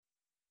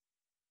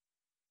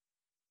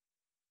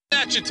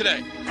at you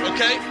today,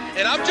 okay?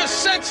 And I'm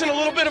just sensing a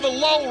little bit of a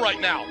lull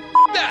right now.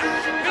 That.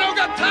 We don't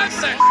got time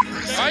for that.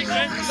 All right?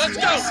 Let's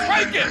go.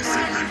 Crank it.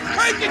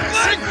 Crank it,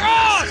 Glenn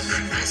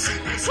Cross.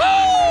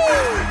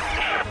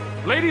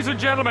 Woo! Ladies and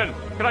gentlemen,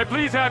 can I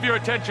please have your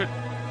attention?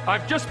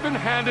 I've just been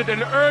handed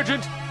an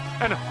urgent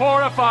and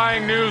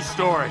horrifying news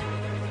story.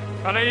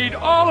 And I need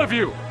all of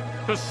you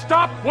to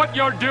stop what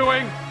you're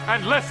doing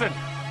and listen.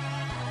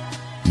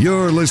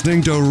 You're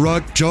listening to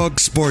Rock Chalk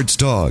Sports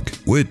Talk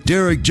with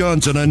Derek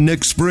Johnson and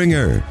Nick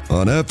Springer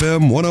on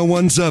FM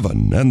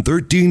 1017 and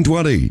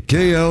 1320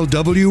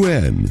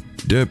 KLWN.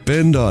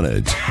 Depend on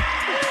it.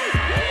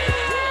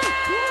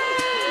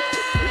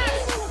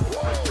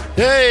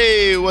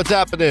 Hey, what's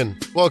happening?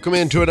 Welcome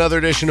into another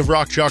edition of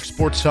Rock Chalk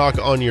Sports Talk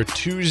on your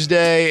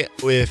Tuesday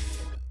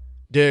with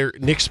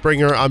Nick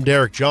Springer. I'm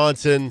Derek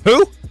Johnson.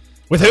 Who?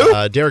 With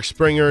who? Derek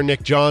Springer,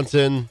 Nick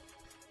Johnson.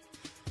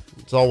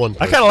 It's all one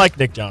person. I kind of like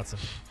Nick Johnson.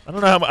 I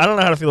don't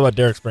know how to feel about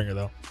Derek Springer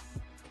though.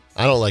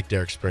 I don't like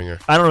Derek Springer.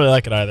 I don't really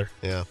like it either.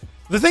 Yeah.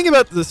 The thing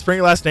about the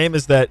Springer last name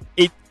is that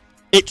it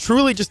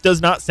truly just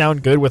does not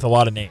sound good with a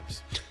lot of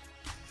names.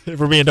 If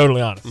we're being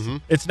totally honest. Mm-hmm.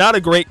 It's not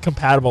a great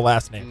compatible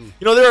last name.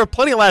 You know, there are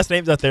plenty of last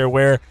names out there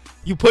where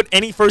you put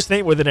any first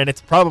name with it and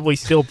it's probably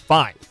still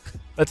fine.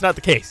 That's not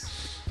the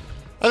case.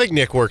 I think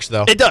Nick works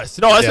though. It does.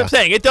 No, that's what I'm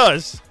saying. It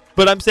does.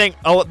 But I'm saying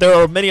there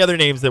are many other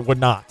names that would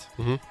not.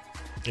 Mm-hmm. You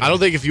know? I don't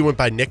think if you went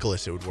by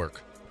Nicholas, it would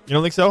work. You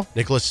don't think so?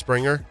 Nicholas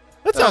Springer?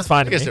 That sounds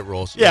fine to me. I guess it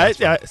rolls.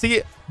 Yeah.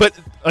 See, but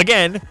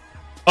again,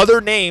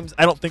 other names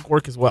I don't think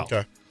work as well.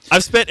 Okay.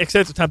 I've spent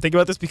extensive time thinking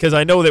about this because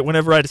I know that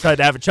whenever I decide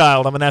to have a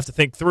child, I'm going to have to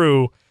think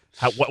through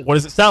what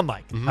does it sound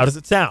like? Mm-hmm. How does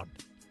it sound?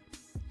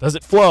 Does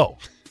it flow?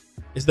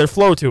 Is there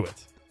flow to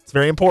it? It's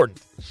very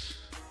important.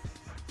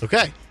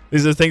 Okay.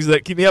 These are the things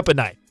that keep me up at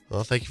night.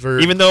 Well, thank you for...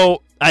 Even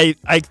though I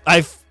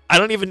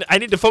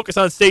need to focus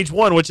on stage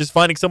one, which is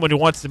finding someone who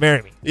wants to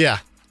marry me. Yeah.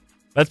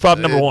 That's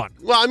problem number one.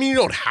 Well, I mean, you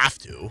don't have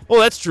to.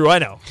 Well, that's true. I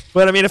know.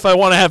 But, I mean, if I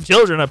want to have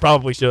children, I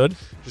probably should.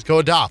 Just go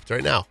adopt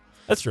right now.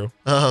 That's true.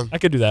 I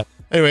could do that.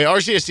 Anyway,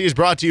 RCST is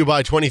brought to you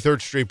by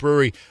 23rd Street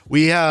Brewery.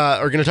 We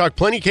are going to talk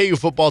plenty KU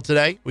football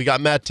today. We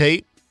got Matt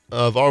Tait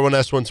of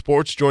R1S1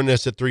 Sports joining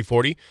us at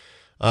 3:40.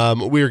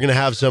 We are going to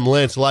have some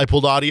Lance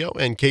Leipold audio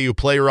and KU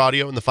player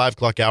audio in the 5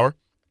 o'clock hour.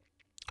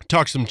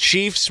 Talk some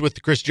Chiefs with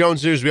the Chris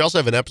Jones news. We also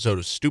have an episode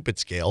of Stupid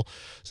Scale,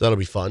 so that'll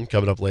be fun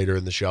coming up later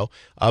in the show.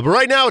 But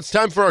right now, it's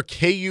time for our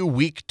KU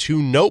Week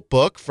 2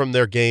 notebook from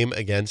their game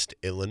against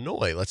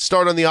Illinois. Let's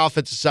start on the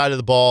offensive side of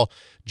the ball.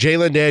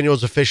 Jalen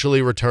Daniels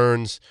officially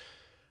returns.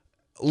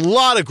 A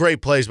lot of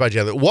great plays by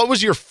Jalen. What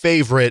was your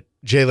favorite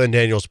Jalen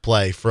Daniels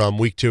play from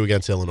Week 2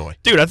 against Illinois?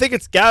 Dude, I think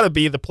it's got to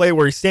be the play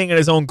where he's standing at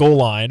his own goal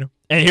line,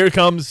 and here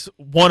comes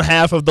one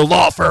half of the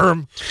law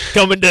firm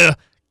coming to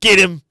get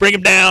him, bring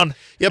him down.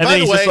 Yeah, and by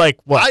the way, just like,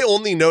 what? I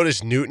only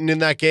noticed Newton in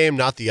that game,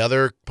 not the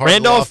other part Randolph.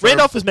 of the law firm.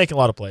 Randolph was making a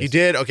lot of plays. He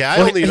did? Okay, I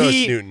only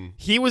noticed Newton.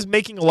 He was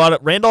making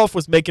Randolph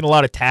was making a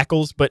lot of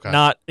tackles, but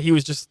he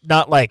was just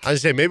not like. I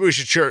was saying, maybe we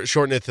should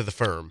shorten it to the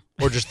firm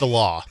or just the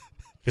law,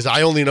 because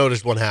I only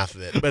noticed one half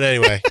of it. But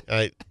anyway.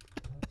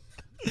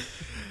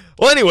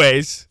 Well,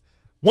 anyways,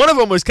 one of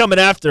them was coming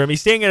after him.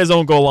 He's standing at his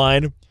own goal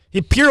line.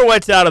 He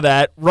pirouettes out of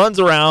that, runs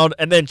around,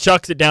 and then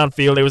chucks it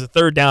downfield. It was a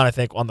third down, I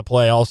think, on the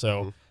play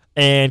also,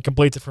 and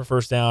completes it for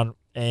first down.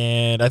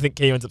 And I think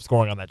KU ends up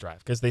scoring on that drive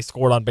because they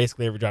scored on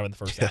basically every drive in the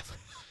first half.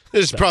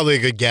 This is probably a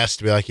good guess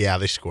to be like, yeah,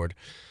 they scored.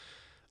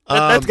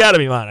 That's got to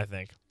be mine, I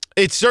think.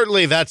 It's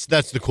certainly that's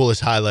the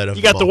coolest highlight of.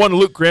 You got the one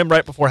Luke Grimm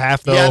right before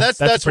half, though. Yeah, that's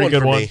a pretty one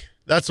good for one. me.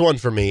 That's one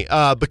for me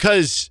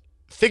because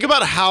think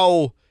about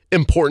how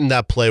important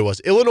that play was.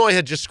 Illinois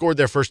had just scored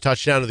their first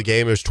touchdown of the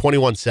game. It was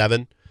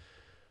 21-7.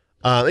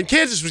 And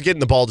Kansas was getting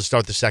the ball to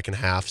start the second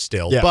half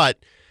still. Yeah. But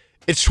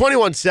it's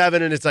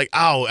 21-7, and it's like,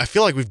 oh, I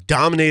feel like we've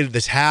dominated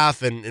this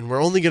half, and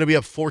we're only going to be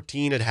up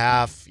 14 at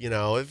half. You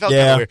know, it felt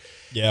kind of weird.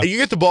 Yeah. And you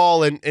get the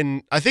ball,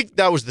 and I think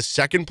that was the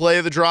second play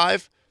of the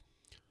drive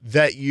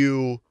that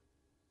you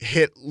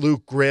hit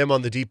Luke Grimm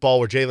on the deep ball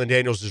where Jalen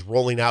Daniels is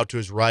rolling out to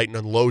his right and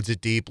unloads it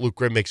deep. Luke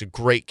Grimm makes a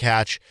great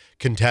catch,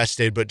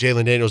 contested, but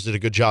Jalen Daniels did a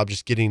good job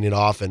just getting it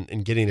off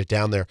and getting it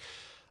down there.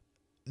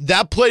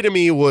 That play to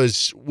me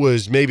was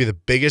maybe the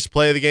biggest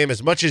play of the game,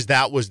 as much as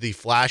that was the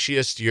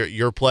flashiest,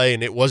 your play,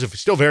 and it was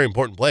still a very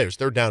important play. It was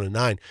 3rd down and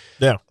 9.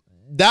 Yeah.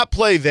 That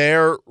play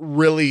there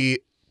really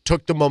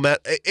took the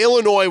momentum.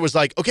 Illinois was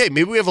like, okay,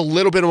 maybe we have a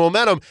little bit of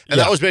momentum, and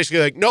that was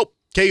basically like, nope,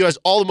 KU has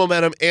all the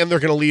momentum, and they're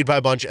going to lead by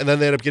a bunch, and then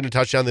they end up getting a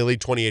touchdown. They lead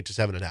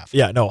 28-7 at half.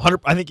 Yeah, no, 100.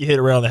 I think you hit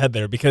it right on the head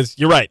there because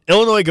you're right.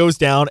 Illinois goes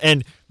down,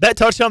 and that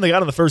touchdown they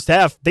got in the first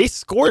half, they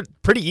scored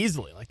pretty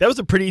easily. Like that was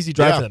a pretty easy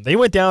drive for them. They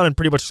went down and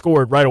pretty much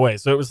scored right away.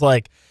 So it was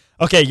like,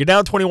 okay, you're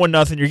down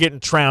 21-0, you're getting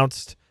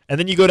trounced, and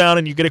then you go down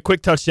and you get a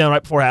quick touchdown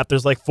right before half.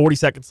 There's like 40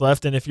 seconds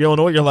left, and if you're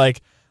Illinois, you're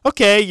like,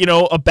 okay, you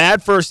know, a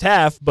bad first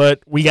half,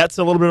 but we got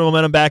a little bit of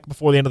momentum back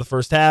before the end of the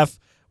first half.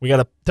 We got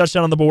a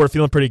touchdown on the board,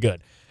 feeling pretty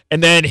good.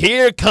 And then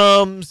here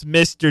comes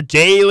Mr.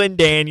 Jalen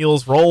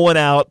Daniels rolling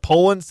out,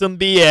 pulling some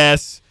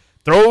BS,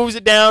 throws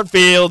it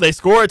downfield. They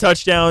score a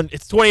touchdown.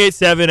 It's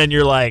 28-7, and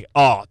you're like,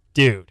 oh,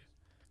 dude,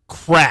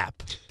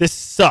 crap. This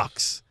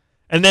sucks.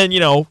 And then,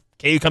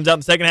 KU comes out in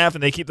the second half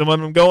and they keep the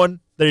momentum going.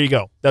 There you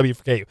go. W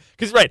for KU.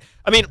 Because, right,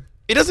 I mean,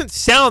 it doesn't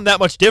sound that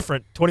much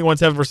different,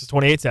 21-7 versus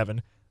 28-7,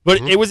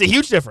 but it was a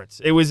huge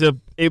difference. It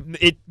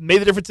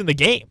made the difference in the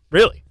game,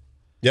 really.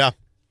 Yeah.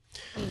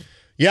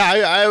 Yeah,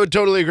 I would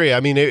totally agree. I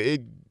mean,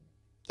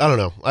 I don't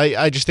know.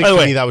 I just think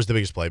for me that was the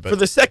biggest play. But for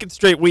the second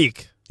straight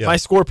week, my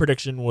score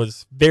prediction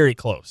was very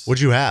close.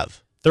 What'd you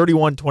have?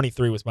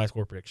 31-23 was my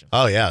score prediction.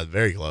 Oh, yeah,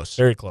 very close.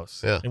 Very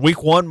close. Yeah. In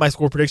week 1, my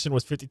score prediction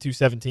was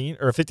 52-17,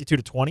 or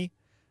 52-20. It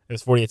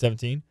was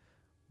 48-17.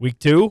 Week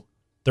 2,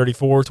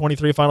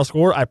 34-23 final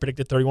score. I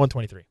predicted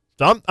 31-23.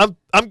 So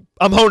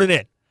I'm honing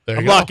in.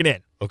 I'm locking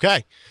in.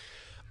 Okay.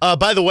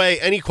 By the way,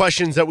 any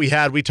questions that we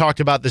had, we talked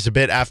about this a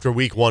bit after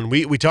week 1.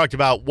 We talked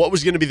about what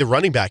was going to be the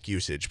running back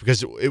usage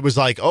because it was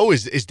like,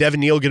 is Devin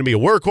Neal going to be a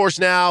workhorse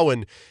now?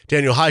 And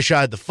Daniel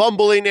Highshaw had the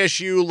fumbling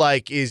issue.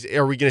 Like,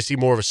 are we going to see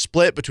more of a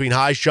split between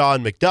Highshaw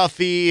and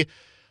McDuffie?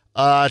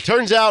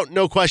 Turns out,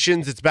 no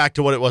questions. It's back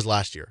to what it was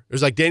last year. It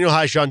was like Daniel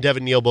Highshaw and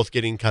Devin Neal both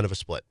getting kind of a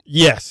split.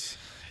 Yes.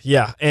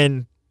 Yeah.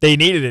 And they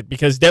needed it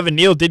because Devin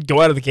Neal did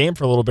go out of the game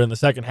for a little bit in the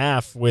second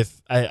half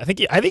with, I think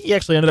he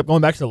actually ended up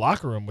going back to the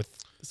locker room with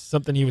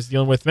something he was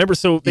dealing with. Remember,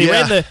 so they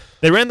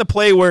ran the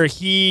play where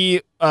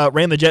he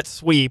ran the jet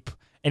sweep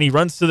and he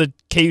runs to the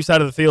KU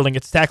side of the field and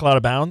gets tackled out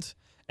of bounds,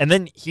 and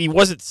then he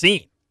wasn't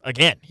seen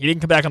again. He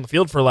didn't come back on the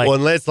field for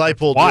and Lance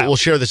Leipold will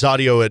share this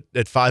audio at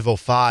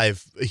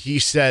 5:05. He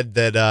said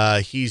that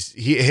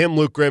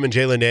Luke Grimm, and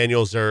Jalen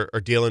Daniels are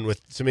dealing with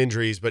some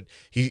injuries, but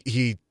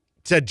he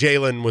said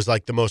Jalen was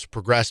like the most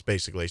progressed,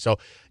 basically. So,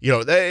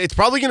 it's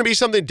probably going to be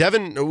something.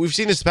 Devin, we've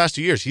seen this the past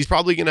 2 years. He's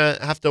probably going to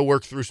have to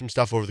work through some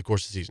stuff over the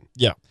course of the season.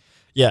 Yeah.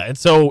 Yeah. And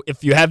so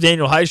if you have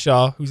Daniel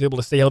Highshaw, who's able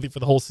to stay healthy for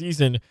the whole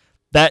season,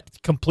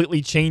 that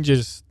completely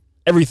changes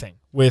everything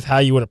with how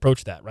you would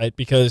approach that, right?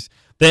 Because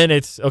then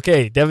it's,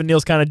 okay, Devin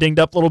Neal's kind of dinged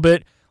up a little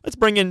bit. Let's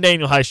bring in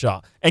Daniel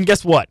Highshaw. And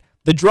guess what?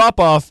 The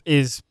drop-off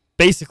is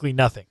basically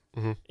nothing.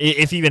 Mm-hmm.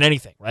 If even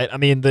anything, right? I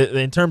mean,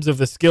 in terms of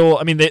the skill,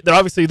 I mean,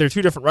 they're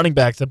two different running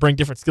backs that bring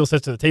different skill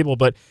sets to the table,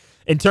 but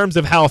in terms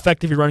of how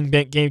effective your running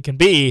back game can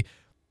be,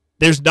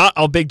 there's not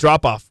a big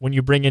drop-off when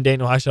you bring in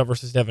Daniel Highshaw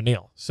versus Devin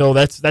Neal. So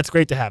that's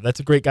great to have. That's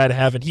a great guy to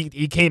have, and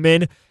he came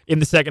in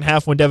the second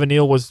half when Devin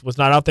Neal was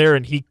not out there,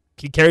 and he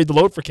carried the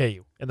load for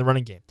KU in the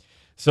running game.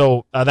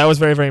 So that was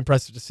very, very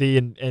impressive to see,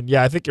 and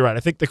yeah, I think you're right. I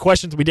think the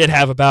questions we did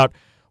have about,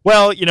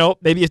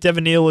 maybe if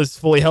Devin Neal is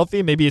fully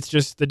healthy, maybe it's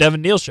just the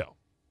Devin Neal show.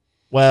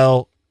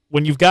 Well,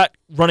 when you've got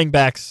running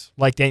backs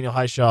like Daniel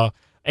Highshaw,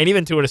 and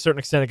even to a certain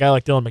extent a guy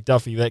like Dylan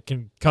McDuffie that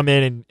can come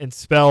in and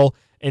spell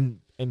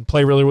and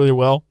play really, really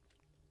well.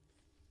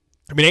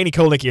 I mean, Andy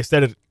Kolnicki has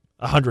said it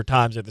 100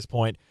 times at this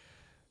point.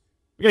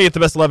 We're going to get the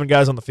best 11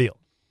 guys on the field.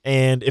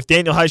 And if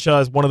Daniel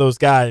Highshaw is one of those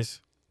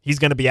guys, he's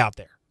going to be out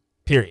there,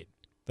 period.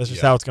 That's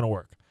just how it's going to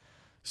work.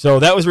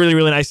 So that was really,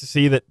 really nice to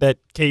see that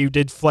KU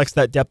did flex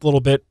that depth a little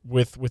bit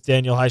with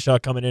Daniel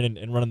Highshaw coming in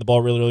and running the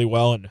ball really, really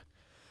well. And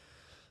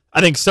I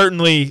think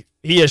certainly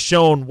he has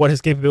shown what his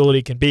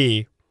capability can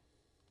be.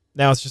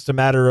 Now it's just a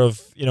matter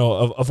of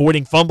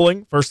avoiding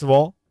fumbling, first of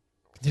all,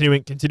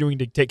 continuing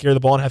to take care of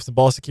the ball and have some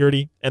ball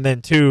security, and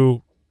then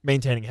 2,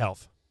 maintaining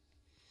health.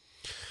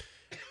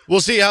 We'll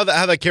see how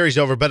that carries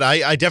over, but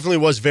I definitely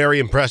was very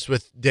impressed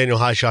with Daniel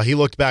Highshaw. He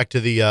looked back to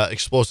the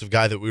explosive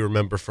guy that we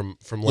remember from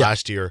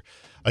last year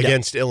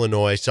against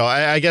Illinois. So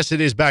I guess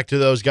it is back to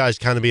those guys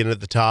kind of being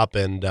at the top,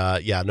 and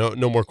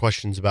no more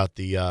questions about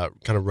the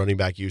kind of running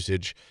back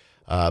usage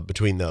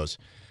between those.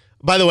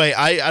 By the way,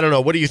 I don't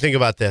know. What do you think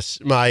about this?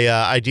 My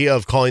idea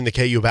of calling the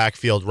KU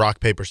backfield rock,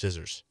 paper,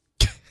 scissors.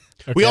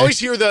 Okay. We always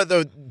hear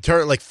the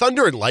term like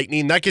thunder and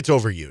lightning. That gets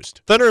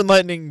overused. Thunder and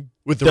lightning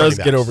does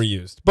get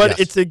overused. But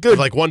it's a good...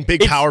 Like one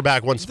big power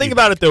back, one speed The thing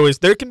about it, though, is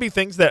there can be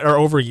things that are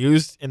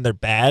overused and they're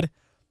bad.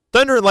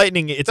 Thunder and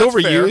lightning, it's That's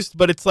overused, fair.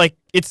 But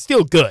it's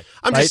still good.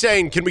 I'm just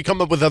saying, can we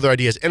come up with other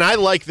ideas? And I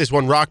like this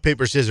one, rock,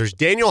 paper, scissors.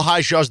 Daniel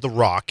Highshaw's the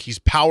rock. He's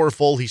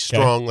powerful. He's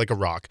strong like a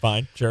rock.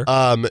 Fine, sure.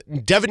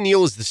 Devin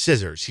Neal is the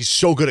scissors. He's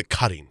so good at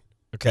cutting.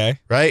 Okay.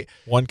 Right?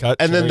 One cut.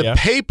 And then the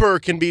paper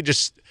can be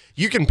just,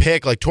 you can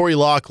pick like Torrey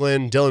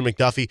Loughlin, Dylan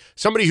McDuffie,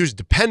 somebody who's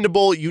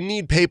dependable. You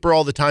need paper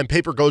all the time.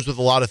 Paper goes with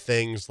a lot of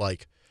things.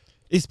 Like,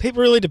 is paper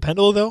really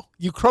dependable, though?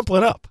 You crumple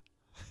it up.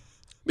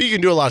 But you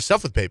can do a lot of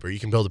stuff with paper. You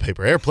can build a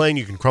paper airplane.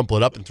 You can crumple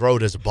it up and throw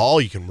it as a ball.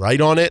 You can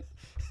write on it.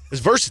 It's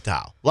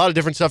versatile. A lot of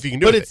different stuff you can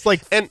do. But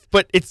with it's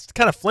but it's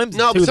kind of flimsy.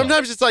 No, but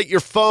sometimes it's like your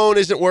phone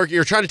isn't working.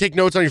 You're trying to take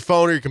notes on your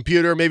phone or your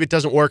computer. Maybe it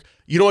doesn't work.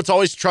 You know what's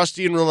always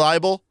trusty and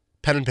reliable?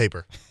 Pen and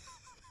paper.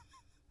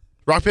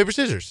 Rock, paper,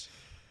 scissors.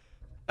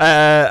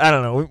 I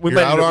don't know. We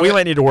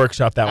might need to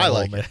workshop that one a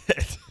little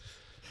bit.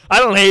 I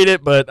don't hate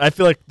it, but I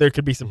feel like there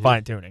could be some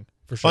fine tuning.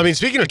 For sure. Well, I mean,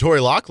 speaking of Torrey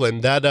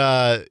Loughlin,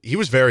 that he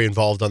was very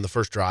involved on the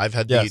first drive,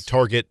 had the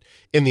target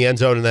in the end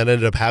zone, and then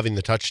ended up having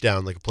the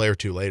touchdown like a play or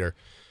two later.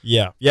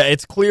 Yeah.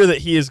 It's clear that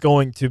he is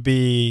going to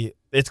be.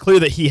 It's clear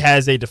that he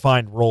has a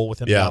defined role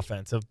within the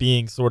offense of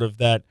being sort of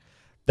that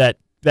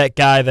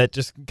guy that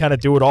just kind of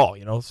do it all.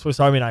 Swiss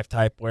Army knife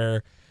type,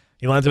 where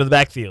He lines up in the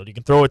backfield. You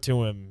can throw it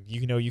to him.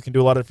 You can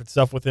do a lot of different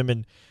stuff with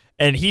him.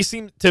 And he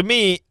seemed, to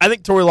me, I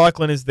think Torrey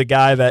Loughlin is the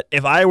guy that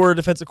if I were a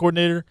defensive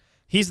coordinator,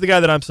 he's the guy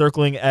that I'm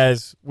circling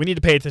as we need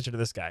to pay attention to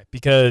this guy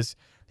because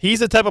he's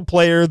the type of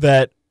player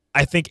that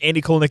I think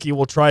Andy Kolnicki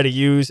will try to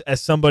use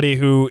as somebody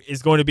who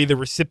is going to be the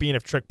recipient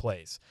of trick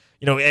plays.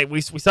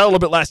 We saw a little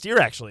bit last year,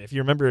 actually. If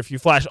you remember, if you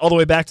flash all the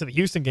way back to the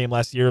Houston game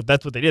last year,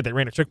 that's what they did. They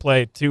ran a trick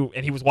play, too,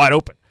 and he was wide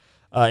open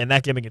in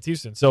that game against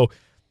Houston. So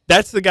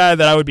that's the guy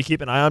that I would be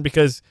keeping an eye on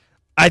because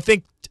I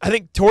think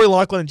Torrey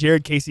Loughlin and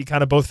Jared Casey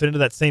kind of both fit into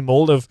that same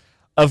mold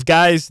of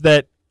guys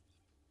that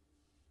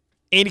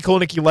Andy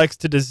Kolnicki likes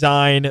to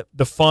design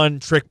the fun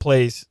trick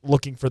plays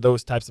looking for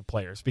those types of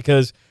players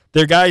because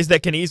they're guys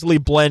that can easily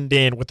blend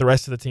in with the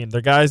rest of the team.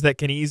 They're guys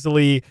that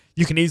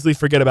you can easily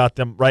forget about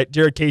them, right?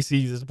 Jared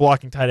Casey is a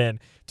blocking tight end.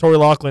 Torrey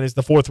Loughlin is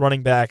the fourth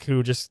running back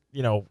who just,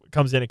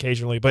 comes in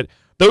occasionally. But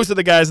those are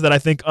the guys that I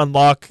think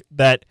unlock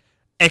that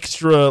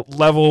extra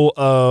level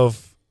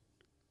of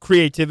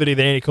creativity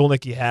that Andy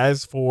Kolnicki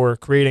has for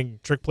creating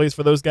trick plays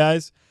for those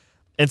guys.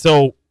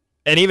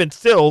 And even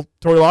still,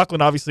 Torrey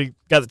Loughlin obviously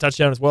got the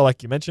touchdown as well,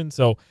 like you mentioned.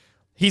 So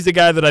he's a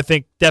guy that I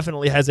think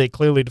definitely has a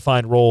clearly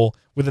defined role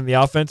within the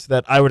offense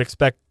that I would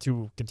expect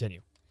to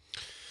continue.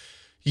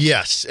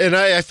 Yes, and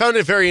I found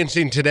it very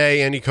interesting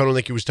today. Andy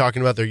Kolnicki was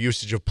talking about their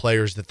usage of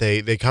players, that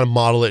they kind of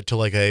model it to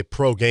like a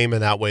pro game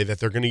in that way, that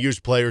they're going to use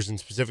players in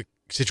specific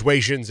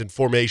situations and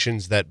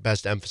formations that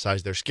best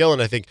emphasize their skill,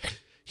 and I think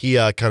he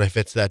kind of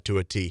fits that to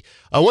a T.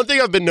 One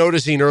thing I've been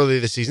noticing early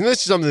this season, this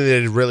is something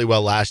they did really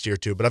well last year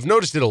too, but I've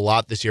noticed it a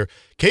lot this year.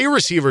 KU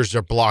receivers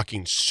are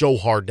blocking so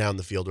hard down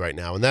the field right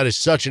now, and that is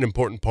such an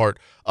important part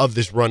of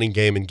this running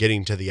game and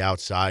getting to the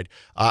outside.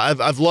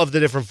 I've loved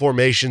the different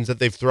formations that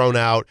they've thrown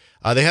out.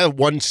 They had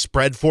one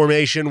spread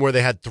formation where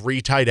they had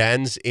 3 tight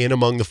ends in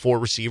among the 4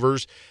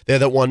 receivers. They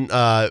had that one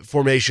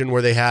formation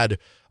where they had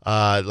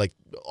like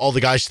all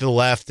the guys to the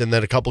left and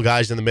then a couple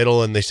guys in the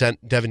middle, and they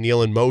sent Devin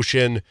Neal in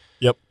motion.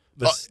 Yep.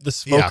 The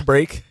smoke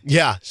break?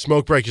 Yeah,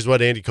 smoke break is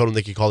what Andy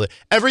Kolnicki called it.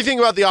 Everything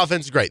about the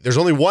offense is great. There's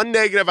only one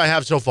negative I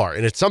have so far,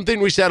 and it's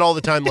something we said all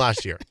the time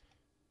last year.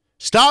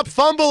 Stop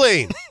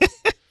fumbling.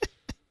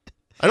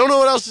 I don't know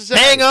what else to say.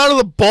 Hang on to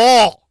the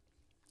ball.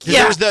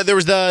 Yeah. There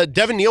was the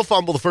Devin Neal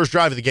fumble the first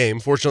drive of the game.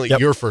 Fortunately,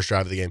 your first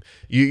drive of the game.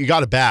 You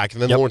got it back,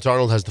 and then Lawrence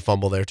Arnold has the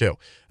fumble there, too.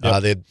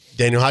 They had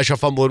Daniel Highshaw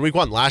fumble in week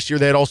 1. Last year,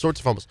 they had all sorts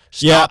of fumbles.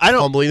 Stop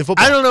fumbling the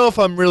football. I don't know if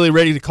I'm really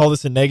ready to call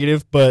this a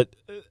negative, but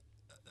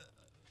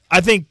I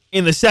think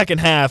in the second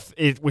half,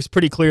 it was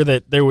pretty clear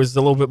that there was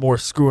a little bit more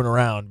screwing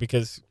around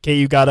because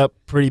KU got up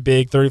pretty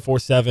big,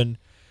 34-7,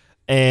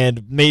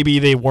 and maybe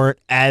they weren't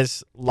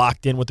as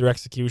locked in with their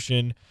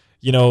execution.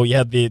 You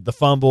had the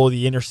fumble,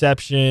 the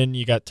interception,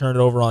 you got turned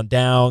over on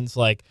downs.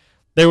 Like,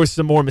 there was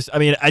some more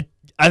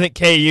I think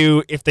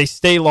KU, if they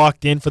stay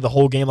locked in for the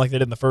whole game like they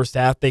did in the first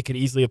half, they could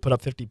easily have put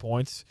up 50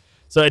 points.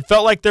 So it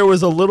felt like there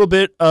was a little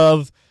bit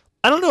of,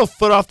 I don't know if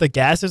foot off the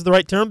gas is the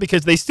right term,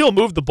 because they still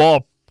moved the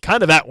ball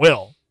kind of at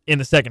will in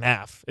the second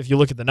half, if you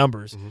look at the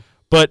numbers. Mm-hmm.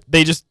 But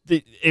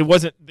it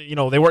wasn't,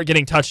 they weren't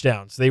getting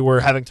touchdowns. They were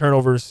having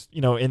turnovers,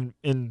 in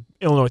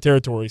Illinois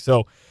territory.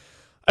 So,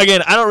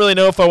 again, I don't really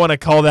know if I want to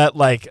call that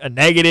like a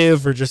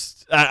negative or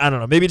just, I don't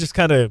know, maybe just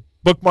kind of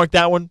bookmark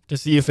that one to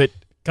see if it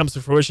comes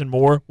to fruition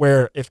more,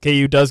 where if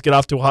KU does get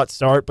off to a hot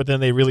start, but then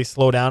they really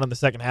slow down in the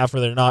second half,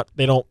 or they're not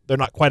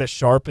quite as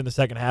sharp in the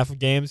second half of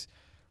games,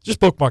 just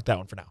bookmark that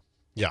one for now.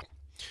 Yeah.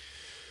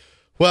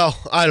 Well,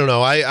 I don't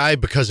know. I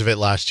because of it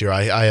last year,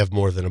 I have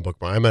more than a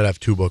bookmark. I might have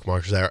 2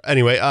 bookmarks there.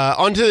 Anyway,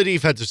 onto the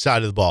defensive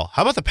side of the ball.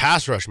 How about the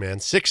pass rush, man?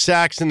 6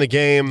 sacks in the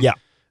game. Yeah.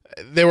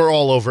 They were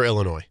all over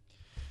Illinois.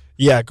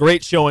 Yeah,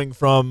 great showing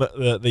from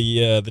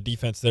the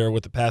defense there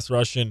with the pass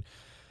rush. And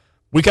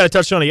we kind of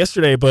touched on it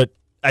yesterday, but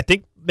I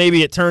think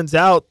maybe it turns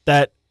out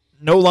that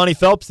no Lonnie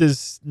Phelps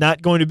is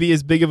not going to be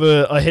as big of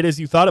a hit as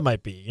you thought it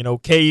might be.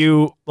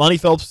 KU, Lonnie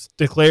Phelps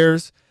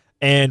declares,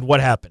 and what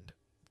happened?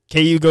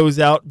 KU goes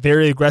out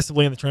very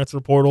aggressively in the transfer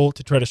portal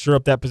to try to shore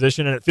up that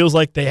position, and it feels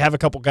like they have a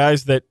couple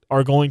guys that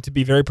are going to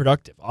be very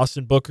productive.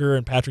 Austin Booker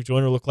and Patrick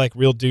Joyner look like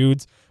real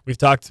dudes. We've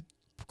talked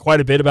quite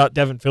a bit about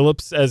Devin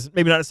Phillips as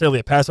maybe not necessarily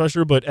a pass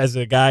rusher, but as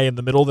a guy in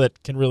the middle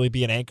that can really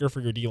be an anchor for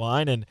your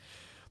D-line. And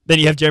then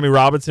you have Jeremy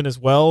Robinson as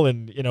well,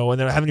 and and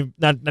then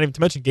not even to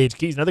mention Gage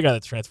Keys, another guy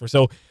that's transferred.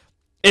 So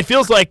it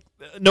feels like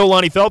no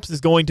Lonnie Phelps is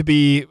going to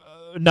be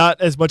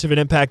not as much of an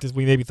impact as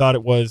we maybe thought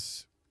it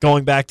was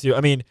going back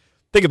to,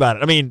 think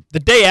about it. The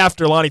day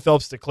after Lonnie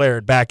Phelps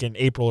declared back in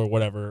April or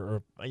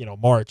whatever, or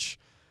March,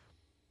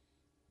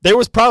 there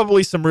was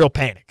probably some real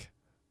panic.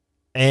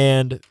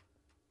 And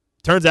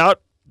turns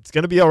out it's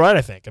going to be all right,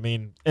 I think.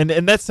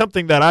 And that's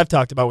something that I've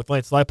talked about with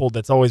Lance Leipold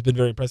that's always been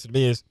very impressive to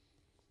me is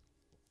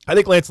I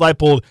think Lance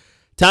Leipold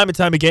time and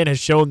time again has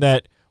shown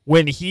that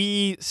when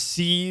he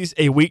sees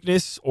a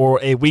weakness or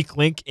a weak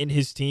link in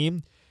his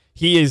team,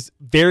 he is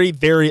very,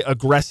 very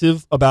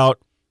aggressive about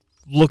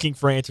looking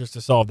for answers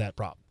to solve that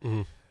problem.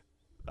 Mm-hmm.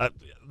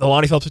 The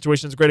Lonnie Phelps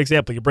situation is a great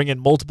example. You bring in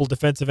multiple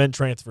defensive end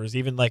transfers,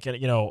 even like,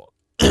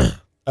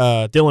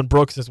 Dylan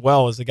Brooks as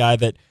well as a guy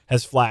that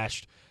has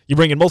flashed. You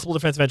bring in multiple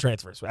defensive end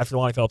transfers after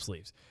Lonnie Phelps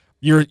leaves.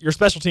 Your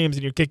special teams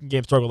and your kicking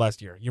game struggled last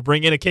year. You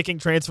bring in a kicking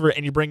transfer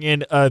and you bring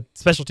in a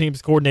special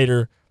teams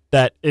coordinator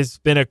that has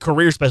been a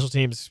career special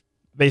teams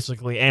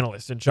basically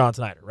analyst in Sean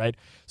Snyder, right?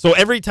 So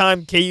every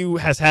time KU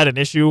has had an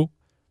issue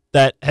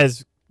that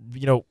has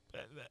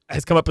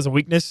come up as a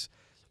weakness,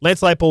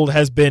 Lance Leipold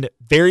has been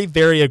very,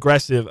 very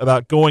aggressive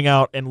about going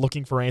out and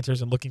looking for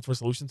answers and looking for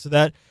solutions to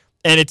that.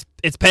 And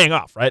it's paying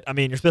off, right? I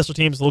mean, your special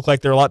teams look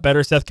like they're a lot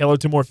better. Seth Keller,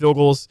 2 more field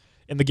goals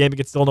in the game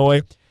against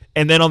Illinois.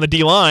 And then on the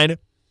D-line,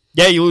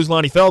 yeah, you lose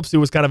Lonnie Phelps, who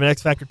was kind of an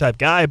X-Factor type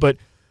guy, but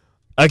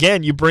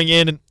again, you bring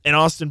in an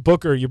Austin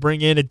Booker, you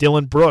bring in a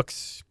Dylan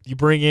Brooks, you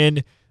bring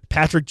in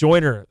Patrick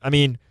Joyner. I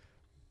mean,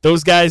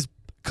 those guys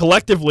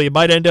collectively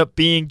might end up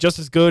being just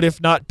as good,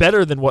 if not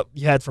better, than what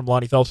you had from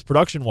Lonnie Phelps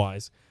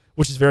production-wise,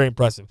 which is very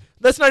impressive.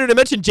 That's not even to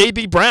mention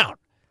J.B. Brown.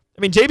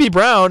 I mean, J.B.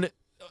 Brown,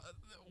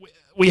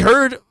 we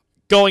heard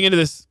going into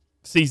this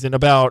season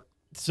about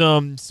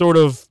some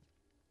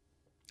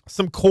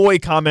coy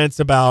comments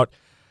about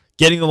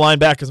getting the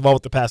linebackers involved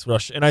with the pass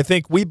rush, and I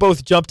think we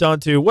both jumped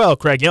onto, well,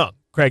 Craig Young.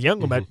 Craig Young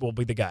will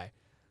be the guy.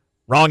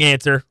 Wrong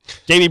answer.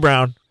 J.B.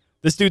 Brown.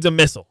 This dude's a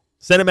missile.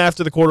 Send him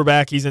after the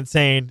quarterback. He's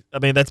insane. I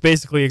mean, that's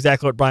basically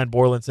exactly what Brian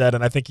Borland said,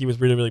 and I think he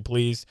was really, really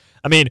pleased.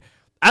 I mean,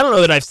 I don't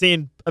know that I've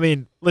seen – I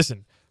mean,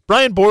 listen,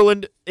 Brian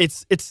Borland,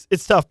 it's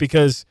tough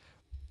because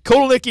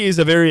Kotelnicki is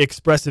a very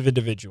expressive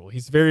individual.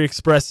 He's very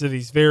expressive.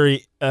 He's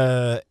very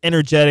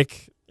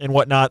energetic and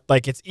whatnot.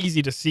 Like, it's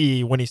easy to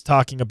see when he's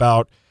talking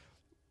about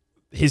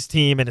his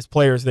team and his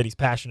players that he's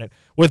passionate.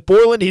 With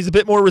Borland, he's a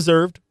bit more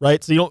reserved,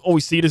 right? So you don't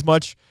always see it as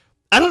much.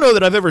 I don't know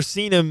that I've ever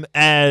seen him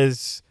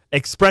as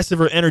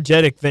expressive or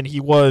energetic than he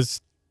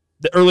was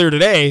earlier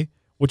today,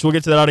 which we'll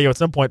get to that audio at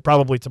some point,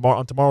 probably tomorrow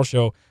on tomorrow's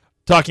show,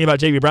 talking about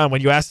J.B. Brown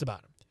when you asked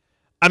about him.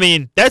 I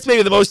mean, that's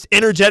maybe the most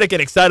energetic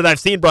and excited I've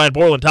seen Brian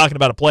Borland talking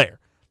about a player.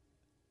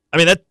 I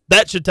mean,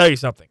 that should tell you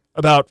something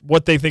about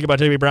what they think about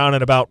J.B. Brown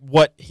and about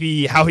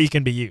how he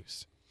can be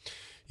used.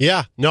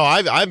 Yeah, no,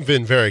 I've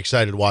been very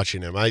excited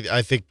watching him.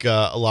 I think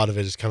a lot of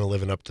it is kind of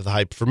living up to the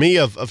hype for me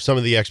of some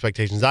of the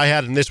expectations I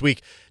had. And this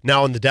week,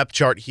 now in the depth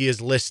chart, he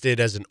is listed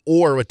as an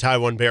or with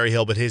Tywone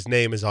Berryhill, but his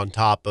name is on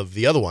top of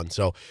the other one.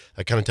 So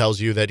that kind of tells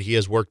you that he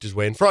has worked his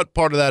way in front.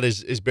 Part of that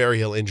is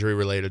Berryhill injury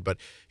related, but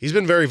he's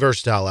been very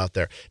versatile out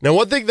there. Now,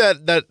 one thing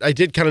that I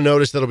did kind of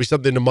notice that'll be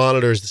something to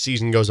monitor as the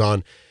season goes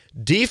on,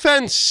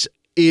 defense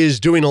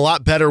is doing a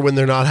lot better when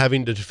they're not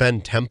having to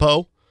defend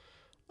tempo.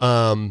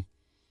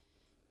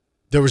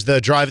 There was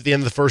the drive at the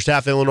end of the first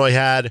half Illinois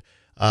had.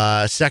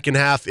 Second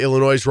half,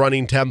 Illinois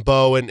running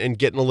tempo and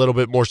getting a little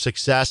bit more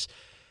success.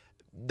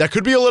 That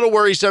could be a little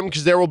worrisome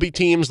because there will be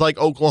teams like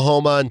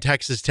Oklahoma and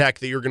Texas Tech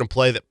that you're going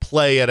to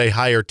play at a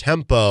higher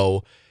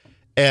tempo,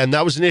 and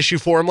that was an issue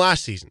for them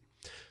last season.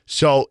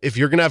 So if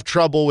you're going to have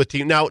trouble with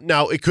team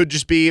now it could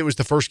just be it was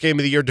the first game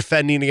of the year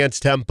defending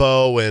against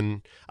tempo,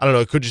 and I don't know,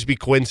 it could just be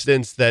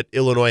coincidence that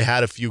Illinois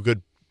had a few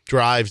good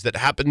drives that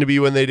happened to be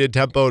when they did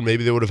tempo, and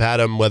maybe they would have had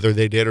them whether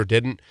they did or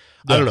didn't.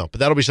 Yeah. I don't know, but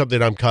that'll be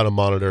something I'm kind of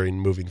monitoring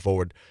moving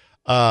forward.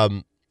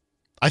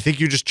 I think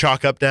you just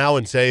chalk up now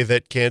and say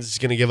that Kansas is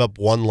going to give up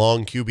one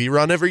long QB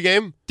run every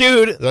game.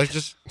 Dude,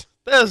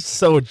 that's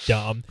so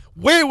dumb.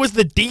 Where was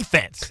the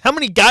defense? How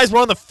many guys were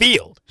on the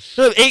field?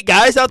 There were 8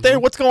 guys out there?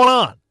 What's going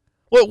on?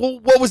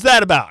 What was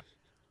that about?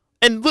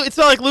 And it's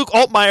not like Luke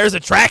Altmaier is a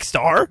track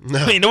star. No.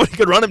 I mean, nobody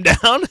could run him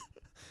down.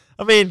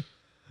 I mean,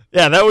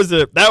 yeah, that was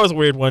a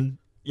weird one.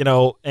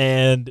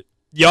 And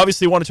you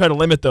obviously want to try to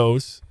limit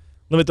those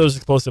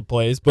explosive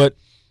plays. But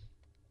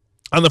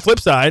on the flip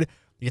side,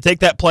 you take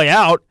that play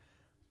out,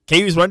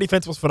 KU's run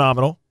defense was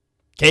phenomenal.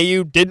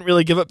 KU didn't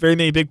really give up very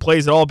many big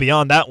plays at all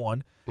beyond that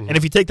one. Mm-hmm. And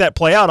if you take that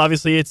play out,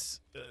 obviously it's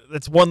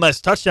one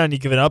less touchdown you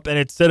give it up, and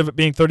instead of it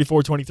being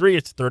 34-23,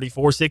 it's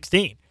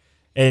 34-16.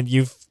 And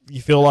you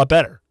feel a lot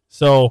better.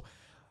 So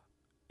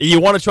you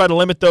want to try to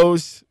limit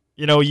those.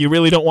 You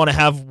really don't want to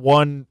have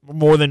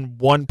more than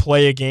one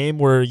play a game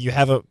where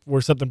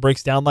where something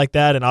breaks down like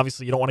that, and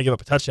obviously you don't want to give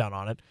up a touchdown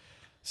on it.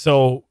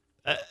 So,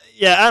 I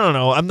don't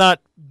know. I'm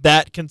not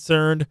that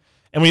concerned.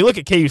 And when you look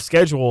at KU's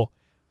schedule,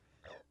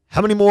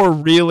 how many more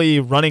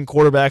really running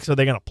quarterbacks are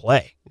they going to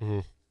play? Mm-hmm.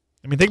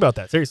 I mean, think about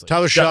that, seriously.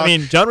 Tyler Shuck. I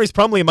mean, John Reese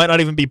Plumlee might not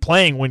even be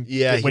playing when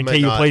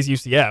KU plays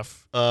UCF.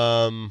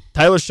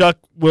 Tyler Shuck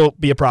will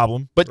be a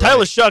problem. But right.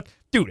 Tyler Shuck,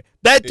 dude,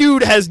 that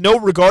dude has no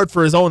regard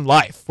for his own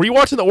life. Were you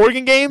watching the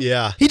Oregon game?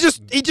 Yeah. He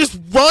just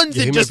runs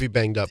and he just might be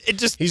banged up.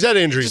 He's had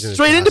injuries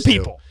straight into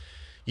people.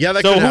 Too. Yeah,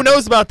 that so could who happen.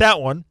 knows about that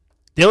one?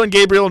 Dylan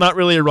Gabriel, not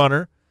really a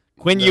runner.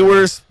 Quinn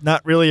Ewers,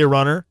 not really a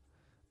runner.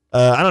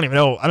 I don't even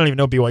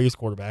know BYU's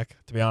quarterback,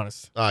 to be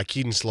honest.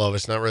 Keaton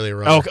Slovis, not really a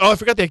runner. Oh, I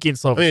forgot that Keaton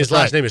Slovis. I mean, his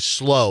last name is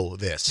Slow.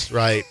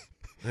 Right?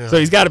 So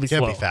he's got to be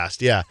slow. Can't be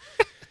fast. Yeah.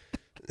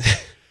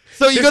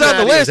 So you go down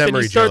the list and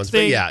you start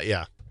saying,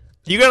 yeah.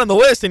 You go down the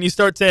list and you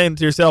start saying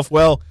to yourself,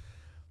 well,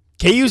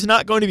 KU's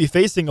not going to be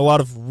facing a lot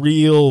of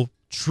real,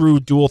 true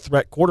dual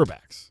threat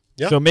quarterbacks.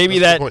 Yeah, so maybe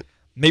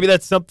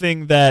that's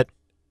something that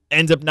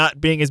ends up not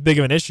being as big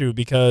of an issue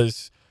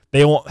because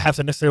they won't have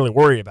to necessarily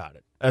worry about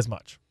it as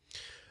much.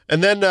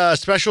 And then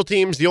special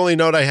teams, the only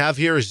note I have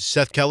here is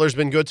Seth Keller's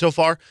been good so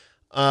far.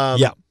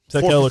 Seth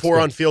 4 Keller for 4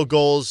 on field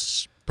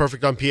goals,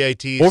 perfect on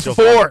PATs. 4 for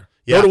 4.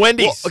 Yeah. Go to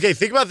Wendy's. Well, okay,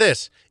 think about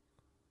this.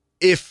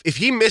 If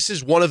he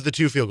misses one of the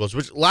 2 field goals,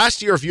 which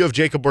last year, if you have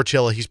Jacob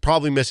Borchilla, he's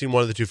probably missing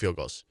one of the 2 field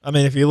goals. I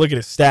mean, if you look at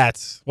his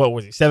stats, what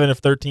was he, 7 of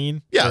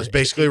 13? Yeah, it was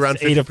basically around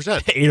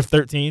 50%. 8 of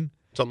 13.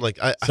 Something like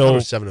I thought it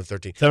was 7 of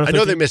 13. 7 of 13? I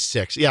know they missed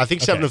 6. Yeah, I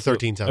think 7 of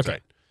 13 sounds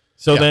right.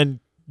 So then,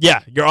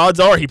 your odds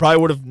are he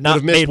probably would have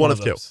not missed made one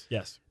of those. 2.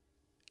 Yes.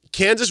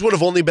 Kansas would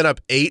have only been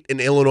up 8,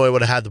 and Illinois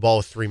would have had the ball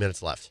with 3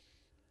 minutes left.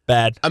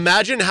 Bad.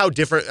 Imagine how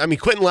different. I mean,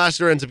 Quentin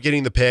Lassiter ends up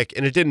getting the pick,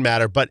 and it didn't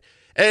matter. But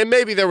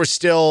maybe you were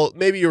still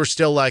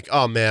like,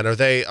 oh man, are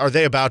they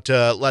about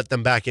to let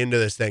them back into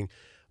this thing?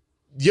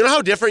 You know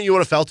how different you would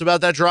have felt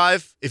about that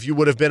drive if you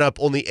would have been up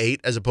only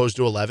 8 as opposed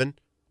to 11.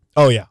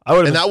 Oh yeah, I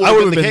would have. And that would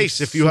have been the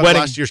case if you had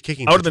last year's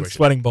kicking. I would have been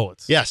sweating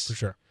bullets. Yes, for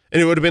sure.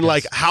 And it would have been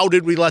like, how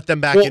did we let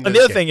them back into and this the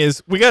other game? thing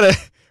is, we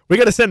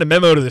gotta send a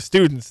memo to the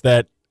students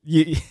that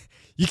you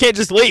can't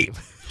just leave.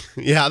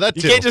 Yeah, that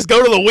too. You can't just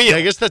go to the wheel. Yeah,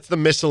 I guess that's the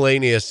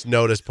miscellaneous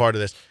notice part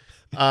of this.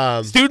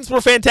 Students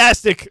were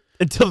fantastic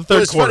until the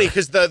third it's quarter. funny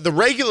because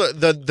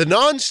the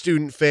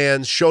non-student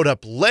fans showed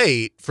up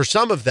late for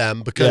some of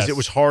them because it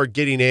was hard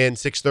getting in.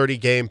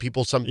 6:30 game.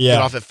 People get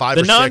off at 5 or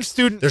 6. The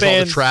non-student There's fans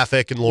all the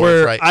traffic and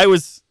Lawrence, right?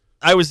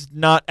 I was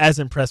not as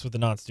impressed with the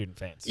non-student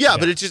fans. Yeah,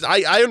 but it's just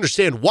I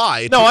understand why.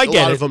 It No, took I a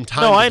get lot it. of them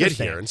time No, I to get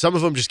understand. here, and some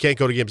of them just can't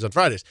go to games on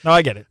Fridays. No,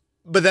 I get it.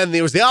 But then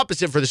there was the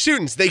opposite for the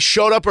students. They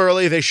showed up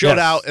early, they showed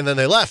out, and then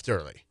they left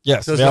early.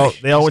 Yes, So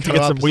they all went to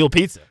get some wheel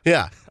pizza.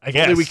 Yeah, I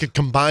guess. Only we could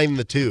combine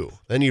the two.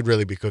 Then you'd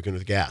really be cooking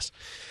with gas.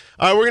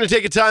 All right, we're going to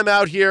take a time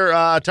out here,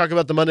 talk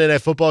about the Monday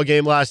Night Football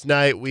game last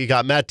night. We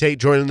got Matt Tait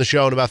joining the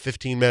show in about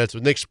 15 minutes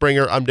with Nick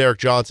Springer. I'm Derek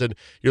Johnson.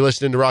 You're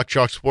listening to Rock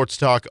Chalk Sports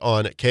Talk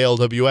on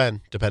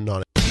KLWN. Depend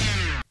on it.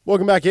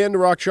 Welcome back in to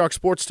Rock Chalk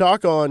Sports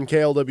Talk on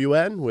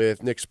KLWN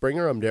with Nick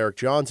Springer. I'm Derek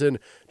Johnson,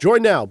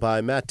 joined now by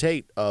Matt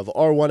Tait of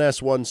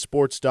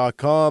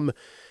R1S1Sports.com.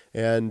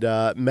 And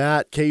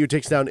Matt, KU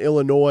takes down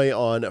Illinois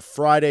on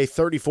Friday,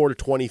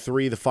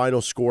 34-23, the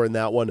final score in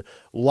that one. A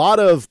lot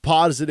of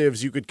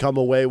positives you could come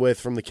away with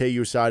from the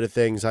KU side of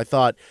things. I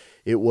thought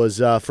it was,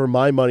 for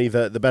my money,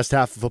 the best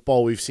half of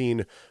football we've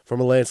seen from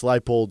a Lance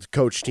Leipold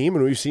coach team,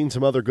 and we've seen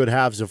some other good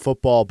halves of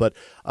football. But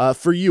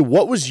for you,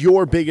 what was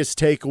your biggest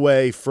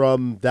takeaway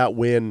from that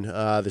win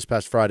this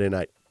past Friday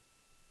night?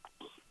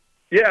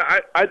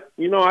 Yeah, I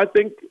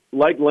think,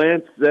 like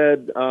Lance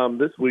said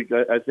this week,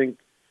 I think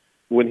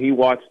when he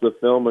watched the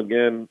film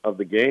again of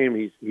the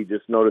game, he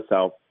just noticed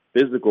how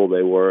physical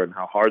they were and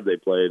how hard they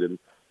played. And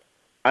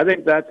I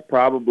think that's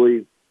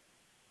probably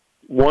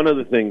one of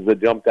the things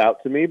that jumped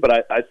out to me.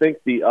 But I think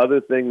the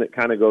other thing that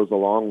kind of goes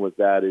along with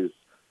that is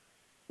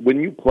when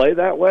you play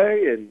that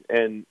way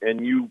and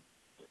you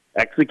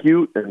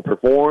execute and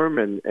perform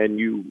and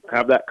you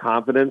have that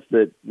confidence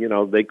that,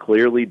 they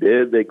clearly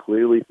did. They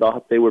clearly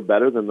thought they were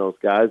better than those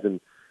guys and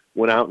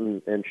went out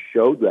and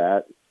showed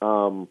that.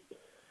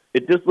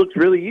 It just looks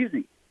really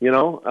easy, and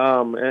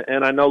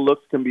I know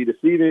looks can be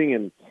deceiving,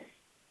 and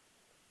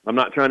I'm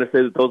not trying to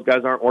say that those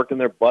guys aren't working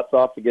their butts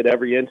off to get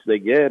every inch they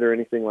get or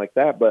anything like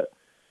that, but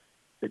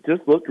it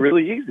just looked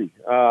really easy.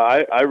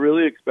 I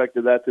really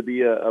expected that to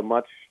be a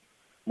much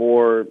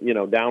more,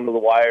 down to the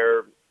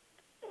wire,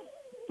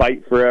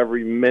 fight for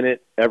every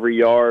minute, every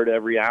yard,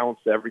 every ounce,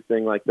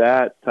 everything like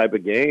that type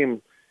of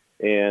game,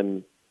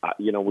 and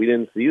we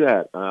didn't see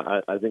that.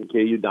 I think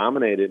KU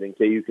dominated and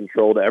KU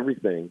controlled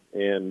everything,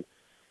 and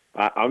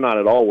I'm not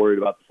at all worried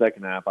about the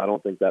second half. I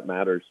don't think that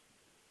matters.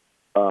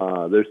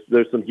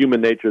 There's some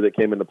human nature that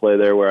came into play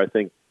there where I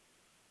think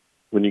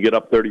when you get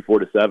up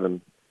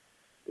 34-7,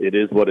 it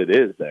is what it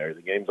is there.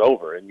 The game's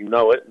over, and you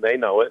know it, and they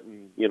know it,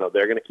 and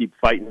they're going to keep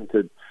fighting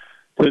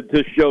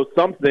to show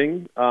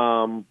something,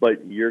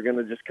 but you're going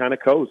to just kind of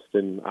coast.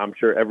 And I'm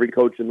sure every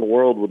coach in the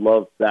world would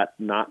love that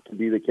not to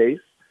be the case,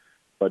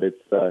 but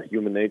it's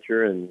human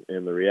nature and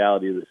the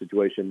reality of the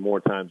situation more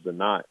times than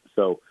not.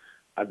 So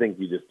I think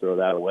you just throw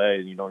that away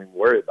and you don't even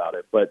worry about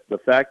it. But the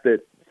fact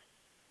that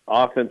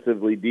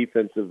offensively,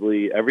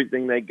 defensively,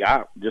 everything they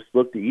got just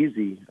looked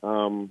easy,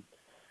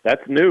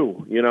 that's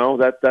new.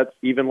 That's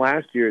even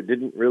last year. It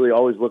didn't really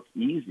always look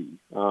easy.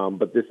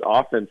 But this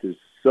offense is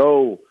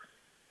so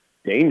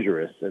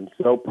dangerous and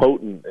so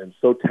potent and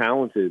so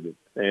talented.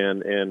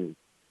 And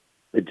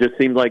it just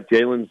seems like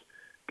Jalen's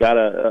got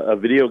a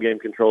video game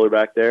controller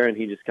back there, and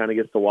he just kind of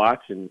gets to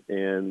watch,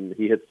 and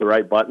he hits the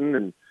right button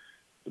and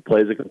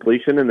plays a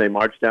completion, and they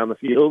march down the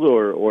field,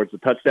 or it's a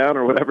touchdown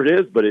or whatever it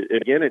is. But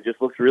it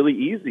just looks really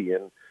easy,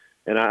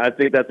 and I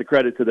think that's a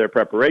credit to their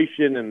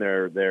preparation and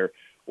their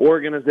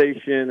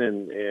organization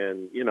and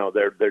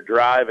their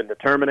drive and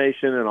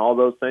determination and all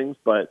those things.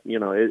 But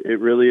it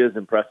really is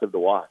impressive to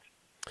watch.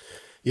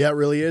 Yeah, it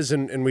really is,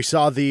 and we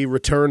saw the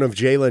return of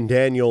Jalen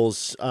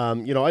Daniels.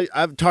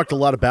 I've talked a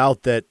lot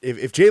about that.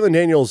 If Jalen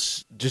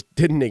Daniels just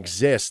didn't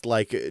exist,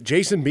 like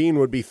Jason Bean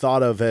would be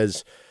thought of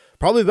as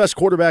probably the best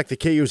quarterback the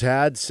KU's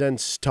had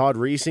since Todd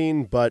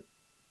Reesing, but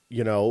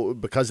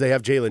because they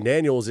have Jalen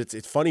Daniels,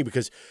 it's funny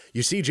because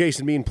you see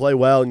Jason Bean play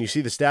well and you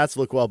see the stats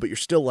look well, but you're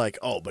still like,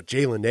 oh, but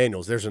Jalen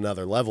Daniels, there's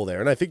another level there.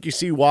 And I think you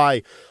see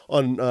why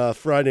on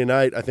Friday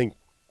night. I think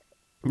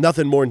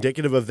nothing more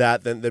indicative of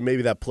that than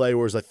maybe that play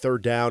where it's like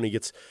third down. He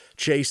gets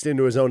chased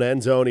into his own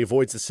end zone. He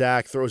avoids the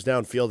sack, throws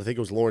downfield. I think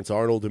it was Lawrence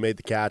Arnold who made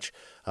the catch,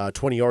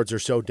 20 yards or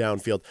so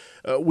downfield.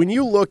 When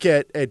you look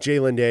at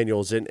Jalen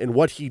Daniels and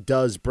what he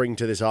does bring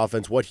to this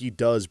offense, what he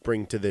does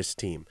bring to this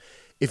team,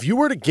 if you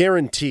were to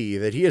guarantee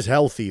that he is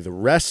healthy the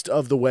rest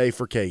of the way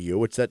for KU,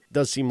 which that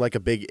does seem like a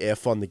big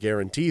if on the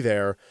guarantee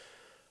there,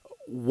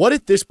 what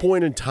at this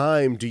point in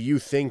time do you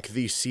think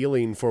the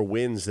ceiling for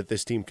wins that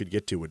this team could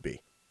get to would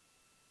be?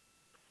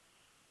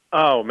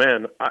 Oh,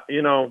 man, I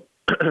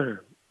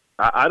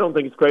don't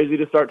think it's crazy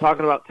to start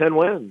talking about 10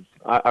 wins.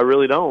 I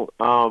really don't,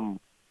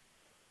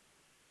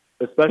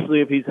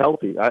 especially if he's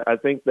healthy. I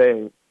think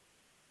they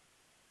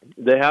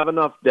have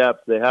enough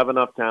depth, they have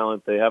enough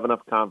talent, they have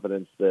enough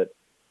confidence that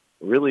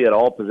really at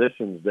all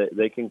positions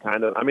they can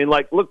kind of – I mean,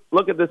 like,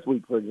 look at this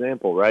week, for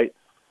example, right?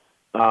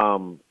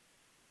 Austin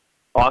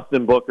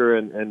Booker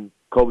and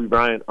Kobe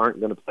Bryant aren't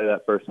going to play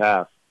that first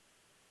half.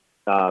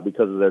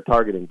 Because of their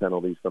targeting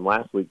penalties from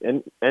last week.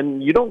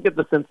 And you don't get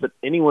the sense that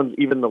anyone's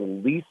even the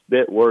least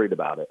bit worried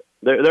about it.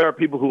 There are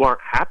people who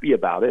aren't happy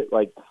about it.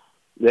 Like,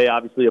 they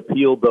obviously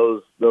appealed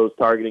those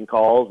targeting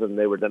calls and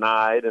they were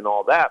denied and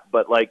all that.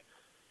 But, like,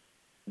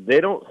 they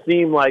don't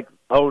seem like,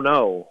 oh,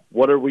 no,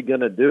 what are we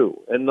going to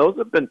do? And those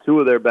have been two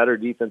of their better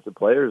defensive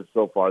players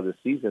so far this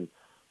season.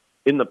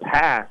 In the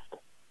past,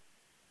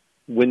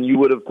 when you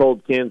would have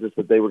told Kansas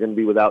that they were going to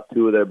be without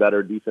two of their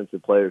better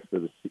defensive players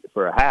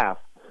for a half,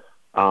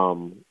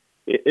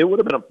 it would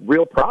have been a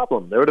real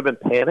problem. There would have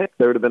been panic.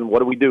 There would have been, what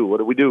do we do? What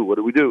do we do? What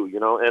do we do?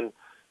 And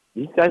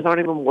these guys aren't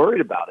even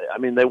worried about it. I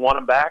mean, they want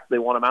him back. They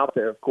want him out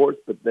there, of course,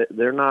 but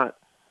they're not.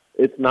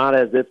 It's not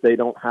as if they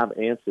don't have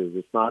answers.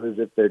 It's not as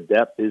if their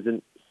depth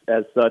isn't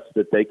as such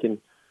that they can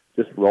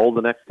just roll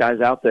the next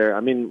guys out there. I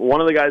mean, one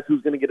of the guys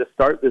who's going to get a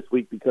start this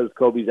week because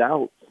Kobe's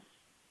out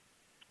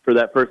for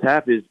that first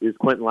half is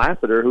Quentin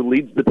Lassiter, who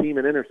leads the team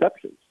in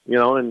interceptions,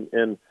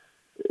 and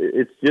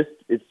it's just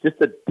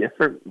a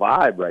different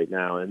vibe right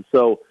now. And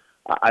so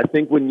I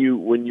think when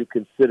you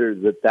consider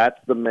that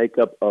that's the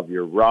makeup of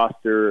your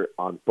roster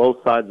on both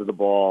sides of the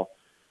ball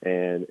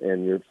and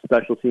your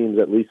special teams,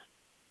 at least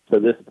to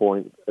this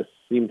point,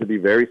 seem to be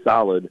very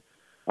solid.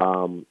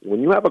 When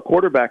you have a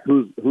quarterback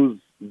who's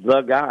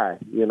the guy,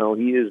 he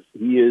is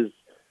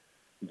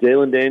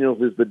Jalen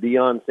Daniels is the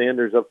Deion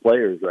Sanders of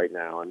players right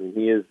now. I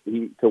mean,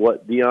 he to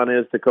what Deion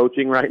is to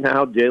coaching right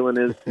now, Jalen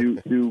is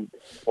to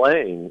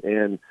playing,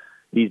 and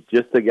he's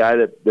just a guy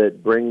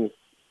that brings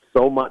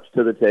so much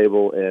to the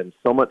table and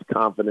so much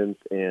confidence,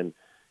 and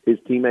his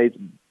teammates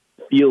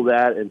feel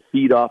that and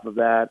feed off of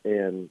that,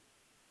 and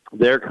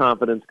their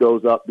confidence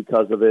goes up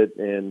because of it.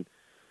 And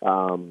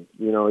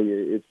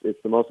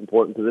it's the most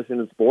important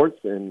position in sports,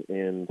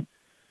 and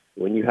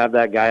when you have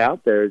that guy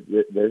out there,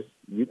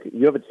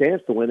 you have a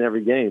chance to win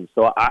every game.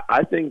 So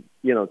I think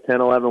 10,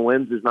 11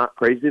 wins is not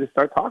crazy to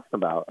start talking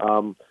about.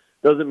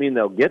 Doesn't mean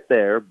they'll get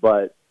there,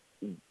 but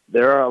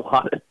there are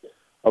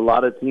a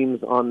lot of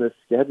teams on this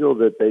schedule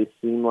that they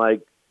seem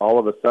like all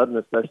of a sudden,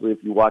 especially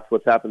if you watch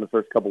what's happened the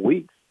first couple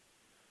weeks,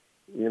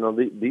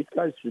 these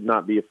guys should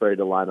not be afraid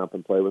to line up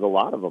and play with a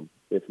lot of them,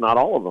 if not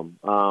all of them.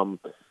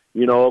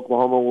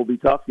 Oklahoma will be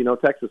tough.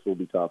 Texas will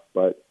be tough,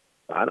 but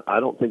I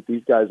don't think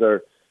these guys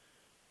are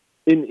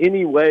in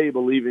any way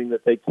believing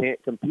that they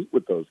can't compete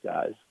with those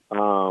guys.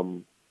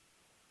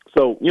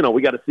 So,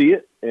 we got to see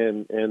it,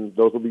 and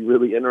those will be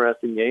really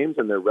interesting games,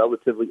 and they're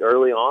relatively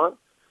early on.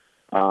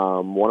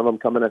 One of them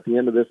coming at the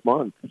end of this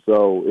month.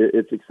 So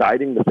it's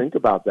exciting to think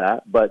about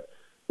that. But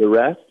the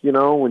rest,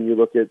 when you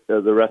look at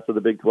the rest of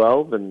the Big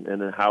 12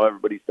 and how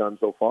everybody's done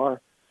so far,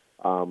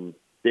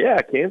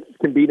 Kansas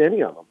can beat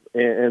any of them.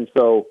 And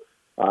so,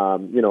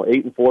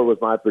 8-4 was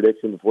my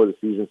prediction before the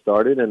season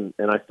started, and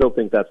I still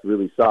think that's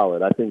really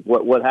solid. I think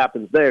what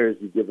happens there is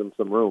you give them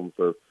some room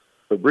for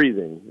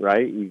breathing,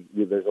 right?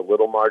 There's a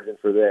little margin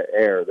for the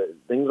air.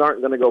 Things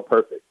aren't going to go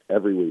perfect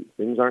every week.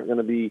 Things aren't going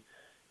to be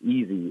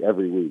easy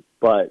every week.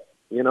 But,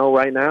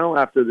 right now,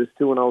 after this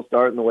 2-0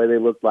 start and the way they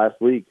looked last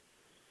week,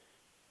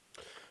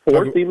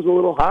 4 seems a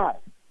little high.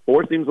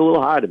 4 seems a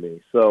little high to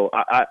me. So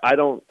I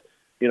don't,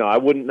 I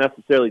wouldn't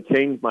necessarily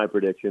change my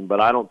prediction,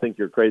 but I don't think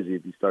you're crazy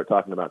if you start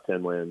talking about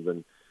 10 wins.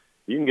 And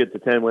you can get to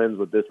 10 wins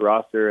with this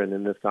roster and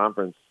in this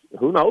conference.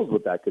 Who knows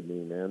what that could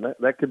mean, man?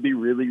 That could be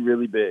really,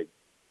 really big.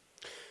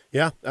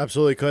 Yeah,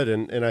 absolutely could.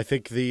 And I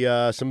think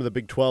the some of the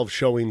Big 12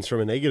 showings from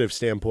a negative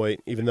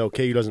standpoint, even though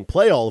KU doesn't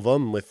play all of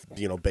them with,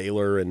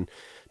 Baylor and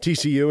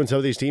TCU and some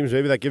of these teams,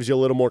 maybe that gives you a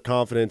little more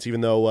confidence,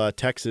 even though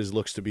Texas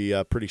looks to be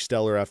pretty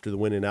stellar after the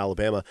win in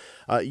Alabama.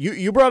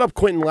 You brought up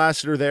Quentin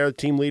Lassiter there,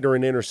 team leader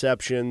in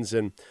interceptions,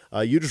 and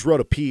you just wrote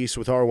a piece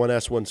with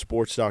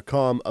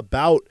R1S1sports.com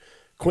about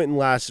Quentin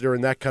Lassiter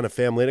and that kind of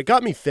family. And it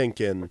got me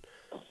thinking,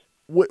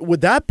 would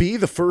that be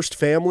the first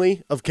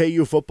family of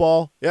KU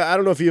football? Yeah, I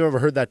don't know if you've ever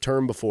heard that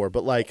term before,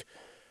 but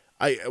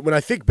when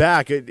I think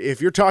back,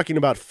 if you're talking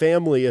about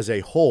family as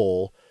a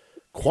whole,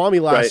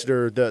 Kwame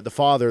Lassiter, the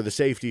father, the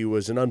safety,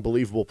 was an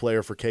unbelievable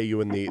player for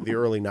KU in the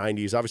early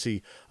 90s.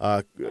 Obviously,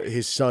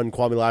 his son,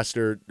 Kwame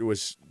Lassiter,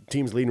 was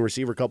team's leading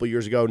receiver a couple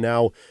years ago.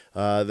 Now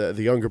the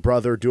younger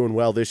brother doing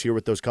well this year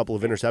with those couple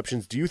of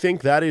interceptions. Do you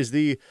think that is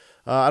the,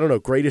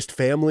 greatest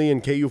family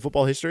in KU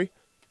football history?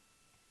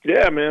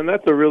 Yeah, man,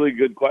 that's a really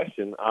good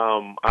question.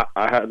 I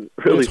hadn't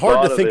really It's hard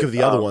thought to think it. of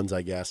the other ones,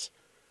 I guess.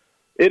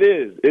 It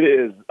is.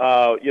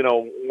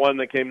 One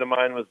that came to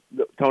mind was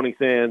Tony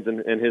Sands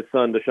and his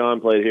son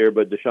Deshaun played here,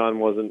 but Deshaun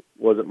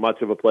wasn't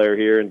much of a player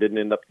here and didn't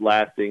end up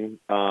lasting.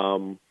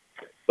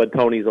 But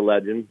Tony's a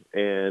legend,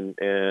 and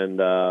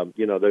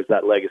there's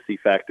that legacy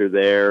factor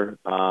there.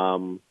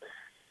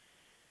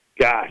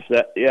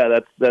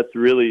 That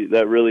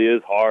really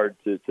is hard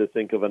to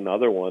think of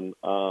another one.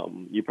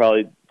 You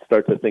probably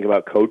start to think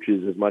about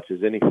coaches as much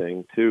as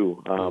anything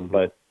too.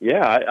 But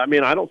yeah,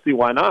 I don't see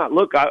why not.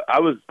 Look,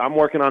 I'm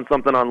working on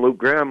something on Luke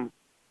Graham.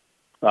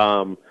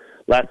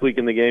 Last week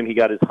in the game, he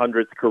got his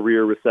 100th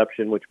career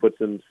reception, which puts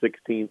him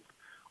 16th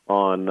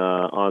on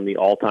the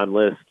all-time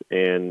list,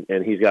 and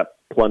he's got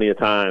plenty of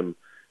time.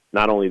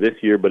 Not only this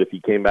year, but if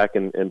he came back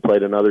and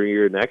played another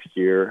year next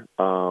year,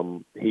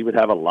 he would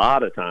have a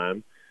lot of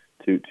time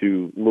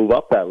to move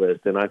up that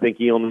list. And I think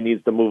he only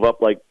needs to move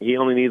up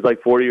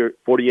 40 or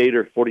 48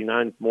 or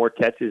 49 more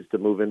catches to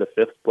move into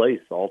fifth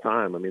place all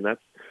time. I mean, that's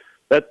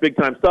big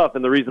time stuff.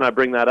 And the reason I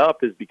bring that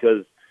up is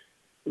because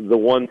the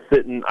one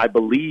sitting, I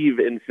believe,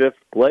 in fifth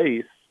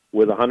place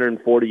with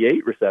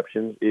 148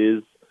 receptions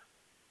is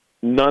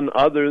none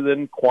other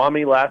than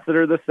Kwame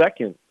Lassiter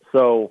II.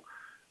 So,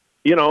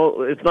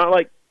 it's not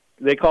like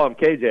they call him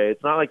KJ.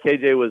 It's not like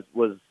KJ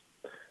was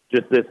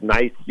just this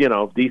nice,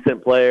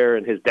 decent player,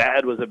 and his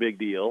dad was a big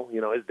deal.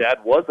 His dad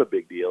was a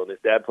big deal, and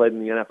his dad played in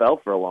the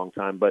NFL for a long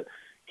time. But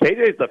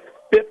KJ is the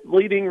fifth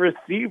leading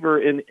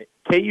receiver in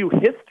KU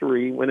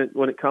history when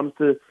it comes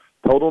to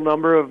total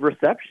number of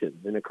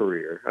receptions in a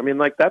career. I mean,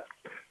 that's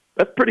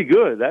pretty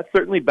good. That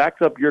certainly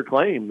backs up your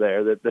claim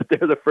there that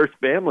they're the first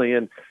family.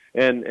 And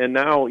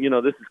now,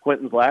 this is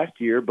Quentin's last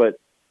year, but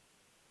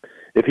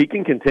if he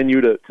can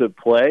continue to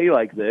play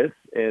like this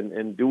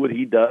and do what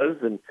he does,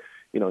 and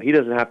he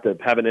doesn't have to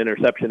have an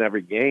interception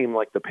every game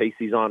like the pace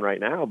he's on right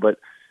now, but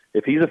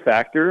if he's a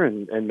factor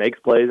and makes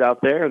plays out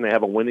there and they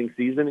have a winning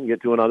season and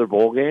get to another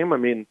bowl game, I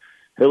mean,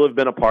 he'll have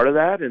been a part of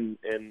that, and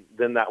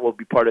then that will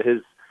be part of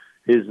his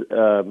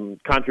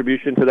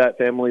contribution to that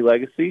family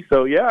legacy.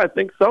 So yeah, I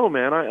think so,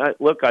 man. I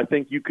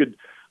think you could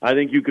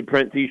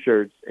print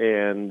T-shirts,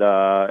 and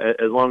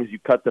as long as you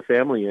cut the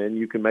family in,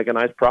 you can make a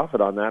nice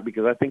profit on that,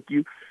 because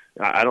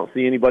I don't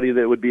see anybody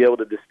that would be able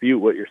to dispute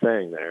what you're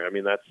saying there. I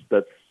mean,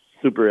 that's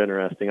super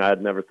interesting. I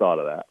had never thought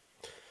of that.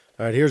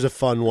 All right, here's a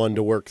fun one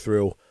to work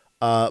through.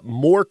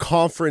 More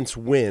conference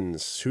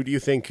wins. Who do you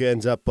think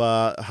ends up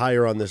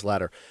higher on this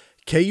ladder?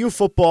 KU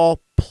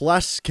football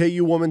plus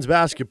KU women's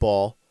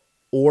basketball,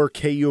 or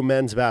KU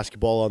men's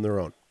basketball on their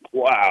own?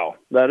 Wow,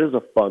 that is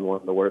a fun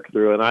one to work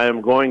through, and I am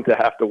going to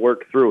have to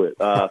work through it,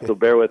 so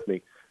bear with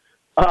me.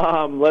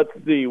 Let's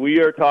see. We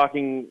are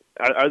talking –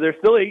 are there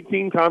still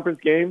 18 conference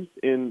games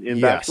in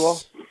basketball?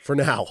 Yes, for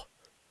now.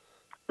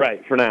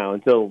 Right, for now,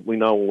 until we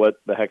know what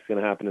the heck's going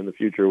to happen in the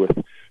future with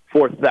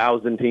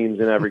 4,000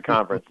 teams in every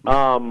conference.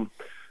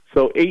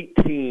 So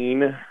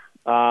 18.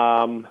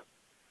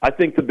 I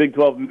think the Big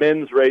 12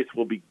 men's race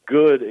will be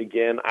good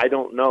again. I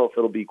don't know if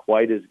it'll be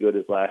quite as good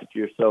as last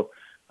year. So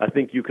I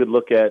think you could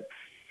look at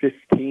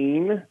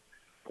 14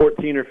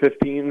 or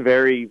 15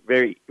 very,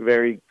 very,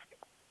 very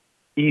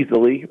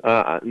easily.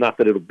 Not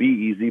that it'll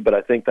be easy, but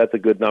I think that's a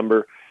good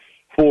number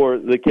for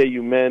the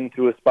KU men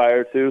to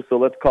aspire to. So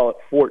let's call it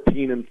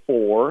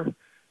 14-4.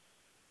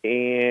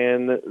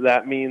 And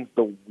that means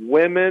the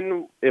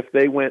women, if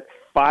they went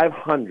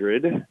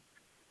 500,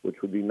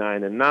 which would be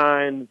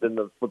 9-9, then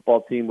the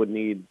football team would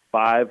need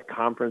 5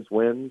 conference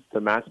wins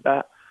to match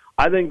that.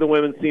 I think the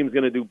women's team is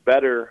going to do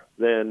better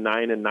than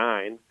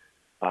 9-9.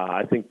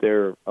 I think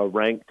they're a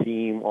ranked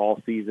team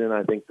all season.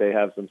 I think they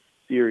have some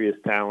serious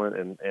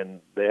talent,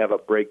 and they have a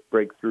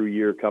breakthrough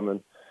year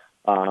coming.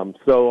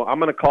 So I'm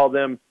going to call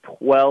them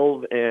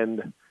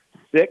 12-6.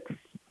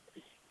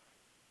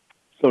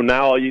 So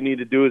now all you need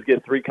to do is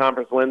get 3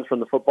 conference wins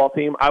from the football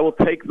team. I will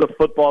take the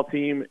football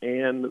team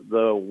and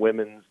the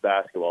women's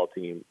basketball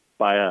team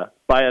by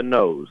a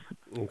nose.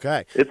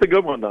 Okay. It's a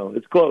good one, though.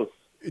 It's close.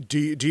 Do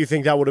you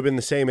think that would have been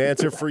the same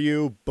answer for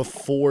you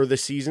before the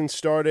season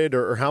started,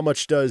 or how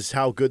much does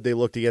how good they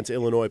looked against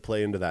Illinois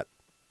play into that?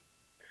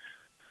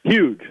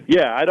 Huge.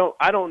 Yeah, I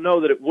don't know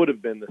that it would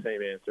have been the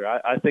same answer.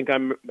 I think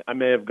I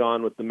may have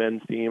gone with the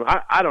men's team.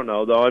 I don't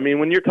know, though. I mean,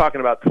 when you're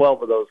talking about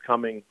 12 of those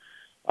coming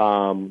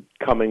from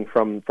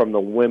the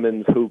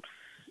women's hoops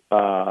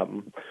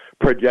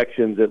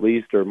projections, at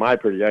least, or my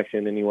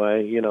projection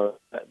anyway,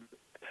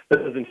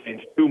 that doesn't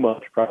change too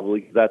much probably,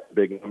 because that's a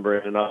big number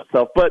in and of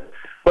itself. But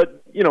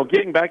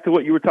getting back to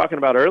what you were talking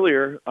about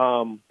earlier,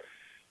 two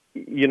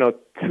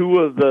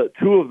of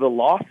the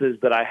losses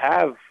that I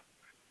have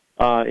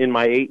in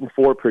my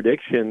 8-4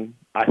 prediction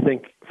I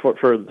think for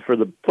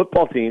the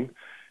football team,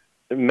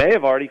 it may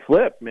have already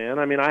flipped, man.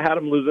 I mean, I had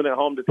them losing at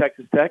home to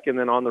Texas Tech and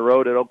then on the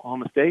road at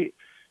Oklahoma State.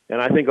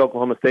 And I think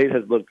Oklahoma State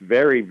has looked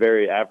very,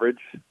 very average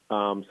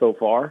so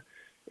far.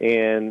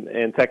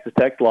 And Texas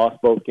Tech's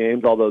lost both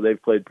games, although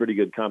they've played pretty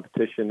good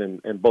competition,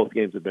 and both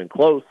games have been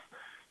close.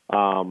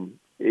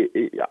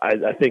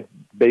 I think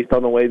based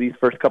on the way these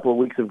first couple of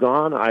weeks have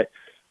gone, I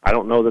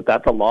don't know that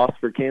that's a loss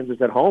for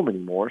Kansas at home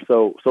anymore.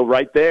 So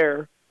right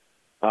there,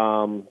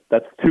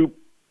 that's two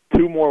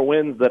more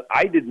wins that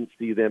I didn't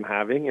see them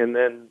having, and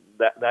then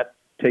that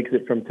takes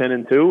it from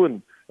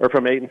 10-2 or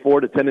from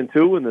 8-4 to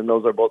 10-2, and then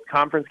those are both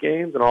conference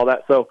games and all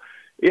that. So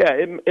yeah,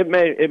 it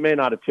may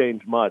not have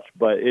changed much,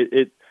 but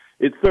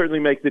it certainly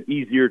makes it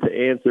easier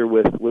to answer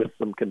with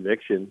some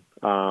conviction.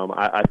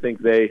 I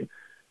think they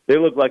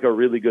look like a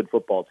really good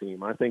football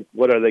team. I think,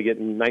 what are they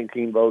getting,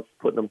 19 votes,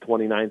 putting them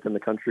 29th in the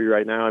country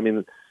right now? I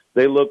mean,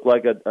 they look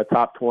like a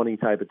top 20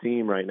 type of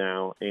team right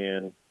now.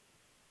 And,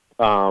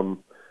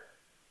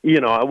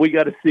 we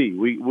got to see.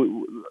 We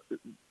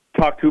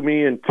talk to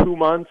me in 2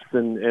 months,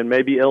 and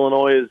maybe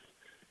Illinois is,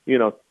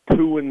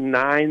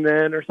 2-9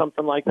 then or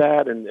something like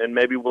that. And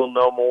maybe we'll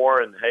know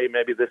more. And, hey,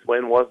 maybe this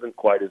win wasn't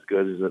quite as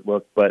good as it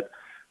looked. But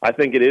I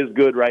think it is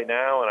good right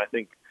now, and I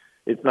think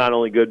it's not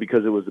only good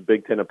because it was a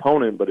Big Ten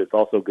opponent, but it's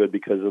also good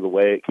because of the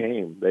way it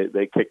came.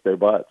 They kicked their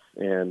butts.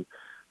 And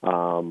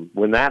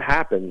when that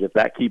happens, if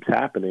that keeps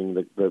happening,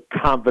 the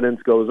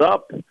confidence goes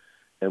up.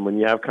 And when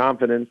you have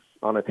confidence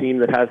on a team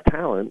that has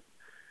talent,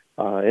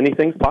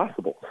 anything's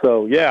possible.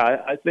 So, yeah,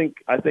 I think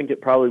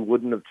it probably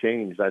wouldn't have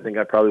changed. I think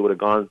I probably would have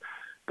gone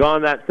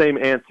that same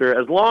answer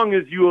as long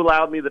as you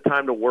allowed me the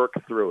time to work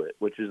through it,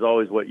 which is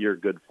always what you're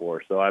good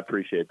for. So I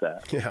appreciate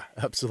that. Yeah,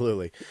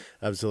 absolutely.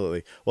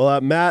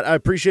 Well, Matt, I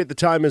appreciate the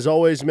time as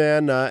always,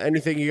 man.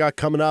 Anything you got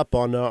coming up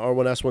on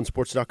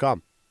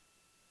r1s1sports.com?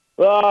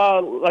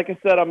 Like I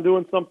said, I'm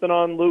doing something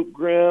on Luke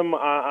Grimm.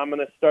 I'm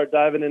going to start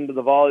diving into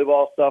the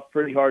volleyball stuff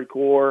pretty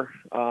hardcore.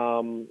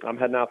 I'm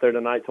heading out there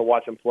tonight to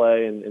watch him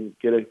play and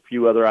get a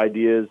few other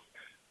ideas.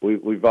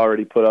 We've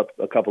already put up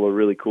a couple of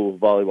really cool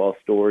volleyball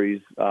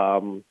stories,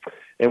 and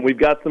we've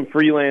got some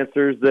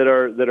freelancers that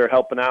are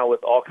helping out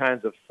with all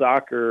kinds of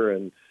soccer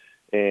and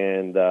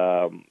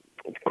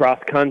cross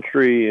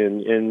country,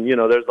 and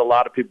there's a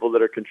lot of people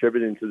that are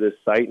contributing to this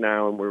site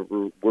now, and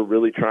we're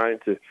really trying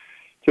to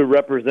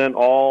represent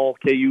all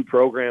KU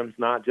programs,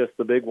 not just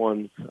the big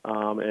ones,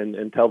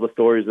 and tell the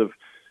stories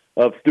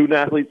of student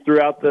athletes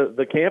throughout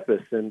the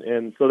campus,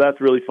 and so that's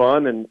really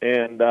fun,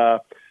 and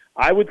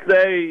I would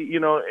say,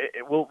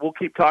 we'll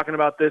keep talking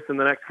about this in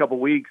the next couple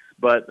of weeks,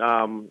 but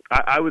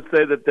I would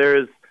say that there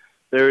is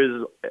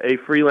a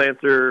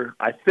freelancer,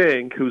 I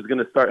think, who's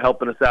going to start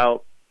helping us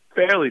out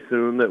fairly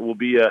soon that will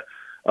be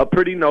a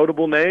pretty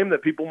notable name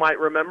that people might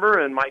remember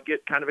and might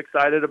get kind of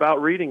excited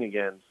about reading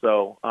again.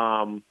 So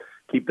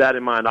keep that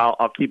in mind.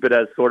 I'll keep it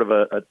as sort of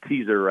a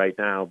teaser right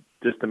now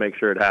just to make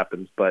sure it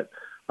happens. But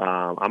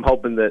I'm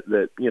hoping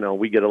that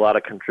we get a lot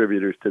of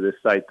contributors to this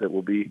site that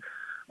will be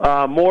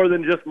more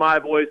than just my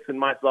voice and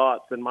my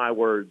thoughts and my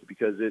words,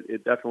 because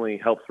it definitely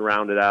helps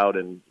round it out.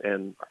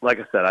 And like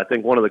I said, I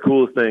think one of the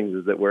coolest things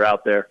is that we're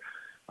out there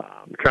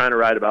trying to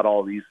write about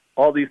all these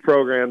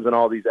programs and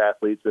all these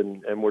athletes,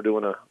 and we're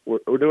doing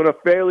a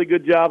fairly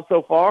good job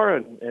so far,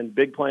 and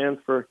big plans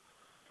for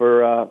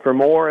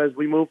more as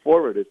we move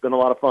forward. It's been a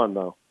lot of fun,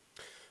 though.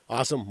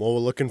 Awesome. Well, we're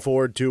looking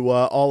forward to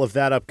all of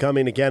that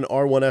upcoming. Again,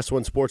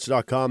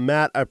 r1s1sports.com.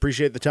 Matt, I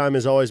appreciate the time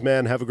as always,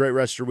 man. Have a great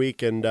rest of your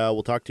week, and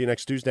we'll talk to you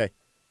next Tuesday.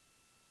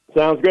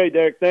 Sounds great,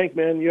 Derek. Thanks,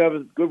 man. You have a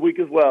good week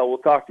as well. We'll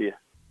talk to you.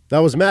 That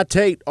was Matt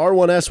Tait,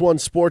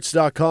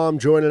 r1s1sports.com,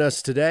 joining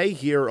us today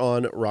here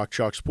on Rock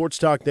Chalk Sports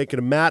Talk. Thank you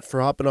to Matt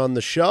for hopping on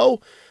the show.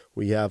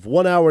 We have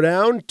 1 hour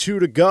down, 2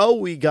 to go.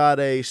 We got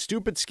a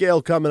stupid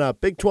scale coming up,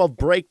 Big 12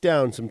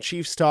 breakdown, some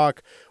Chiefs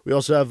talk. We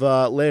also have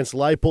Lance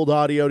Leipold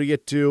audio to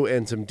get to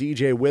and some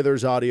DJ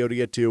Withers audio to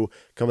get to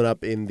coming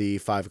up in the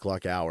 5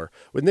 o'clock hour.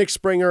 With Nick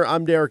Springer,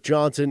 I'm Derek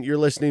Johnson. You're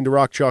listening to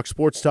Rock Chalk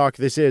Sports Talk.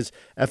 This is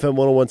FM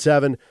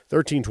 1017,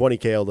 1320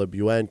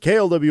 KLWN,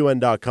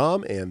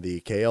 KLWN.com, and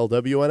the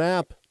KLWN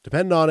app.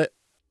 Depend on it.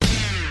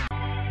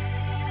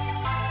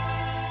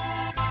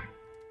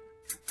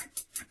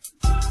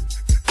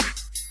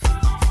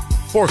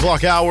 4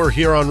 o'clock hour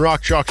here on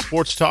Rock Chalk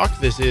Sports Talk.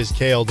 This is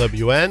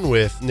KLWN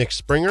with Nick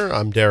Springer.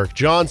 I'm Derek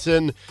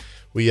Johnson.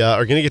 We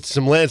are going to get to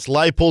some Lance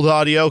Leipold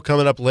audio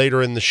coming up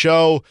later in the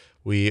show.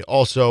 We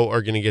also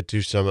are going to get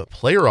to some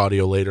player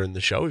audio later in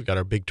the show. We've got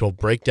our Big 12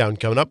 breakdown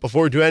coming up.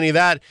 Before we do any of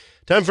that,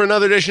 time for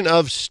another edition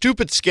of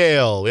Stupid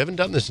Scale. We haven't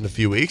done this in a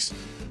few weeks,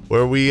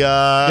 where we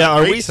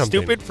are we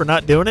stupid for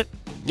not doing it?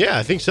 Yeah,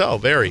 I think so.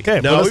 Very. Okay,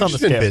 no, we've we've just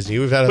just been busy.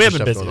 We haven't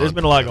been busy. There's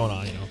been a lot going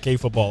on.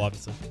 K-football,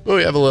 obviously. Well,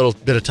 we have a little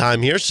bit of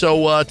time here,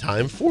 so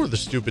time for the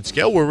Stupid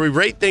Scale, where we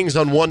rate things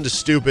on 1 to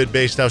stupid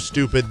based how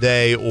stupid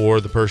they or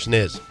the person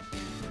is.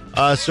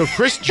 So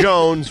Chris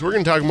Jones, we're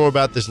going to talk more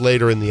about this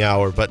later in the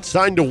hour, but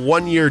signed a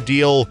 1-year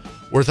deal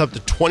worth up to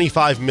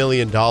 $25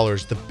 million.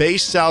 The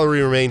base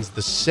salary remains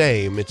the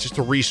same. It's just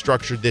a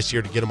restructured this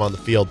year to get him on the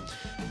field.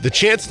 The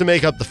chance to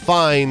make up the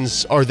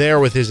fines are there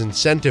with his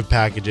incentive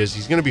packages.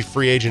 He's going to be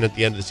free agent at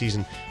the end of the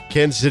season.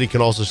 Kansas City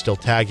can also still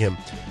tag him.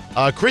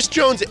 Chris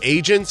Jones'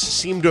 agents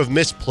seem to have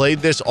misplayed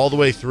this all the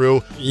way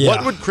through. Yeah.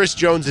 What would Chris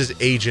Jones'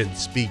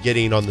 agents be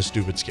getting on the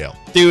stupid scale?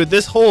 Dude,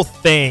 this whole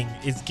thing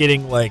is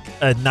getting like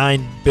a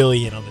 $9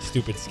 billion on the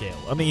stupid scale.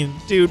 I mean,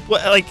 dude,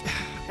 what? Like,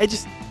 I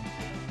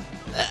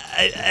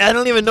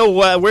don't even know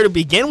where to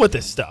begin with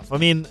this stuff. I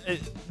mean,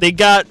 they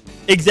got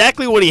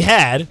exactly what he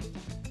had,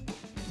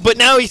 but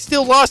now he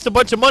still lost a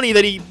bunch of money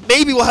that he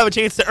maybe will have a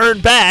chance to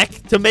earn back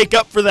to make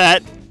up for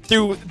that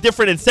through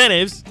different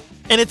incentives.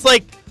 And it's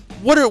like,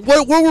 what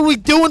were we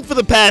doing for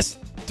the past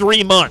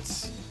 3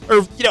 months?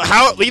 Or,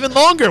 how even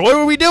longer? What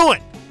were we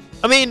doing?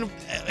 I mean,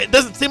 it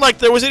doesn't seem like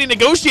there was any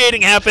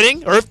negotiating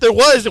happening, or if there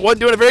was, it wasn't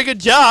doing a very good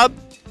job.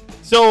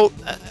 So,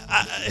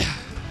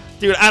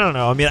 dude, I don't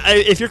know. I mean,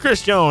 if you're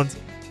Chris Jones,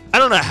 I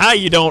don't know how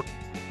you don't.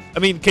 I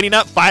mean, can he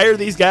not fire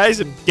these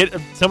guys and get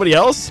somebody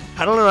else?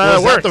 I don't know how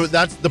that works.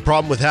 That's the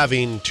problem with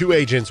having two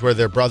agents where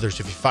they're brothers.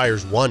 If he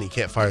fires one, he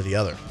can't fire the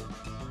other.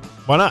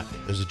 Why not?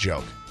 It was a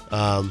joke.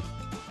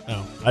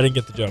 No, I didn't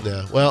get the joke.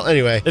 Yeah. Well,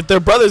 anyway. If they're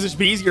brothers, it should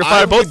be easier to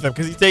fire both of them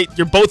because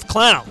you're both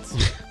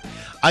clowns.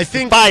 I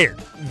think fired.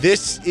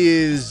 This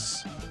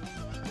is,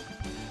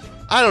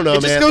 I don't know, man.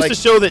 It just goes to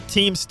show that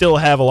teams still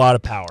have a lot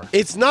of power.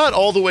 It's not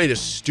all the way to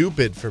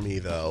stupid for me,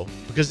 though,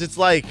 because it's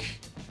like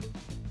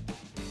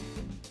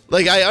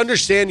I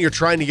understand you're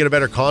trying to get a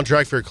better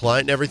contract for your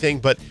client and everything,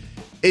 but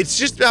it's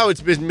just how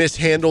it's been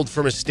mishandled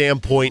from a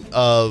standpoint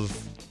of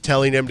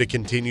telling him to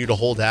continue to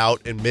hold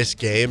out and miss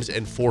games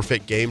and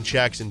forfeit game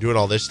checks and doing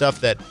all this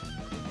stuff that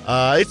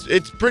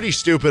it's pretty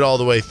stupid all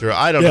the way through.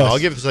 I don't know. I'll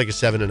give this like a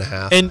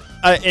 7.5.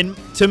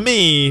 And to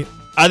me,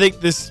 I think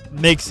this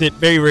makes it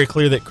very, very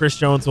clear that Chris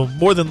Jones will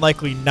more than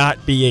likely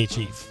not be a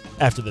Chief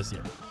after this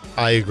year.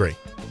 I agree.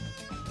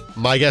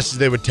 My guess is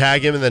they would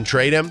tag him and then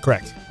trade him.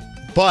 Correct.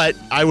 But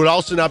I would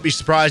also not be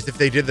surprised if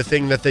they did the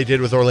thing that they did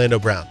with Orlando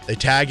Brown. They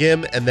tag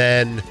him, and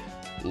then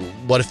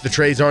what if the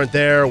trades aren't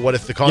there? What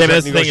if the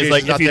contract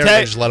negotiation's not there?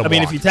 They just let him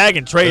walk. If you tag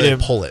and trade him,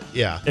 pull it.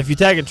 Yeah. If you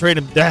tag and trade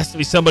him, there has to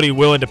be somebody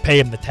willing to pay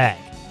him the tag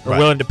or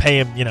willing to pay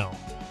him.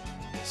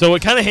 So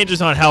it kind of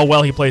hinges on how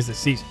well he plays this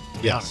season.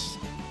 Yes.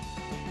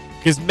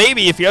 Because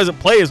maybe if he doesn't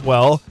play as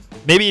well,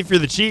 maybe if you're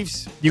the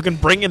Chiefs, you can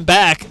bring him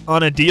back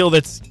on a deal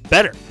that's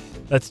better,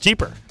 that's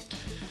cheaper.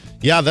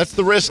 Yeah, that's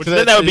the risk.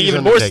 Then that would be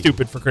even more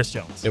stupid for Chris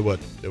Jones. It would.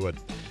 What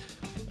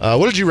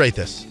did you rate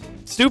this?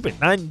 Stupid.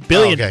 $9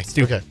 billion. Okay.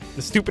 Stupid. Okay.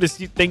 The stupidest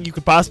thing you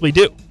could possibly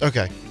do.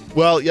 Okay.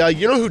 Well, yeah,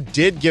 you know who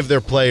did give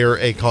their player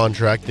a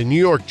contract? The New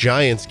York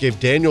Giants gave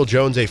Daniel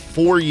Jones a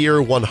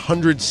 4-year,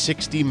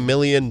 $160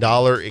 million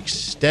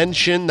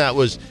extension. That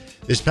was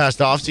this past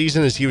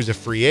offseason as he was a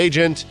free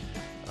agent.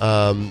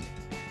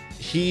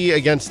 He,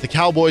 against the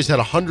Cowboys, had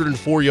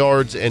 104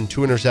 yards and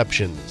 2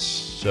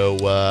 interceptions. So,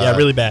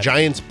 really bad.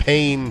 Giants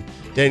paying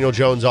Daniel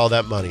Jones all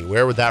that money.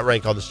 Where would that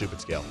rank on the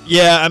stupid scale?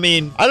 Yeah, I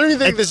mean, I don't even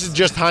think this is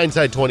just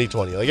hindsight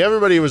 2020. Like,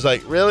 everybody was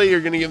like, really? You're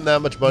going to give him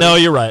that much money? No,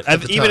 you're right.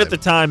 Even at the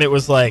time, it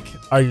was like,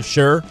 are you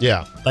sure?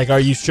 Yeah. Like, are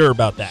you sure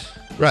about that?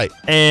 Right.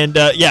 And,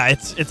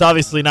 it's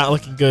obviously not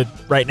looking good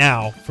right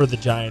now for the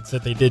Giants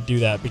that they did do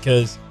that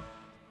because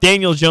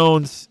Daniel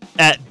Jones,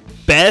 at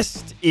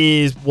best,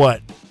 is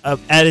what?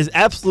 At his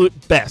absolute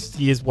best,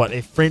 he is what?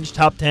 A fringe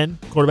top 10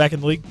 quarterback in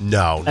the league?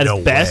 No, at no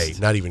his best? way.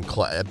 Not even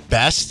close. At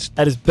best?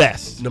 At his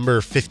best. Number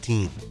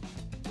 15.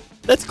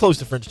 That's close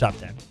to fringe top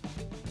 10.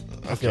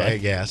 Okay, I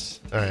guess.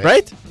 All right.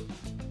 Right?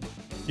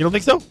 You don't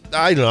think so?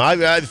 I don't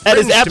know. At his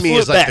fringe to me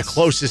is like best. the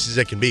closest as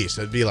it can be.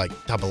 So it'd be like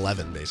top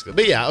 11, basically.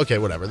 But yeah, okay,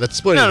 whatever. That's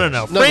splitting.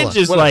 No. Fringe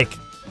is like...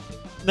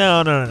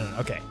 No.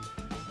 Okay.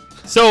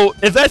 So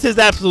if that's his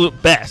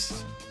absolute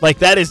best, like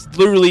that is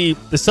literally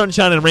the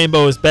sunshine and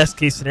rainbow's best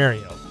case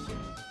scenario.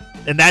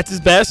 And that's his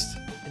best,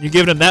 and you're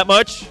giving him that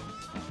much,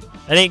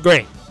 that ain't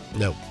great.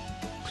 No.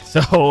 So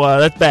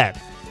that's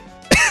bad.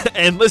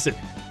 And listen,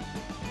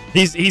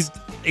 he's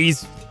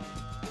the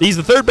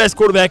third best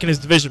quarterback in his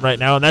division right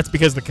now, and that's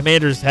because the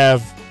Commanders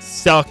have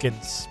suck and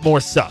more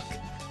suck.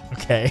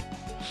 Okay,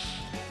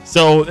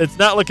 so it's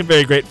not looking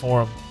very great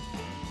for him.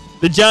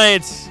 The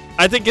Giants,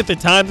 I think at the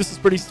time this was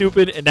pretty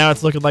stupid, and now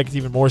it's looking like it's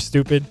even more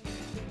stupid.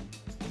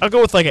 I'll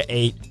go with like an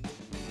 8.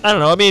 I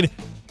don't know. I mean,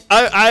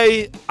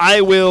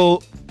 I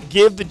will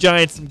give the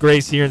Giants some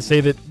grace here and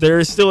say that there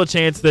is still a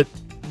chance that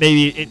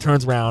maybe it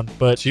turns around.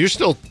 But so you're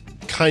still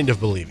kind of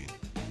believing.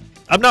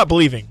 I'm not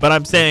believing, but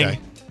I'm saying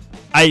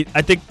I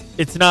think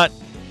it's not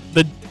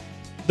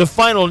the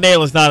final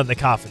nail is not in the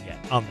coffin yet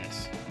on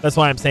this. That's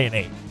why I'm saying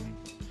 8.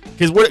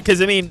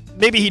 Because I mean,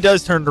 maybe he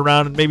does turn it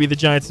around and maybe the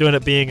Giants do end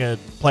up being a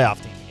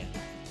playoff team again.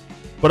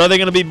 But are they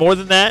going to be more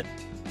than that?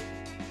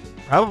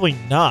 Probably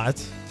not.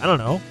 I don't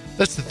know.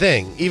 That's the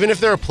thing. Even if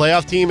they're a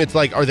playoff team, it's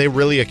like, are they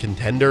really a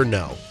contender?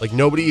 No. Like,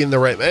 nobody in the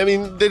right... I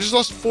mean, they just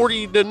lost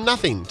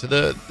 40-0 to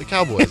the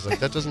Cowboys. Like,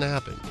 that doesn't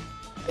happen.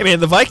 I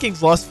mean, the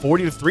Vikings lost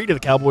 40-3 to the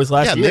Cowboys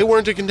last year. Yeah, they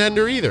weren't a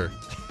contender either.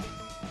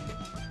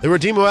 They were a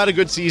team who had a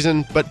good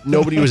season, but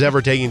nobody was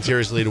ever taken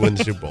seriously to win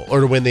the Super Bowl or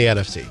to win the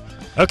NFC.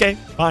 Okay,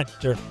 fine,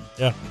 sure,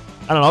 yeah.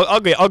 I don't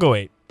know. I'll go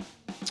 8.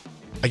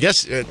 I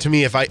guess to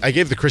me, if I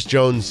gave the Chris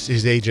Jones,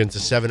 his agents, a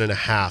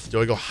 7.5,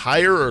 do I go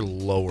higher or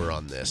lower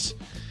on this?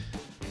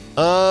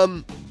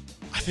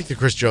 I think the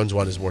Chris Jones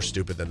one is more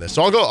stupid than this,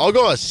 so I'll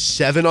go a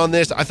 7 on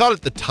this. I thought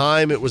at the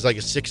time it was like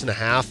a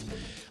 6.5.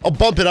 I'll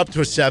bump it up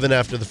to a 7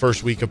 after the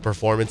first week of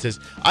performances.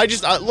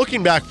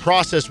 Looking back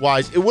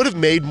process-wise, it would have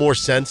made more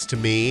sense to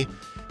me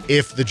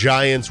if the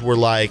Giants were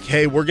like,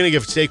 hey, we're going to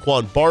give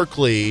Saquon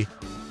Barkley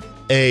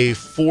a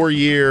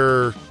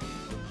 4-year,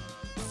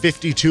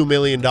 $52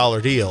 million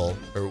deal,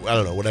 or I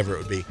don't know, whatever it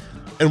would be,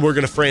 and we're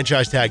going to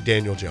franchise tag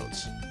Daniel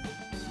Jones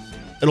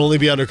and only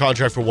be under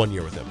contract for 1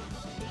 year with him.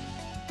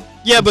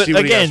 Yeah, but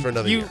again,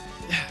 year.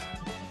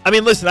 I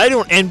mean, listen, I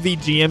don't envy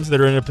GMs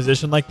that are in a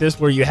position like this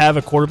where you have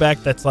a quarterback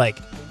that's like,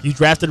 you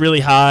drafted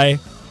really high,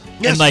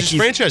 and like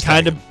he's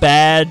kind of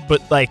bad,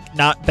 but like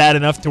not bad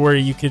enough to where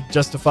you could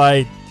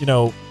justify,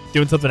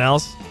 doing something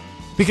else.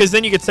 Because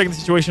then you get stuck in the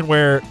situation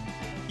where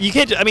you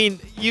can't. I mean,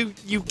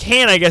 you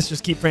can, I guess,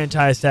 just keep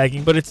franchise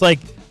tagging, but it's like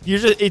you're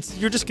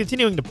just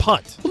continuing to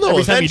punt. Well, no,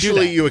 every time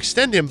eventually you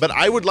extend him, but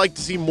I would like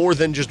to see more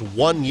than just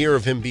 1 year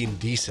of him being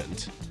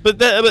decent. But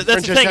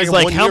that's the thing. Is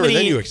like how many?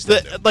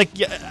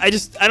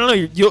 I don't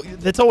know.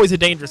 That's always a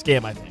dangerous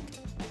game, I think.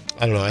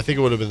 I don't know. I think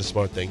it would have been the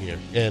smart thing here,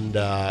 and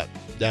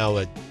now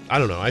I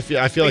don't know. I feel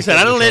like I said,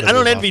 I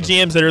don't envy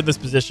GMs that are in this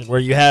position where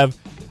you have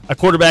a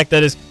quarterback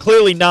that is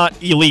clearly not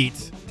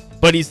elite,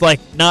 but he's like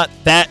not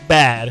that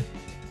bad,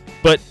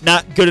 but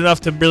not good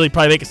enough to really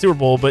probably make a Super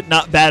Bowl, but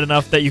not bad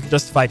enough that you can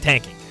justify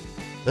tanking.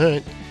 All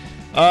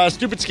right.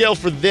 Stupid scale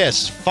for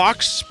this.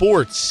 Fox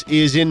Sports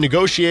is in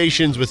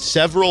negotiations with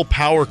several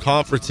power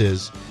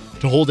conferences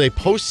to hold a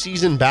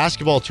postseason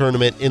basketball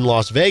tournament in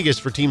Las Vegas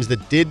for teams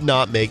that did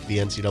not make the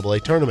NCAA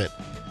tournament.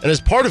 And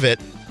as part of it,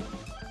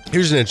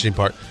 here's an interesting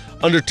part.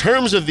 Under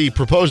terms of the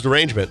proposed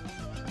arrangement,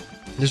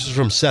 this is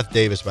from Seth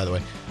Davis, by the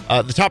way,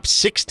 the top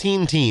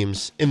 16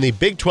 teams in the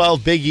Big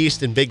 12, Big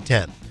East, and Big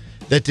 10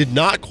 that did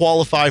not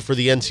qualify for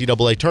the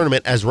NCAA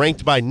tournament as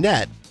ranked by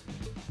net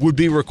would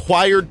be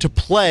required to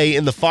play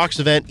in the Fox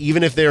event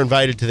even if they're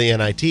invited to the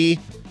NIT,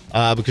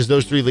 because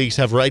those 3 leagues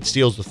have rights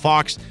deals with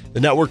Fox. The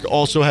network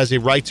also has a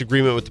rights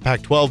agreement with the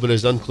Pac-12, but it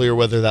is unclear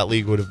whether that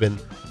league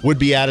would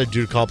be added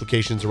due to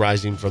complications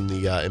arising from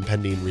the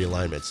impending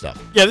realignment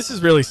stuff. Yeah, this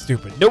is really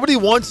stupid. Nobody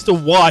wants to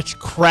watch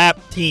crap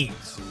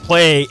teams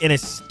play in a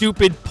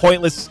stupid,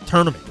 pointless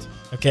tournament,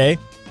 okay?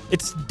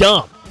 It's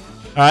dumb,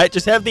 all right?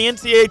 Just have the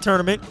NCAA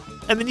tournament,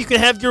 and then you can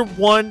have your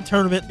one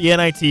tournament, the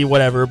NIT,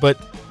 whatever, but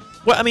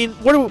what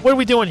are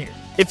we doing here?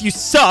 If you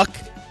suck,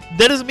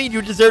 that doesn't mean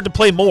you deserve to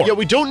play more. Yeah,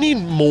 we don't need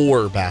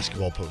more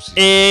basketball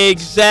postseason.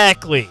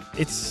 Exactly.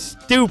 It's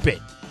stupid.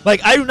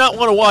 Like, I do not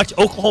want to watch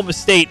Oklahoma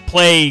State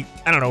play,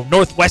 I don't know,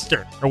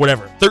 Northwestern or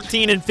whatever.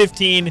 13 and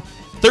 15,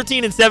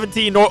 13 and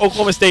 17,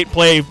 Oklahoma State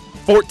play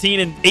 14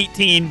 and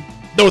 18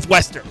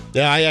 Northwestern.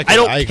 Yeah, I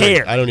don't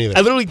care. I don't either.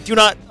 I literally do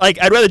not,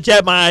 I'd rather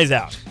jab my eyes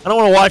out. I don't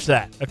want to watch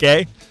that,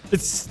 okay?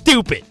 It's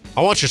stupid.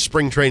 I'll watch a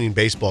spring training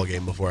baseball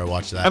game before I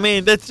watch that. I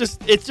mean, it's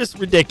just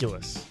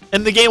ridiculous.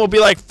 And the game will be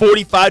like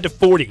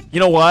 45-40. You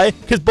know why?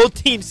 Because both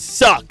teams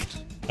suck.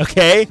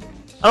 Okay?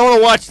 I don't want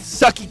to watch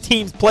sucky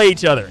teams play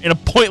each other in a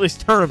pointless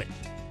tournament.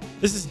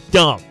 This is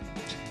dumb.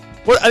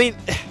 What I mean,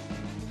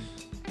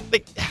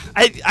 like,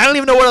 I don't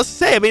even know what else to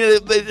say. I mean,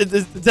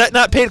 does that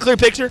not paint a clear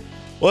picture?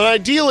 Well,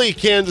 ideally,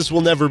 Kansas will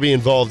never be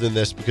involved in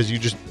this because you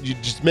just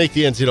make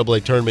the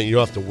NCAA tournament. You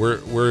don't have to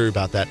worry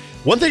about that.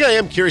 One thing I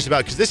am curious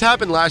about, because this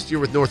happened last year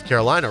with North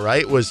Carolina,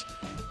 right, was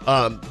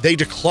they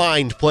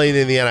declined playing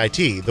in the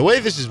NIT. The way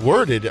this is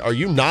worded, are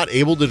you not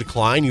able to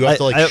decline? You have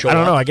to show up? I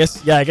don't know. I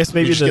guess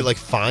maybe you just get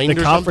fined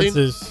the or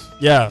conferences,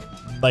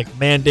 something?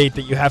 Mandate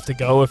that you have to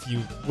go if you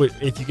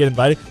get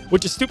invited,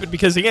 which is stupid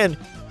because again,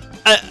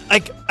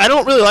 I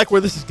don't really like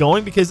where this is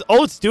going because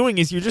all it's doing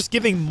is you're just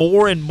giving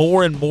more and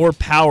more and more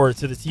power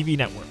to the TV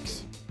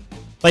networks.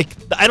 Like,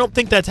 I don't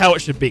think that's how it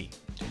should be.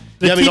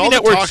 The TV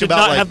networks should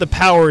not have the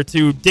power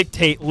to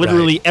dictate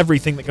literally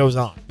everything that goes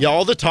on. Yeah,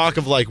 all the talk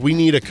of we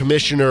need a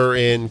commissioner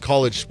in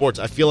college sports,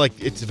 I feel like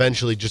it's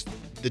eventually just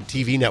the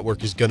TV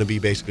network is going to be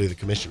basically the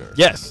commissioner.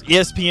 Yes,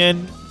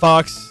 ESPN,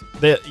 Fox,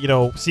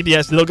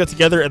 CBS, they'll get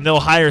together and they'll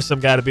hire some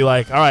guy to be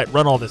like, all right,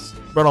 run all this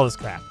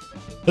crap.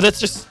 But that's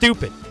just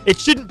stupid. It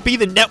shouldn't be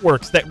the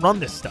networks that run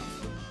this stuff.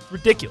 It's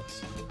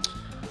ridiculous.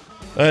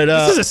 All right,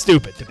 this is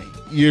stupid to me.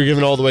 You're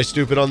giving all the way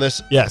stupid on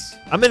this? Yes.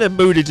 I'm in a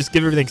mood to just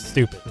give everything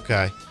stupid.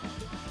 Okay.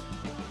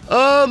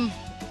 I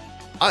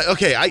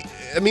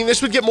mean,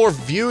 this would get more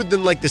viewed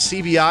than the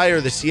CBI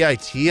or the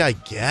CIT, I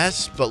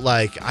guess. But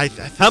I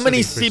how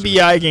many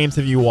CBI games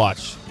have you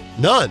watched?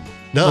 None.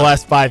 In the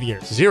last 5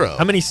 years. 0.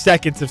 How many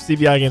seconds of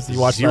CBI games have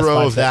you watched?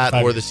 0 of that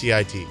or the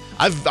CIT.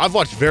 I've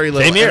watched very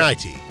little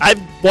NIT.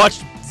 I've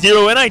watched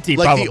 0 NIT.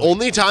 Probably. The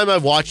only time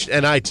I've watched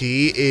NIT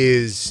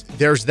is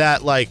there's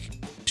that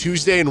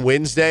Tuesday and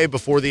Wednesday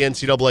before the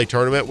NCAA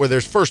tournament where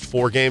there's first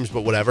 4 games,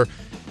 but whatever.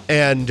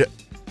 And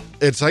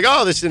It's like,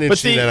 oh, this is an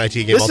interesting NIT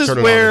game. I'll turn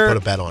it on and put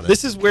a bet on it.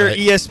 This is where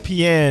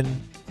ESPN,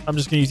 I'm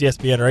just going to use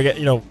ESPN, or I get,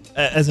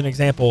 as an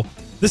example,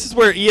 this is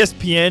where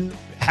ESPN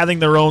having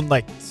their own,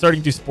 starting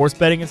to do sports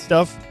betting and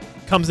stuff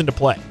comes into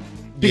play.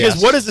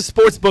 Because what does the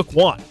sports book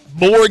want?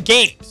 More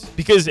games.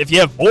 Because if you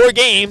have more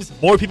games,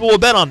 more people will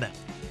bet on them.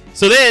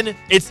 So then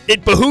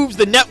it behooves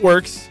the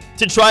networks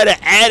to try to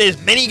add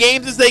as many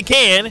games as they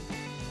can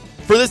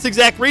for this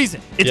exact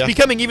reason. It's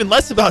becoming even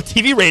less about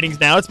TV ratings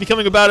now. It's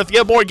becoming about if you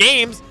have more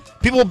games,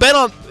 people will bet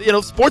on,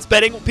 sports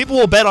betting. People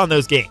will bet on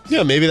those games.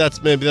 Yeah, maybe that's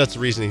the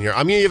reasoning here.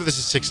 I'm going to give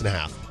this a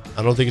 6.5.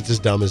 I don't think it's as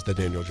dumb as the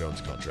Daniel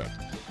Jones contract.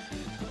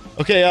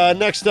 Okay,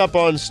 next up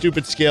on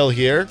stupid scale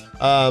here.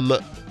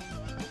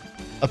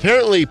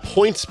 Apparently,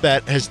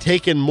 PointsBet has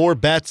taken more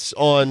bets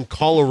on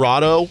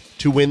Colorado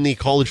to win the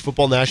College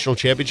Football National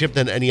Championship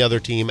than any other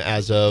team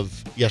as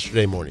of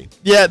yesterday morning.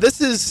 Yeah, this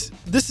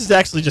is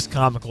actually just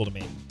comical to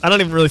me. I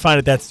don't even really find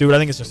it that stupid. I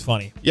think it's just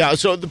funny. Yeah,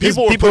 so the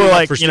people who are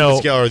like, for stupid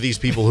scale are these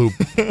people who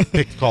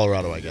picked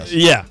Colorado, I guess.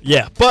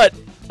 Yeah. But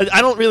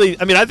I don't really,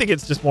 I think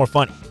it's just more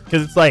funny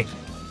because it's like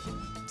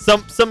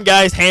some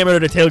guy's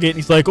hammered at a tailgate and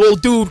he's like, oh,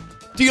 dude,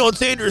 Deion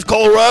Sanders,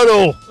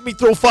 Colorado. Let me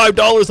throw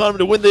 $5 on him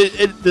to win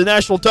the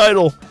national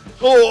title.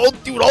 Oh,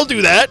 dude, I'll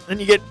do that.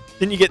 And you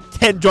get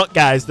 10 drunk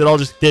guys that all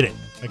just did it.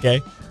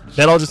 Okay,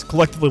 that all just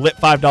collectively lit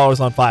 $5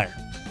 on fire.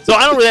 So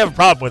I don't really have a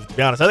problem with it, to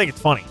be honest. I think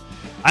it's funny.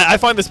 I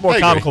find this more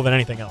comical than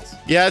anything else.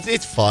 Yeah,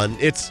 it's fun.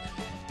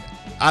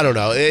 I don't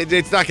know.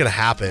 It's not going to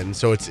happen,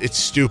 so it's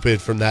stupid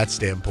from that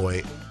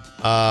standpoint.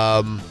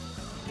 I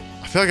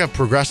feel like I've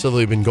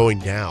progressively been going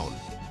down.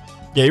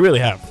 Yeah, you really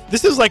have.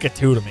 This is like a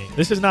 2 to me.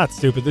 This is not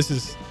stupid. This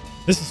is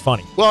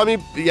funny. Well,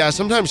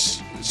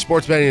 sometimes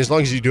sports betting, as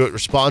long as you do it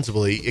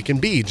responsibly, it can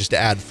be just to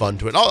add fun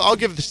to it. I'll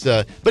give this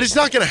but it's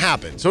not going to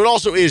happen. So it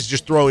also is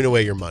just throwing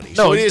away your money.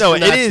 No, so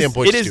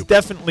it is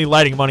definitely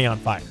lighting money on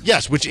fire.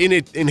 Yes, which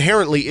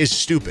inherently is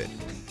stupid.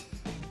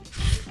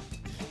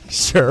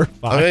 Sure.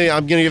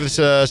 I'm going to give this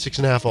a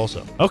 6.5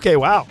 also. Okay,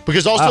 wow.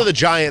 Because also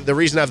the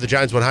reason I have the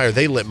Giants went higher,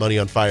 they lit money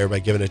on fire by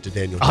giving it to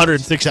Daniel Jones.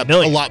 160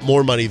 million. A lot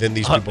more money than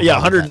these people. Yeah,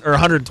 100 or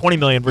 120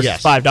 million versus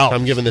 $5.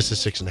 I'm giving this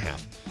a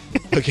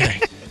 6.5. Okay.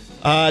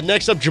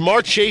 Next up,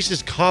 Jamar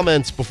Chase's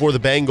comments before the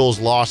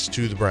Bengals lost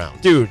to the Browns.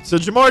 Dude, so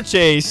Jamar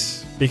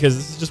Chase, because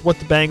this is just what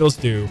the Bengals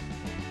do,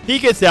 he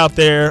gets out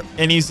there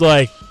and he's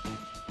like,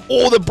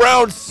 oh, the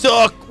Browns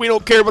suck. We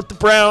don't care about the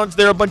Browns.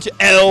 They're a bunch of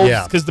elves.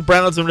 Yeah. Because the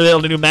Browns have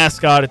a new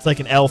mascot. It's like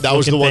an elf. That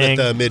was the one thing.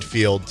 at the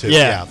midfield, too.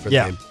 For the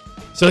game.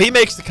 So he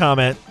makes the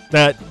comment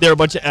that they're a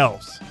bunch of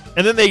elves.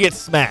 And then they get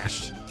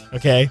smashed.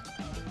 Okay?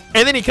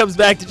 And then he comes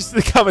back to just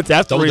the comments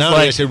afterwards.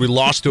 I said we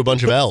lost to a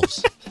bunch of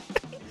elves.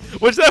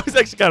 Which that was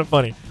actually kind of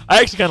funny. I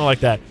actually kind of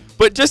like that.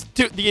 But just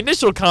the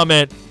initial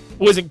comment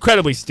was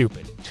incredibly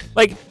stupid.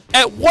 Like,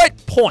 at what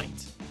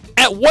point,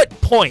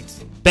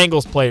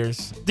 Bengals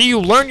players, do you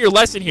learn your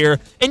lesson here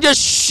and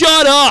just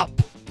shut up?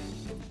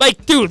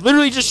 Like, dude,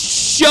 literally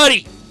just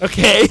shutty,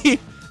 okay?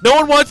 No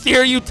one wants to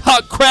hear you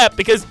talk crap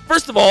because,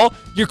 first of all,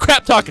 your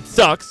crap talking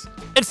sucks.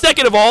 And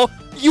second of all,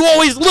 you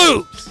always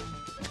lose.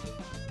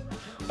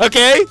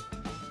 Okay?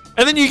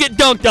 And then you get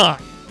dunked on.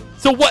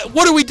 So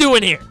what are we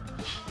doing here?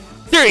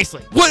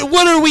 Seriously,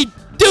 what are we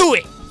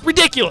doing? It's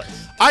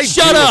ridiculous. I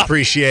Shut do up.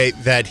 appreciate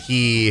that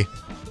he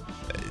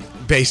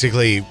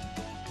basically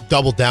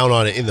doubled down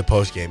on it in the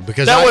postgame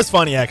because that was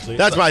funny actually.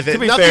 That's my thing.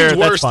 Nothing's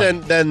worse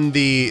than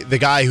the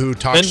guy who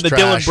talks trash. Than the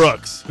Dylan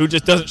Brooks who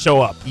just doesn't show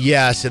up.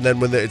 Yes, and then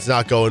when it's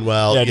not going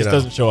well, just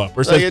doesn't show up.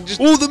 Or says,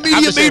 "Oh, the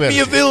media made me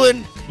a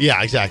villain."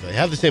 Yeah, exactly.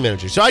 Have the same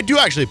energy. So I do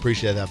actually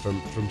appreciate that from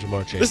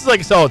Jamar Chase. This is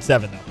like a solid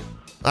 7 though.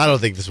 I don't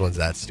think this one's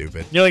that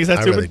stupid. You don't think it's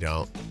that stupid? I really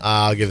don't.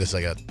 I'll give this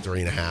like a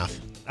 3.5.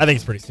 I think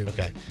it's pretty stupid.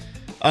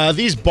 Okay.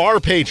 These bar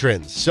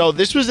patrons. So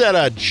this was at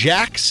a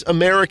Jack's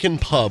American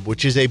Pub,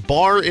 which is a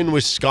bar in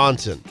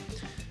Wisconsin,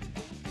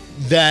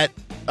 that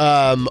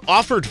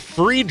offered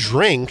free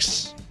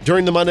drinks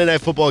during the Monday Night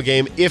Football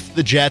game if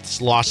the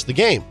Jets lost the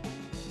game.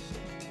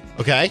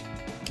 Okay?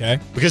 Okay.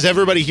 Because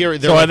everybody here,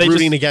 they're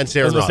rooting against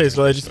Aaron Rodgers.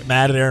 So they're just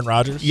mad at Aaron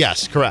Rodgers?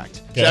 Yes,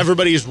 correct. Okay. So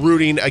everybody is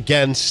rooting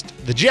against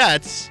the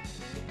Jets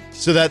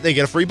so that they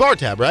get a free bar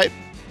tab, right?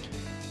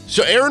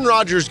 So Aaron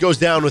Rodgers goes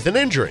down with an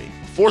injury.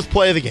 4th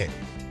play of the game.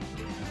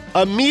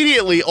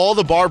 Immediately, all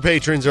the bar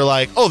patrons are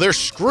like, oh, they're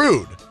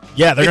screwed.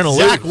 Yeah, they're going to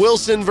lose. Zach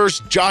Wilson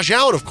versus Josh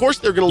Allen. Of course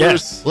they're going to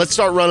lose. Let's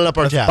start running up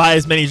our tab. Buy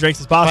as many drinks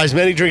as possible. Buy as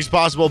many drinks as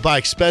possible. Buy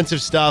expensive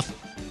stuff.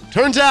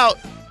 Turns out,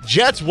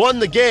 Jets won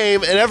the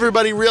game, and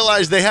everybody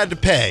realized they had to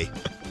pay.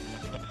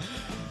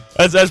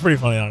 That's pretty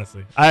funny,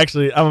 honestly.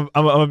 I'm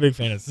a big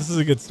fan of this. This is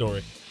a good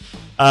story.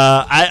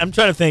 I'm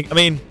trying to think. I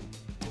mean,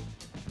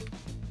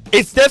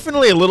 it's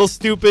definitely a little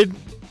stupid,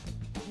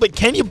 but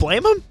can you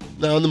blame them?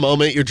 No, in the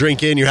moment, you're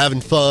drinking, you're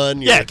having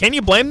fun. Can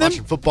you blame them?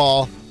 Watching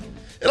football.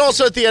 And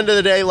also, at the end of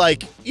the day,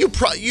 like,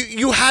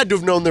 you had to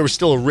have known there was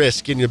still a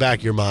risk in the back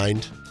of your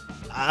mind.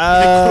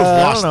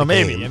 I don't know,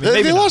 maybe. I mean,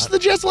 they lost to the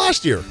Jets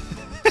last year.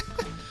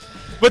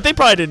 But they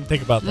probably didn't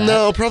think about that.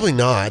 No, probably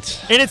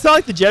not. And it's not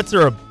like the Jets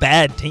are a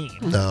bad team.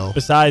 No.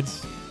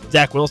 Besides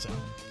Zach Wilson.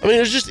 I mean,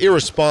 it's just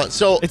irresponsible.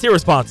 So It's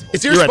irresponsible.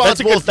 It's You're right.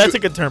 irresponsible. That's a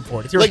good term for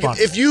it. It's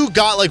irresponsible. Like, if you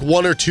got like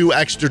 1 or 2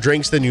 extra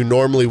drinks than you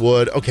normally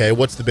would, okay,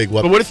 what's the big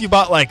one? But what if you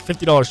bought like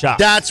 $50 shots?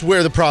 That's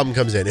where the problem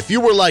comes in. If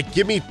you were like,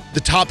 give me the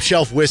top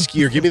shelf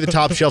whiskey or give me the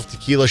top shelf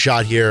tequila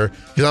shot here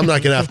because I'm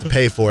not going to have to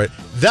pay for it,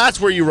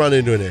 that's where you run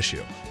into an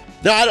issue.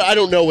 Now, I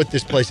don't know what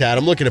this place had.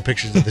 I'm looking at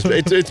pictures of this.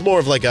 It's more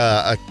of like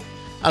a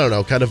I don't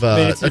know, kind of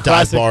a dive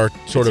classic, bar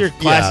sort of. Your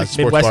classic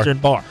sports Midwestern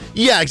bar.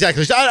 Yeah,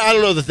 exactly. So I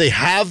don't know that they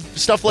have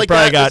stuff like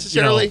Probably that got,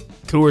 necessarily.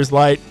 Coors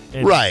Light.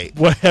 And Right.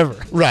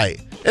 Whatever. Right.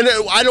 And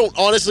I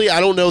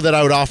don't know that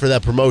I would offer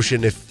that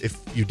promotion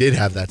if you did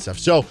have that stuff.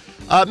 So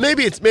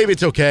maybe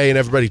it's okay and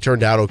everybody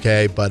turned out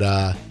okay. But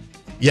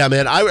yeah,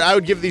 man, I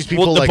would give these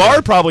people the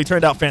bar probably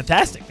turned out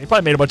fantastic. They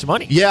probably made a bunch of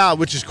money. Yeah,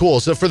 which is cool.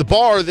 So for the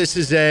bar, this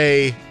is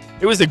It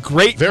was a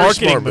great very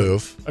marketing smart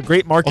move. A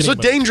great marketing Also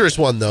move. dangerous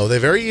one, though. They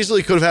very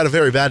easily could have had a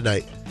very bad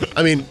night.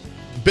 I mean,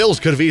 Bills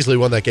could have easily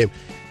won that game.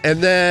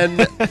 And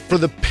then for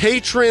the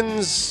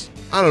patrons,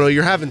 I don't know,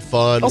 you're having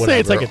fun. I'll say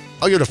it's like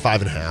I'll give it a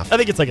 5.5. I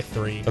think it's like a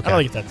 3. Okay. I don't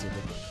think it's that stupid.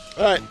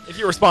 All right. If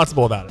you're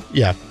responsible about it.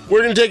 Yeah.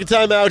 We're going to take a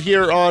time out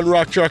here on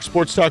Rock Chalk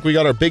Sports Talk. We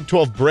got our Big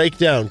 12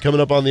 breakdown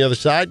coming up on the other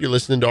side. You're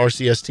listening to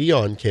RCST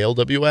on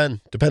KLWN.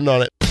 Depend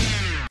on it.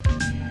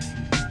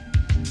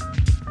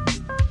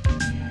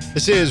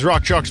 This is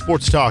Rock Chalk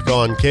Sports Talk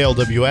on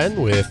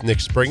KLWN with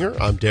Nick Springer.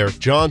 I'm Derek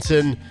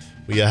Johnson.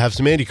 We have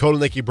some Andy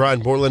Kotelnicki,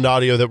 Brian Borland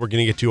audio that we're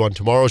going to get to on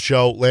tomorrow's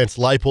show. Lance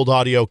Leipold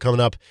audio coming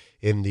up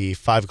in the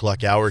 5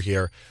 o'clock hour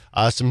here.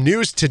 Some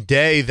news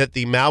today that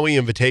the Maui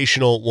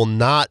Invitational will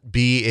not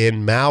be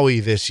in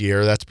Maui this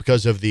year. That's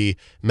because of the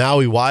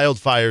Maui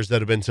wildfires that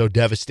have been so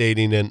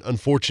devastating and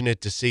unfortunate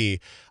to see.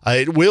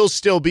 It will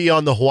still be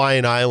on the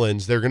Hawaiian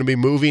Islands. They're going to be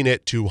moving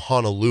it to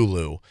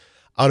Honolulu.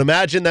 I would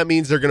imagine that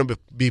means they're going to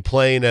be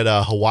playing at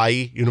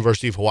Hawaii,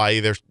 University of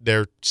Hawaii,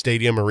 their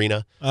stadium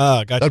arena.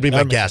 Gotcha. That would be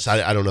my guess.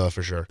 I don't know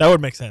for sure. That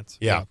would make sense.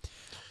 Yeah.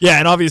 Yeah,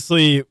 and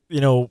obviously,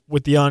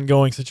 with the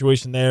ongoing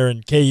situation there,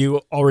 and KU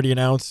already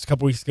announced a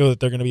couple weeks ago that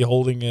they're going to be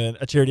holding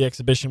a charity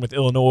exhibition with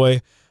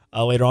Illinois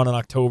later on in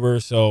October.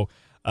 So,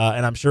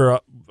 and I'm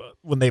sure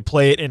when they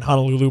play it in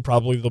Honolulu,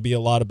 probably there'll be a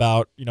lot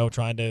about,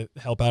 trying to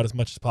help out as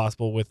much as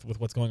possible with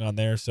what's going on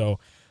there. So,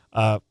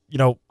 on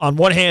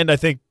one hand, I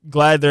think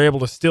glad they're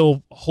able to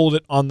still hold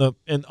it on the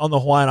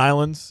Hawaiian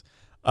Islands,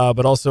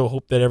 but also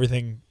hope that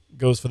everything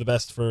goes for the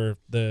best for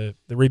the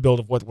rebuild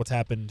of what's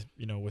happened,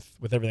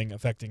 with everything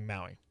affecting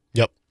Maui.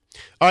 Yep.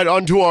 All right,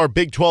 on to our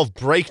Big 12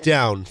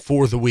 breakdown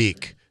for the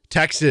week.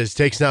 Texas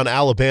takes down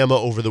Alabama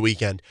over the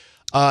weekend.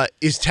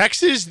 Is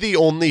Texas the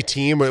only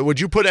team, or would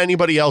you put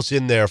anybody else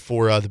in there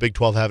for the Big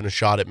 12 having a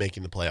shot at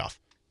making the playoff?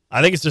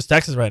 I think it's just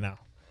Texas right now.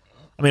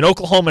 I mean,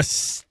 Oklahoma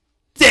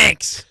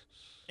stinks.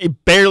 They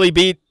barely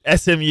beat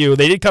SMU.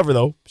 They did cover,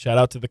 though. Shout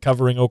out to the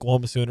covering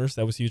Oklahoma Sooners.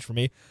 That was huge for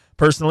me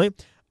personally.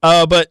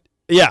 But,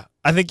 yeah,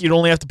 I think you'd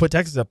only have to put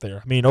Texas up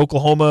there. I mean,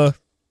 Oklahoma,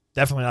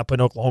 definitely not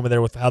putting Oklahoma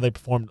there with how they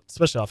performed,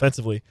 especially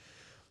offensively,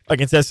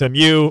 against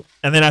SMU.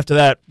 And then after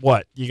that,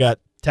 what? You got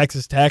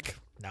Texas Tech?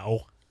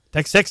 No.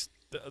 Texas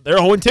Tech, they're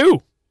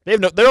 0-2.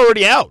 They're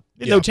already out.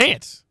 They have no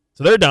chance.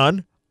 So they're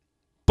done.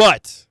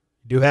 But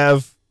you do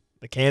have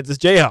the Kansas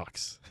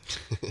Jayhawks.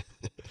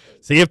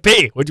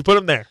 CFP, would you put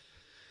them there?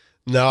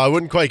 No, I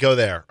wouldn't quite go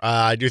there.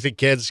 I do think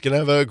Kansas is going to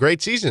have a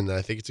great season.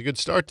 I think it's a good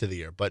start to the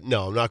year. But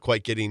no, I'm not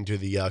quite getting to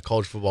the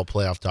college football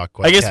playoff talk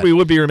quite I guess yet. we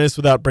would be remiss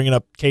without bringing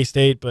up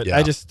K-State, but Yeah.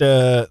 I just,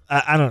 I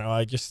don't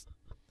know.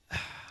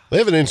 They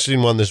have an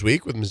interesting one this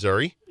week with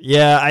Missouri.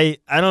 Yeah, I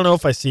don't know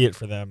if I see it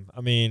for them.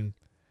 I mean,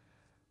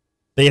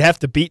 they'd have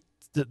to beat,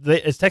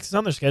 is Texas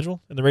on their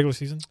schedule in the regular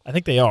season? I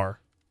think they are.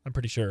 I'm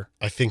pretty sure.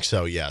 I think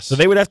so, yes. So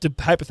they would have to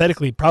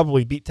hypothetically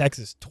probably beat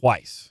Texas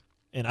twice,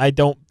 and I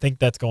don't think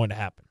that's going to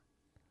happen.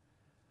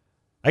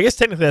 I guess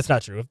technically that's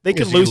not true. If they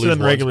could lose to them in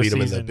the regular season,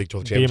 beat them in the Big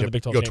 12 beat them in championship. the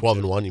Big 12 Go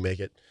championship. 12-1, you make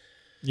it.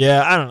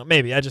 Yeah, I don't know.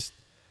 Maybe. I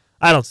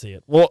don't see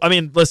it. Well, I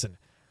mean, listen,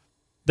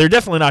 they're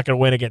definitely not going to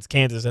win against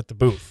Kansas at the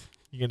booth.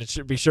 You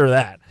can be sure of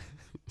that.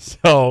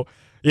 So,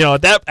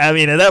 at that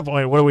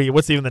point,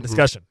 what's even the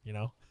discussion,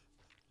 No,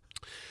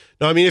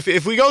 I mean,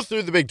 if we go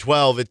through the Big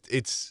 12,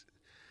 it's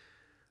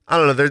I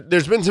don't know.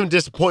 There's been some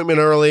disappointment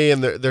early,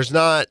 and there's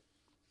not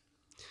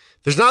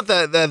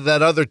that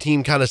other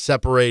team kind of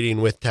separating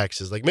with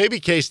Texas. Like maybe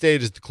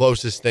K-State is the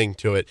closest thing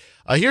to it.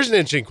 Here's an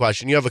interesting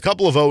question. You have a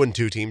couple of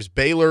 0-2 teams,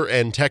 Baylor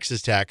and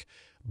Texas Tech.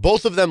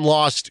 Both of them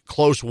lost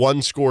close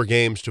one-score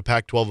games to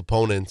Pac-12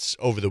 opponents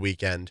over the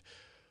weekend.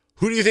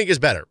 Who do you think is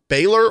better,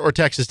 Baylor or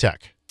Texas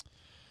Tech?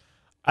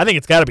 I think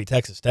it's got to be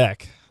Texas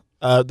Tech.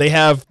 They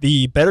have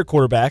the better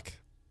quarterback.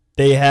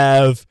 They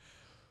have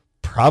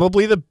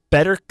probably the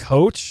better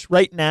coach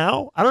right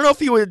now. I don't know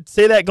if you would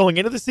say that going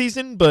into the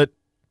season, but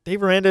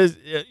Dave Aranda's,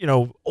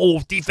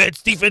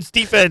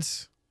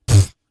 defense.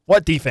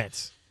 What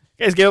defense?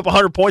 You guys gave up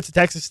 100 points to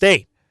Texas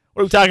State.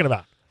 What are we talking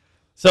about?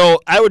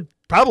 So I would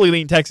probably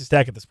lean Texas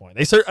Tech at this point.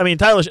 Assuming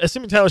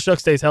Tyler Shuck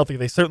stays healthy,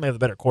 they certainly have the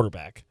better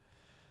quarterback.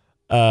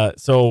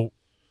 So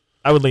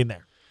I would lean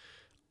there.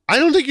 I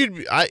don't think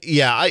you'd.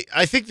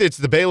 I think it's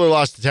the Baylor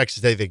loss to Texas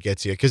State that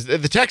gets you, because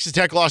the Texas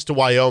Tech loss to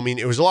Wyoming,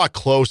 it was a lot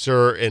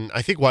closer, and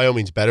I think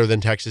Wyoming's better than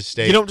Texas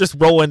State. You don't just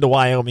roll into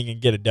Wyoming and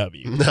get a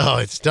W. No,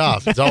 it's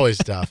tough. It's always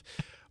tough.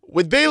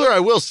 With Baylor, I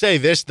will say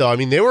this, though. I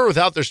mean, they were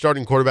without their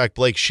starting quarterback,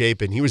 Blake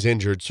Shapen. He was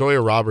injured.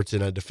 Sawyer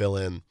Robertson had to fill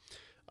in.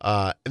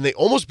 And they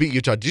almost beat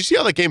Utah. Did you see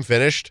how that game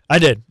finished? I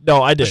did.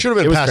 No, I did. It should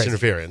have been pass crazy.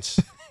 interference.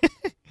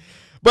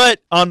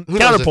 But on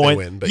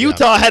counterpoint,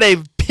 Utah had a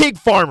pig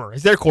farmer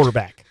as their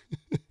quarterback.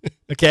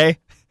 Okay?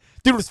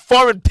 Dude was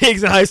farming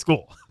pigs in high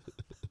school.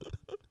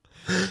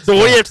 So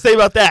what do you have to say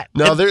about that?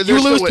 No,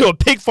 you lose to a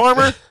pig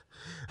farmer?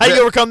 How do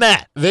you overcome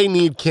that? They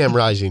need Cam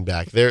Rising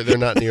back. They're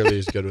not nearly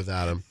as good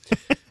without him.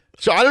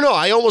 So I don't know.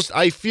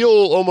 I feel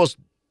almost,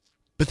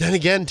 but then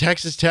again,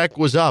 Texas Tech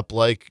was up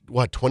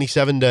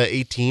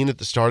 27-18 at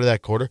the start of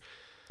that quarter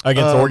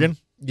Against Oregon.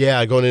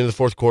 Yeah, going into the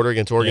fourth quarter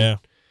against Oregon. Yeah.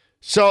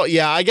 So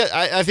yeah,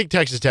 I think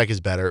Texas Tech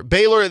is better.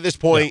 Baylor at this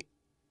point,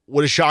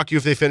 would it shock you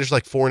if they finished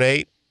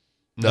 4-8?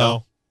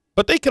 No.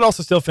 But they could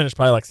also still finish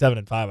probably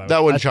 7-5.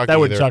 That wouldn't shock me. That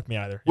wouldn't shock me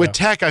either. With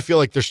Tech, I feel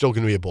like they're still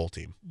going to be a bowl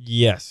team.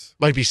 Yes.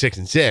 Might be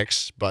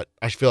 6-6, but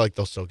I feel like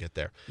they'll still get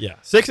there. Yeah,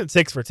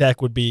 6-6 for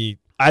Tech would be,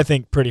 I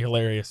think, pretty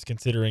hilarious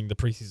considering the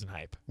preseason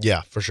hype.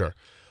 Yeah, for sure.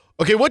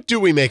 Okay, what do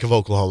we make of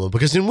Oklahoma?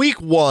 Because in week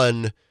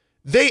 1,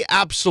 they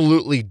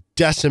absolutely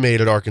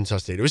decimated Arkansas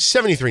State. It was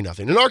 73-0.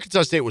 And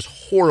Arkansas State was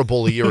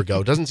horrible a year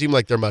ago. Doesn't seem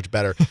like they're much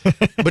better.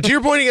 But to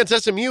your point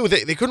against SMU,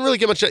 they couldn't really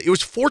get much. It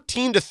was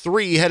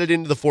 14-3 headed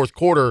into the fourth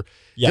quarter.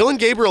 Yep. Dylan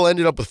Gabriel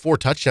ended up with 4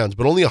 touchdowns,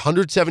 but only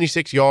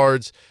 176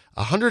 yards,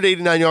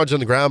 189 yards on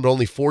the ground, but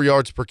only 4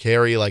 yards per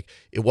carry.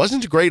 It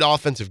wasn't a great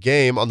offensive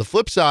game. On the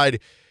flip side,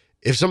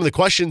 if some of the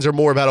questions are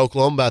more about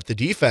Oklahoma, about the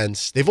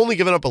defense, they've only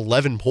given up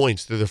 11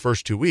 points through the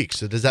first 2 weeks.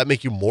 So does that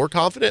make you more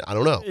confident? I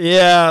don't know.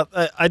 Yeah,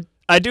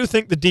 I do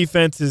think the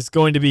defense is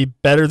going to be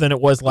better than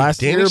it was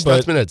last year. Danny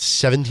Stutzman had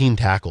 17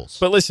 tackles.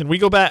 But listen, we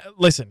go back.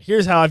 Listen,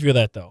 here's how I view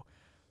that, though.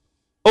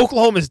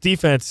 Oklahoma's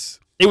defense,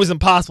 it was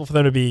impossible for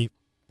them to be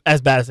as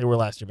bad as they were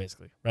last year,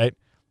 basically, right?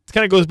 It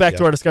kind of goes back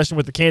to our discussion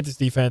with the Kansas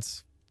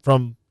defense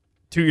from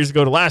 2 years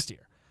ago to last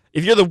year.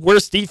 If you're the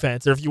worst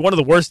defense, or if you're one of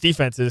the worst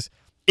defenses,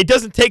 it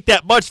doesn't take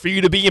that much for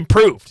you to be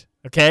improved,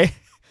 okay?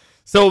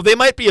 So they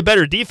might be a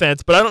better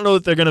defense, but I don't know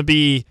that they're going to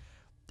be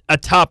a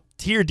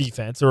top-tier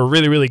defense or a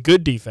really, really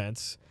good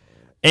defense.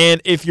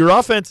 And if your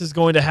offense is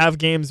going to have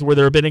games where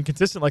they're a bit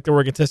inconsistent like they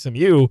were against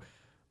SMU,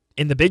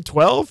 in the Big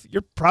 12,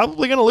 you're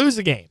probably going to lose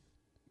a game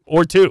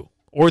or 2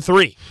 or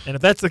 3. And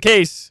if that's the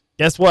case,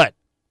 guess what?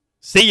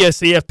 See ya,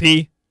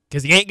 CFP,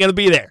 because you ain't going to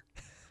be there.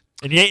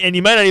 And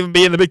you might not even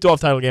be in the Big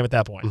 12 title game at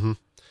that point. Mm-hmm.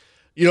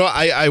 You know,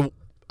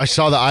 I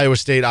saw the Iowa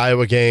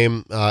State-Iowa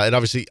game, and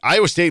obviously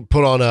Iowa State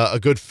put on a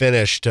good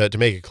finish to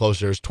make it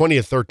closer. It was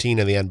 20-13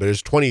 in the end, but it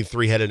was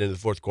 23 headed into the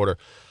fourth quarter.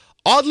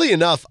 Oddly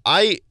enough,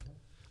 I'm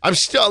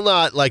still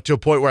not to a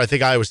point where I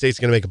think Iowa State's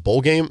going to make a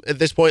bowl game at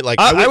this point.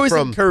 I was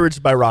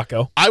encouraged by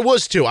Rocco. I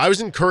was too. I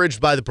was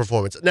encouraged by the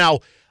performance. Now,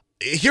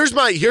 here's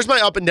my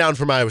up and down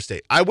from Iowa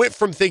State. I went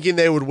from thinking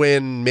they would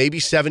win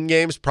maybe 7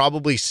 games,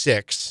 probably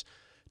 6,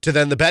 to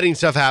then the betting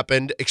stuff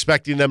happened,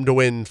 expecting them to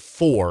win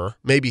 4,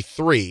 maybe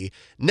 3.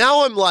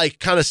 Now I'm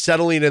kind of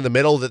settling in the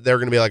middle that they're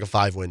going to be a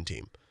 5-win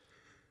team.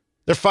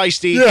 They're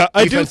feisty. Yeah,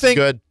 I do think.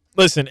 Good.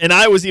 Listen, and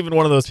I was even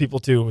one of those people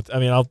too. I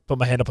mean, I'll put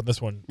my hand up on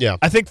this one. Yeah.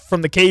 I think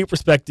from the KU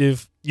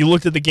perspective, you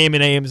looked at the game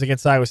in Ames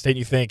against Iowa State and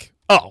you think,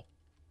 oh,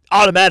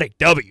 automatic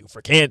W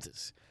for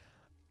Kansas.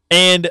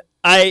 And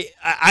I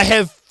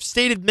have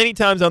stated many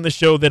times on the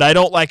show that I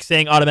don't like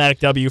saying automatic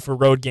W for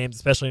road games,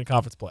 especially in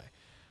conference play.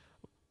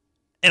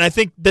 And I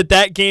think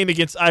that game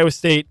against Iowa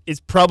State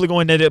is probably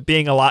going to end up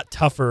being a lot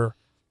tougher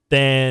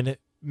than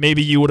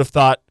maybe you would have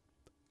thought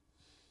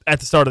at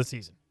the start of the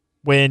season.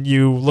 When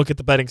you look at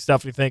the betting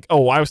stuff and you think,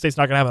 oh, Iowa State's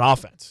not going to have an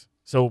offense,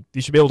 so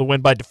you should be able to win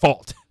by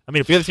default. I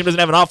mean, if the other team doesn't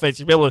have an offense,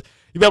 you'll be able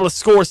to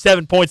score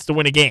 7 points to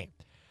win a game.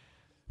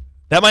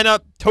 That might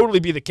not totally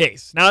be the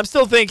case. Now, I'm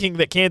still thinking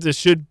that Kansas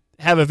should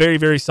have a very,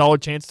 very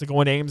solid chance to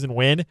go in Ames and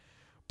win,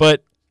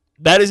 but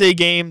that is a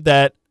game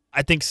that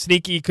I think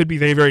sneaky could be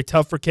very, very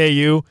tough for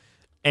KU,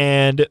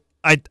 and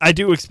I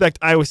do expect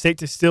Iowa State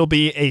to still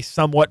be a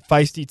somewhat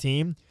feisty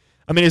team.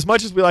 I mean, as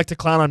much as we like to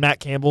clown on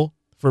Matt Campbell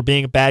for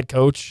being a bad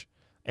coach,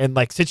 and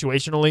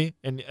situationally,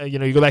 and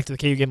you go back to the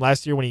KU game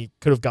last year when he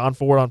could have gone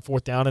for it on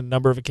 4th down on a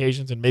number of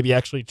occasions and maybe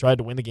actually tried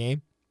to win the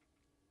game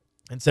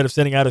instead of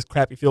sending out his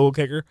crappy field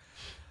goal kicker.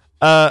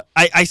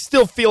 I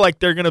still feel like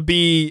they're going to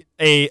be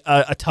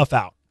a tough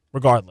out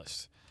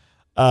regardless.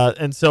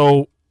 And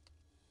so,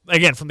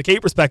 again, from the KU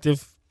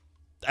perspective,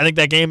 I think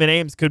that game in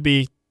Ames could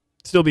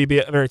still be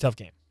a very tough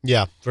game.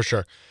 Yeah, for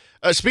sure.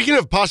 Speaking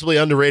of possibly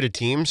underrated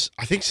teams,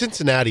 I think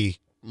Cincinnati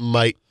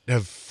might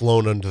have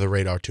flown under the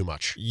radar too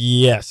much.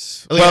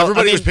 Yes.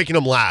 Everybody was picking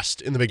them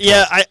last in the Big 12.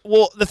 Yeah,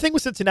 the thing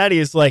with Cincinnati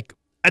is I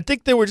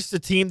think they were just a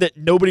team that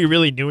nobody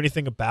really knew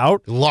anything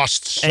about.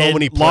 Lost so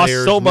many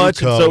players, lost so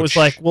much, and so it was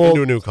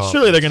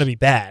surely they're going to be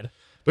bad.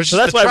 But so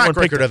that's the why track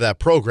record of that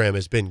program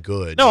has been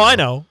good. No, I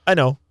know.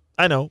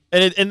 I know.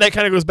 And that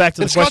kind of goes back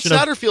to the Scott question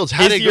Satterfield's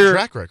had a good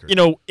track record.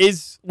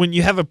 Is when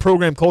you have a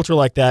program culture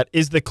like that,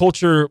 is the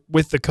culture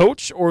with the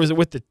coach or is it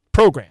with the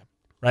program,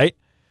 right?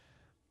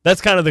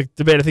 That's kind of the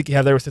debate I think you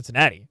have there with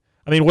Cincinnati.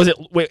 I mean, was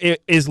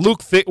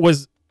Luke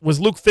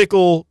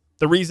Fickell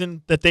the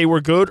reason that they were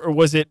good, or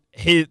was it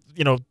did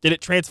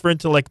it transfer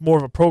into like more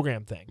of a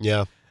program thing?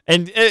 Yeah.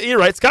 And you're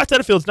right. Scott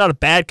Satterfield's not a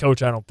bad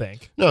coach, I don't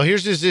think. No,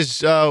 here's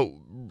his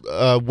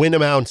win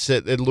amounts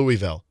at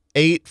Louisville: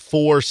 8,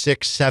 4,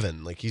 6,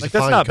 7. Like he's that's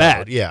fine not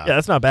covered. bad. Yeah,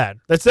 that's not bad.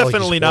 That's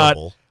definitely not.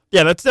 horrible.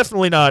 Yeah, that's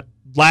definitely not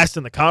last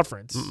in the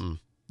conference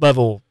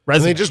level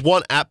resume. And they just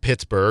won at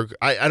Pittsburgh.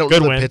 I don't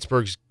Good know win. that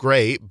Pittsburgh's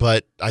great,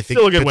 but I think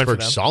Still a good win for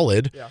Pittsburgh's them.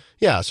 solid.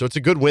 Yeah, so it's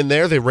a good win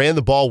there. They ran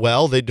the ball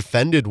well. They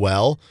defended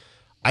well.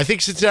 I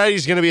think Cincinnati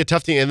is going to be a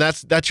tough team, and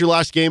that's your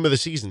last game of the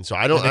season. So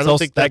I don't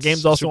think that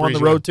game's also on the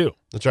road too.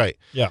 That's right.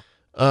 Yeah.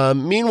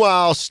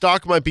 Meanwhile,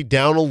 stock might be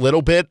down a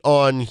little bit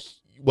on,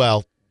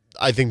 well,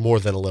 I think more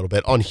than a little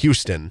bit, on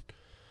Houston,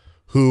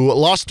 who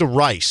lost to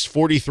Rice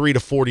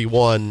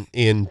 43-41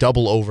 in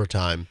double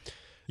overtime.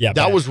 Yeah,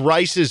 that was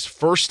Rice's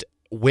first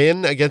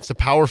win against a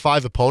Power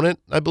 5 opponent,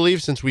 I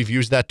believe, since we've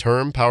used that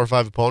term, Power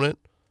 5 opponent.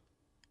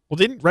 Well,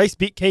 didn't Rice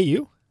beat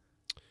KU?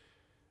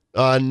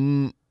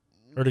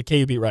 Or did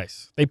KU beat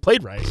Rice? They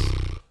played Rice.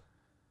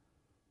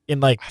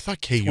 I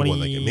thought KU won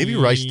that game. Maybe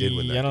Rice did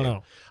win that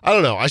game. I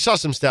don't know. I saw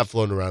some stat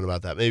floating around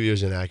about that. Maybe it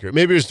was inaccurate.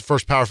 Maybe it was the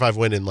first Power 5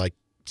 win in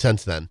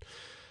since then.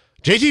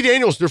 JT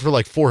Daniels threw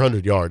for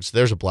 400 yards.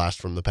 There's a blast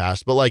from the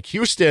past. But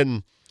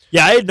Houston.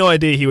 Yeah, I had no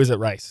idea he was at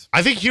Rice.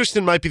 I think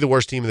Houston might be the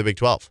worst team in the Big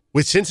 12.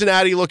 With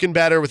Cincinnati looking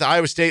better, with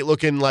Iowa State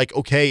looking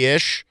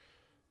okay-ish.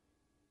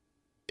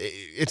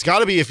 It's got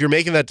to be, if you're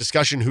making that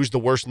discussion, who's the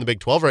worst in the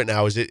Big 12 right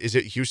now? Is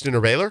it Houston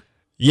or Baylor?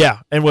 Yeah,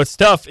 and what's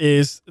tough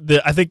is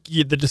I think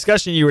the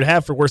discussion you would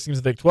have for worst teams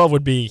in the Big 12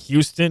 would be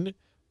Houston,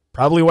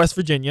 probably West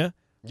Virginia.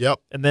 Yep.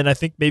 And then I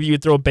think maybe you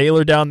would throw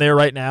Baylor down there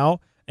right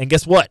now. And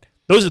guess what?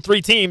 Those are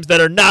 3 teams that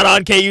are not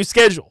on KU's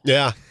schedule.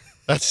 Yeah,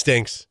 that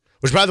stinks.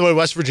 Which, by the way,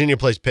 West Virginia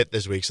plays Pitt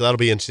this week, so that'll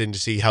be interesting to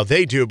see how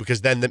they do,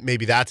 because then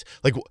maybe that's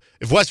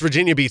if West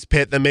Virginia beats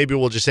Pitt, then maybe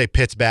we'll just say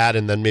Pitt's bad,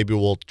 and then maybe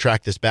we'll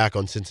track this back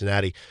on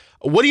Cincinnati.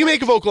 What do you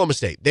make of Oklahoma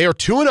State? They are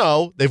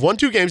 2-0. They've won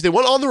 2 games. They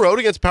won on the road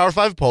against a Power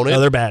 5 opponent. No,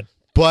 they're bad.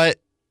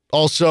 But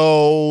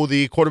also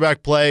the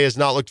quarterback play has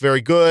not looked very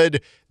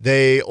good.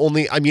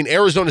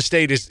 Arizona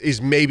State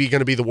is maybe going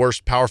to be the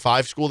worst Power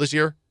 5 school this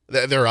year.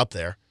 They're up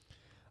there.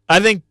 I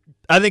think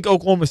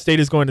Oklahoma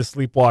State is going to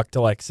sleepwalk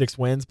to 6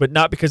 wins, but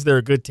not because they're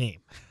a good team.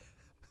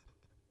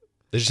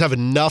 They just have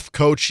enough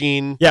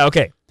coaching. Yeah,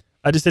 okay.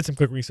 I just did some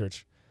quick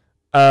research.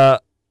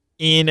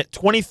 In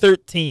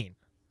 2013,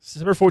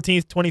 December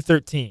 14th,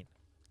 2013,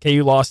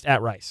 KU lost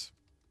at Rice,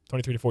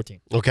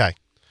 23-14. Okay.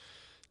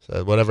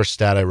 So whatever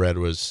stat I read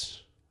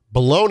was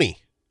baloney.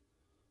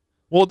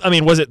 Well,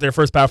 was it their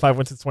first Power 5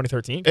 win since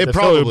 2013? It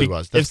probably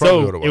was. That's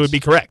probably what it was. It would be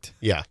correct.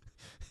 Yeah.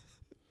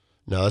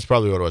 No, that's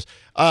probably what it was.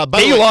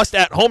 KU lost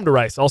at home to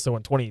Rice also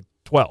in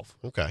 2012.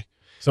 Okay.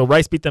 So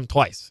Rice beat them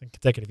twice in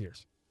consecutive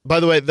years.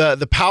 By the way,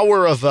 the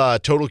power of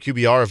total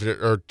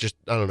QBR, or just,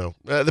 I don't know,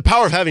 the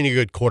power of having a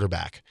good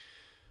quarterback.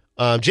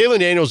 Jalen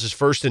Daniels is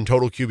first in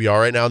total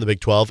QBR right now in the Big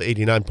 12,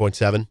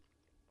 89.7.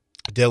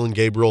 Dylan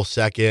Gabriel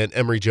second.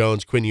 Emory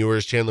Jones, Quinn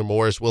Ewers, Chandler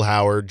Morris, Will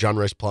Howard, John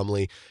Rice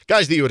Plumlee.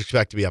 Guys that you would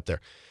expect to be up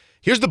there.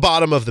 Here's the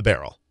bottom of the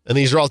barrel. And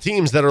these are all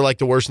teams that are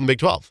the worst in the Big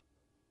 12.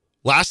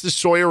 Last is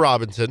Sawyer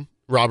Robertson,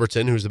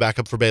 who's the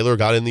backup for Baylor,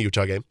 got in the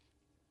Utah game.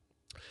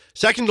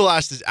 Second to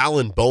last is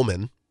Alan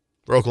Bowman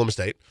for Oklahoma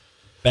State.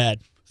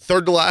 Bad.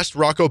 Third to last,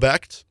 Rocco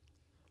Becht.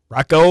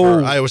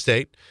 For Iowa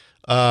State.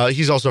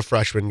 He's also a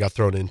freshman, got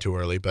thrown in too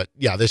early, but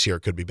yeah, this year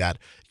it could be bad.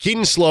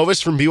 Keaton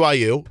Slovis from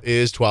BYU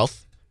is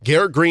 12th.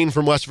 Garrett Green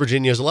from West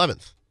Virginia is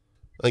 11th.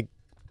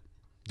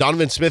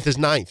 Donovan Smith is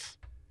 9th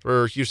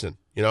for Houston,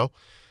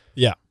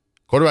 Yeah.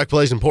 Quarterback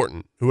play is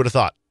important. Who would have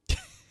thought?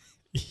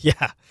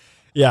 Yeah.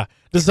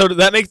 So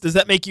does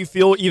that make you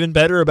feel even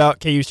better about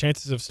KU's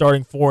chances of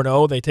starting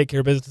 4-0? They take care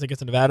of business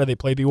against Nevada. They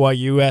play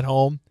BYU at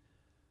home.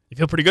 You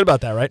feel pretty good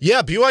about that, right?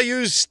 Yeah,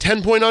 BYU's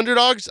 10-point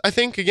underdogs, I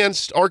think,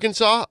 against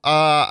Arkansas.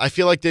 I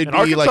feel like they'd be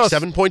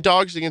 7-point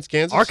dogs against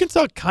Kansas.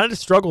 Arkansas kind of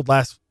struggled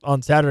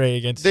on Saturday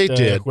against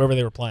whoever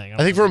they were playing. I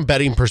think from a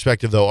betting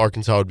perspective, though,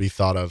 Arkansas would be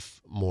thought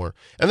of more.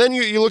 And then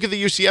you look at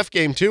the UCF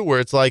game, too, where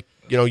it's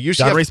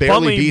UCF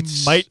barely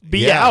beats... might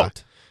be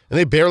out. And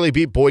they barely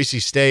beat Boise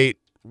State,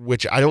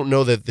 which I don't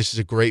know that this is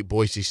a great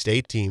Boise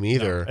State team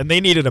either. No, and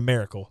they needed a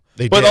miracle.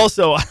 But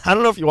also, I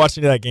don't know if you watched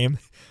any of that game.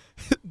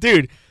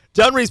 Dude,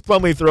 John Reese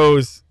Plumlee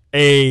throws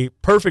a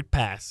perfect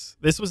pass.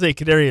 This was a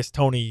Kadarius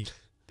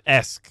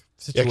Toney-esque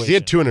situation. Yeah, because he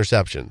had 2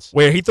 interceptions.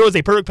 Where he throws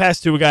a perfect pass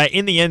to a guy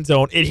in the end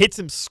zone. It hits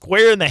him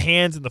square in the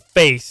hands and the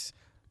face,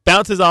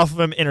 bounces off of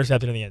him,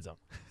 intercepted in the end zone.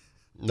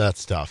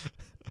 That's tough.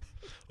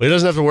 Well, he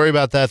doesn't have to worry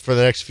about that for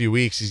the next few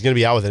weeks. He's going to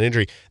be out with an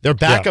injury. Their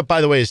backup,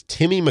 by the way, is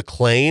Timmy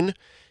McClain.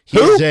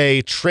 He's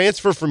a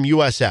transfer from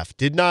USF.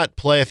 Did not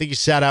play. I think he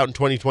sat out in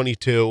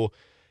 2022.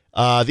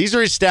 These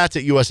are his stats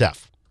at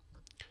USF.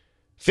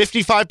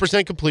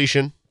 55%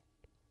 completion,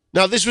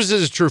 Now, this was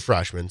as a true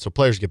freshman, so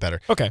players get better.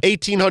 Okay.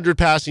 1,800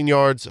 passing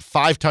yards,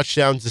 5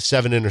 touchdowns to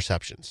 7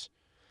 interceptions.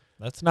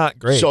 That's not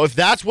great. So if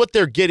that's what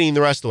they're getting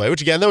the rest of the way,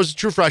 which, again, that was a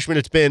true freshman.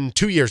 It's been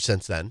 2 years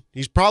since then.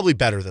 He's probably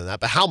better than that,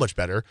 but how much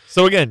better?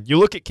 So, again, you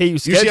look at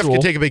KU's schedule. UCF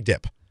can take a big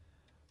dip.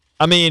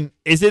 I mean,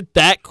 is it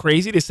that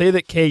crazy to say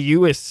that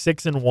KU is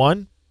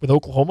 6-1 with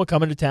Oklahoma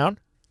coming to town?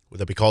 Would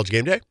that be College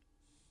Game Day?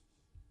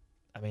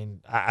 I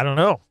mean, I don't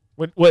know.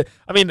 What?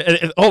 I mean,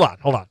 hold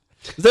on.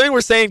 Does that mean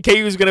we're saying KU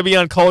is going to be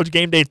on College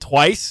Game Day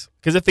twice?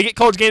 Because if they get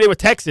College Game Day with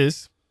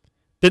Texas,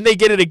 then they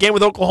get it again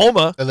with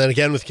Oklahoma. And then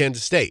again with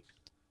Kansas State.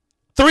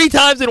 3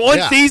 times in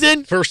one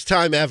season? First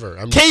time ever.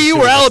 KU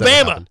or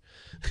Alabama?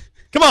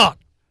 Come on.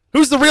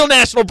 Who's the real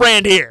national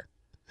brand here?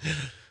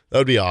 That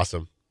would be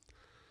awesome.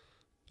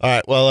 All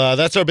right, well,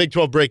 that's our Big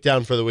 12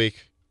 breakdown for the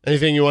week.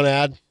 Anything you want to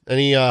add?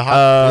 Any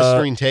hot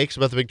blistering takes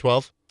about the Big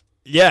 12?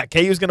 Yeah,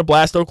 KU's going to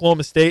blast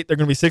Oklahoma State. They're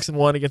going to be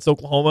 6-1 against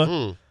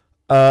Oklahoma.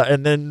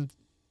 And then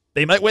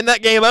they might win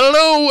that game. I don't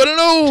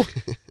know.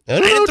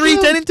 9-3,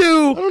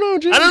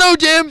 10-2. I don't know,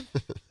 Jim.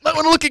 Might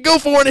want to look at Go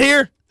For It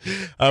here.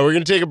 We're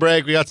going to take a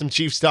break. We got some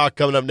Chiefs talk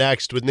coming up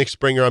next with Nick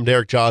Springer. I'm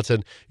Derek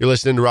Johnson. You're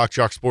listening to Rock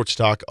Chalk Sports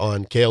Talk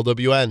on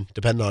KLWN.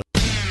 Depend on it.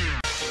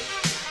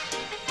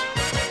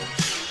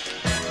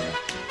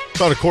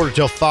 About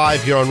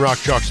 4:45 here on Rock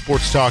Chalk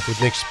Sports Talk with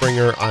Nick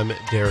Springer. I'm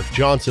Derek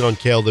Johnson on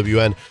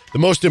KLWN. The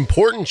most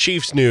important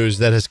Chiefs news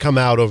that has come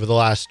out over the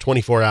last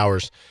 24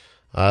 hours.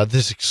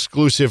 This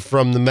exclusive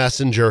from The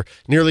Messenger.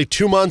 Nearly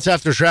 2 months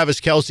after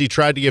Travis Kelce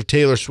tried to give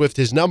Taylor Swift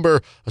his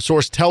number, a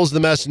source tells The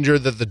Messenger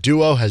that the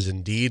duo has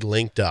indeed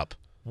linked up.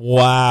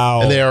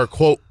 Wow. And they are,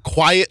 quote,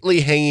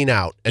 quietly hanging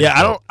out.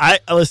 Yeah,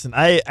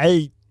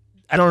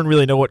 I don't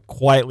really know what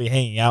quietly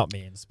hanging out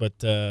means, but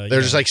they're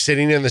just like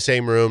sitting in the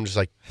same room, just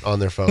like on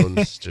their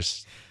phones,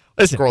 just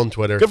scrolling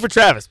Twitter. Good for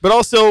Travis, but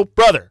also,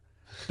 brother,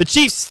 the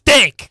Chiefs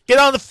stink. Get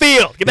on the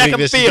field. Get back on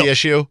the field. This is the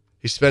issue.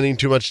 He's spending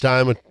too much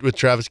time with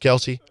Travis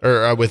Kelce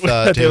or with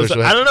Taylor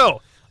Swift. I don't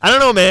know,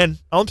 man.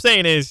 All I'm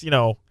saying is,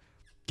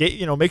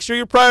 make sure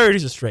your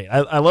priorities are straight.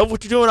 I love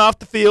what you're doing off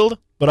the field,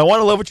 but I want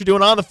to love what you're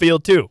doing on the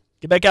field too.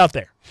 Get back out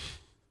there.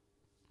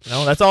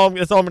 That's all I'm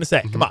going to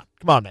say. Come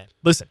on, man.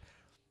 Listen.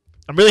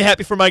 I'm really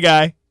happy for my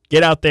guy.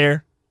 Get out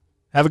there.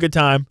 Have a good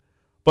time.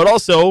 But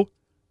also,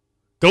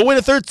 go win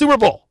a 3rd Super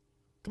Bowl.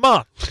 Come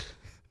on.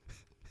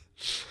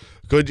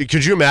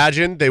 Could you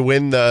imagine they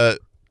win the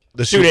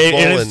Super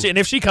Bowl? And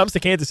if she comes to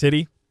Kansas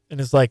City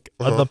and is like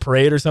on the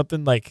parade or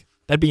something, like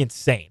that'd be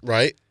insane.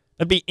 Right?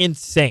 That'd be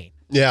insane.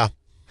 Yeah.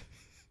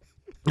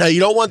 Now, you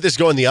don't want this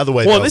going the other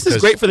way, Well, this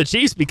is great for the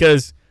Chiefs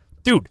because,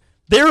 dude,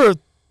 Taylor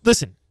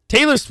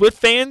Swift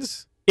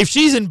fans, if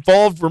she's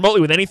involved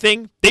remotely with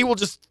anything,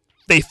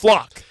 they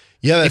flock.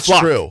 Yeah, that's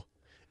true.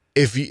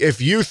 If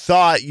you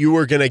thought you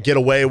were going to get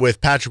away with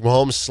Patrick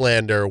Mahomes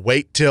slander,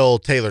 wait till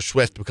Taylor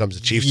Swift becomes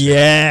a Chiefs fan.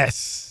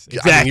 Yes,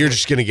 exactly. I mean, you're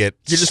just going to get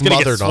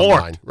smothered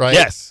online, right?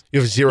 Yes. You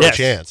have zero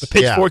chance. The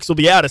pitchforks will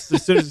be out as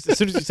soon as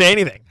you say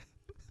anything.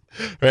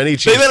 Or any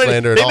Chiefs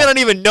slander at all. They may not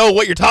even know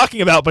what you're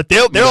talking about, but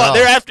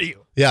they're after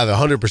you. Yeah, they're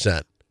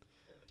 100%.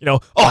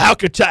 How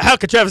could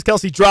Travis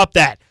Kelce drop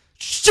that?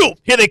 Shoot,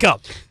 here they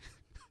come.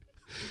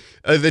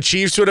 The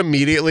Chiefs would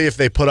immediately, if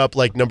they put up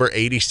like number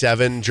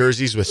 87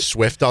 jerseys with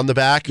Swift on the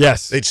back,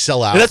 yes, they'd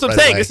sell out. And that's what I'm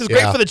saying. Away. This is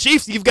great for the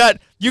Chiefs. You're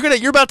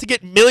about to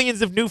get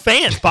millions of new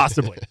fans,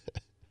 possibly.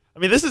 I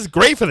mean, this is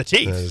great for the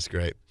Chiefs. That is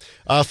great.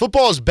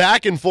 Football is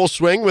back in full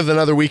swing with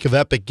another week of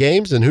epic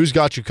games, and who's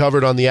got you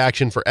covered on the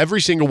action for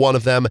every single one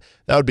of them?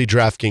 That would be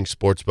DraftKings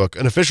Sportsbook,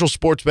 an official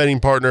sports betting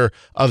partner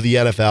of the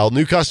NFL.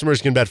 New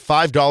customers can bet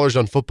 $5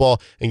 on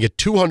football and get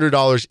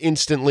 $200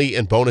 instantly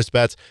in bonus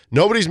bets.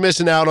 Nobody's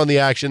missing out on the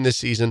action this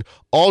season.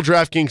 All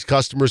DraftKings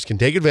customers can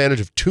take advantage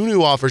of 2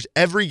 new offers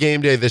every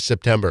game day this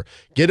September.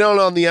 Get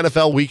on the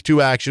NFL Week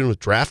 2 action with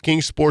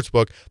DraftKings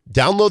Sportsbook.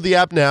 Download the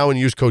app now and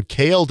use code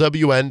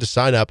KLWN to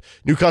sign up.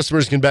 New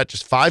customers can bet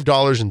just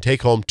 $5 and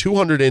take home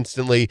 $200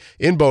 instantly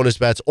in bonus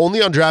bets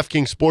only on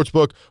DraftKings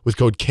Sportsbook with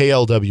code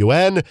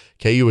KLWN.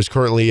 KU is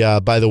currently,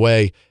 by the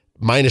way,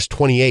 minus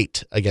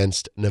 28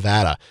 against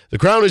Nevada. The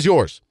crown is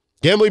yours.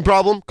 Gambling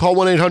problem? Call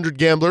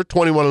 1-800-GAMBLER,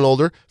 21 and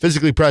older,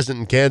 physically present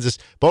in Kansas.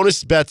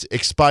 Bonus bets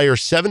expire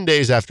 7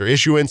 days after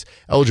issuance.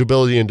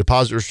 Eligibility and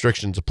deposit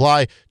restrictions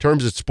apply.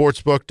 Terms at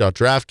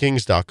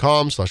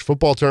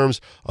sportsbook.draftkings.com/football terms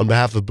on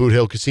behalf of Boot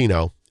Hill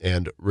Casino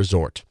and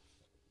Resort.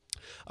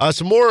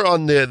 Some more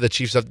on the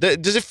Chiefs stuff.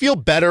 Does it feel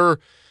better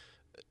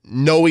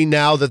knowing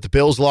now that the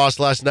Bills lost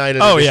last night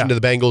in addition to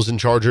the Bengals and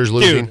Chargers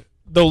losing? Dude,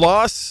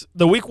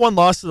 the week 1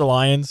 loss to the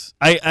Lions,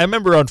 I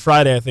remember on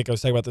Friday, I think I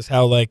was talking about this,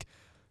 how like,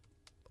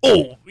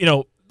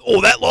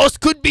 that loss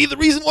could be the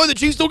reason why the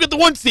Chiefs don't get the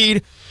 1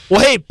 seed. Well,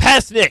 hey,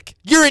 past Nick,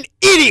 you're an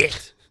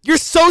idiot. You're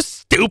so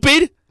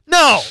stupid.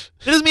 No,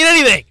 it doesn't mean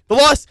anything. The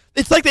loss,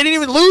 it's like they didn't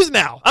even lose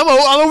now. I'm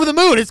over the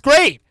moon. It's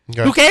great.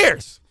 Okay. Who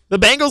cares? The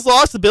Bengals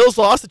lost, the Bills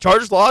lost, the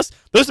Chargers lost.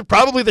 Those are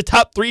probably the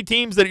top 3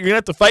 teams that you're going to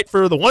have to fight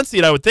for the 1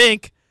 seed, I would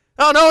think.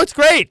 Oh, no, it's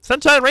great.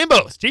 Sunshine and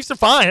rainbows. Chiefs are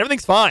fine.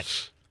 Everything's fine.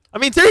 I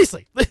mean,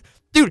 seriously.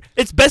 dude,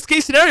 it's best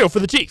case scenario for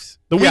the Chiefs.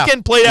 The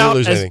weekend played out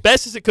as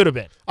best as it could have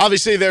been.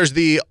 Obviously, there's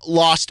the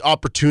lost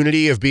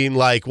opportunity of being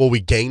like, well, we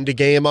gained a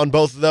game on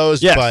both of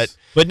those,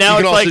 but now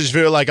you can it's also just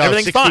feel like a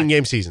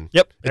 16-game season.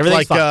 Yep, it's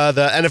like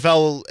the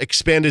NFL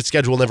expanded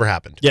schedule never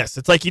happened. Yes,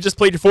 it's like you just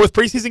played your 4th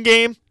preseason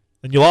game,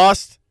 and you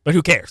lost, but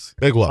who cares?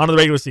 Big one. On to the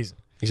regular season.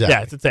 Exactly.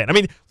 Yeah, it's insane. I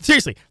mean,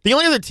 seriously, the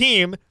only other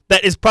team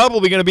that is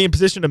probably going to be in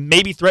position to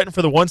maybe threaten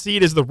for the 1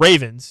 seed is the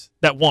Ravens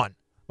that won.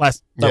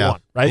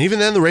 Won, right? And even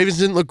then, the Ravens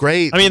didn't look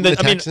great. I mean, the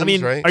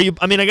Texans, right?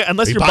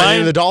 Unless you're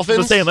buying the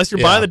Dolphins, unless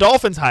you're buying the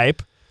Dolphins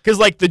hype, because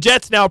like the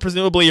Jets now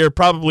presumably are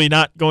probably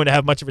not going to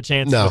have much of a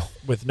chance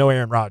with no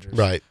Aaron Rodgers,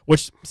 right?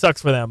 Which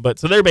sucks for them, but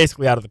so they're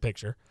basically out of the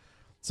picture.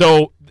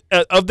 So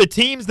of the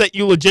teams that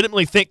you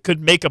legitimately think could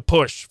make a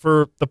push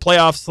for the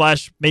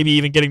playoffs / maybe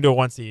even getting to a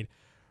 1 seed,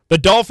 the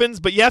Dolphins,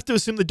 but you have to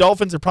assume the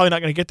Dolphins are probably not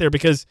going to get there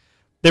because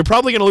they're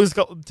probably going to lose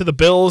to the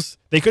Bills.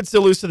 They could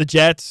still lose to the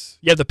Jets.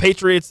 You have the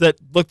Patriots that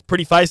looked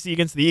pretty feisty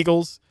against the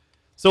Eagles.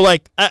 So,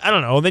 like, I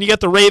don't know. And then you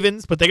got the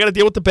Ravens, but they got to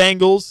deal with the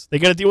Bengals. They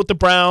got to deal with the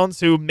Browns,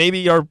 who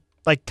maybe are,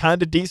 like,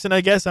 kind of decent,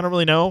 I guess. I don't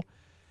really know.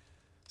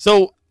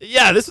 So,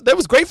 yeah, that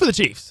was great for the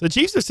Chiefs. The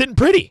Chiefs are sitting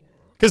pretty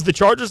because the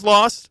Chargers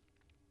lost.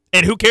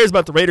 And who cares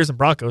about the Raiders and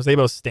Broncos? They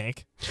both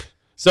stink.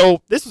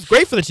 So, this was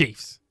great for the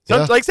Chiefs.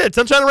 Like I said,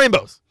 sunshine and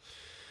rainbows.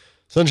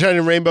 Sunshine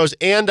and rainbows.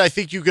 And I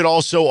think you could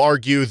also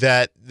argue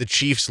that the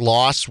Chiefs'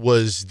 loss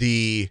was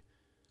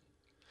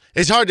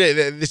it's hard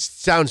to, this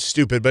sounds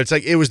stupid, but it's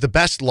like it was the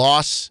best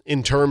loss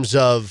in terms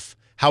of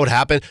how it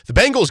happened. The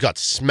Bengals got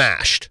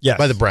smashed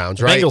by the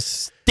Browns, right? The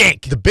Bengals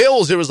stink. The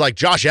Bills, it was like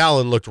Josh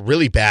Allen looked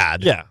really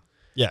bad. Yeah,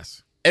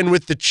 yes. And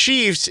with the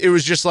Chiefs, it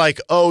was just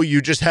like, oh, you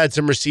just had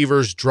some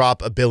receivers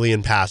drop 1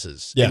 billion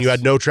passes. Yes. And you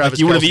had no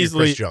Travis Kelce or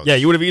Chris Jones. Yeah,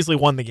 you would have easily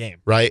won the game.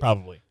 Right?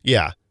 Probably.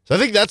 Yeah. So I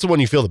think that's the one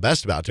you feel the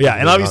best about.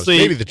 And obviously,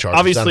 maybe the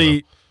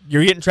Chargers.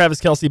 You're getting Travis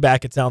Kelce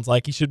back, it sounds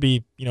like. He should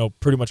be,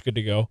 pretty much good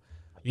to go.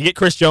 You get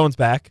Chris Jones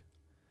back.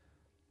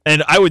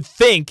 And I would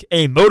think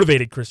a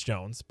motivated Chris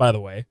Jones, by the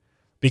way,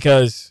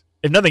 because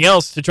if nothing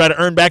else, to try to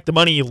earn back the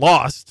money he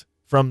lost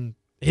from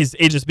his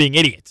agents being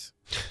idiots.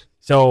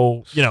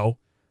 So,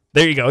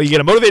 there you go. You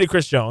get a motivated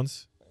Chris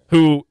Jones,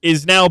 who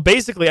is now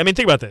basically, think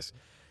about this.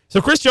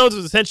 So Chris Jones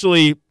was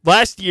essentially,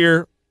 last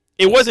year,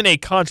 it wasn't a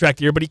contract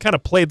year, but he kind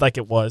of played like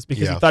it was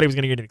because he thought he was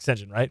going to get an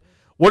extension, right?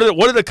 What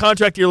did a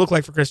contract year look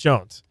like for Chris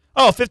Jones?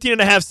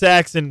 15.5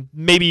 sacks and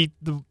maybe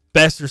the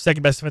best or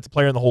second best defensive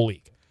player in the whole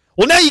league.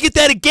 Well, now you get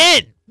that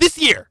again this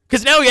year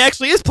because now he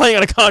actually is playing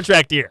on a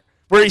contract year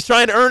where he's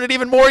trying to earn it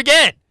even more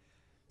again.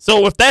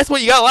 So if that's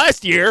what you got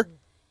last year,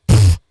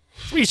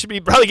 you should be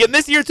probably getting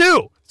this year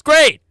too. It's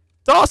great.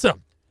 It's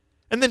awesome.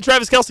 And then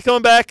Travis Kelce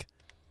coming back.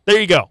 There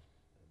you go.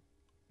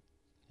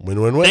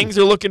 Win-win-win. Things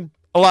are looking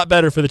a lot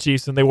better for the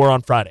Chiefs than they were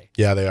on Friday.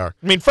 Yeah, they are.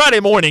 Friday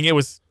morning, it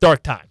was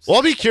dark times. Well,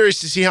 I'll be curious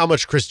to see how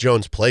much Chris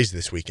Jones plays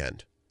this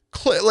weekend.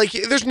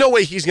 There's no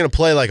way he's going to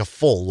play like a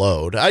full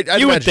load.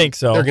 You would think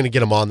so. They're going to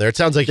get him on there. It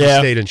sounds like he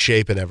stayed in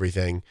shape and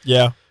everything.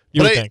 Yeah,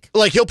 you would think.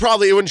 He'll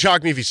probably, it wouldn't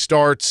shock me if he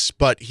starts,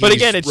 but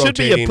again, it should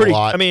be a pretty,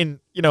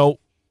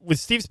 with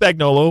Steve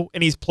Spagnuolo,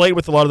 and he's played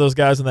with a lot of those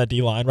guys on that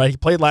D-line, right? He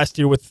played last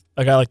year with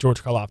a guy like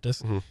George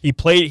Karlaftis. Mm-hmm.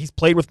 He's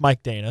played with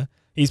Mike Dana.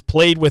 He's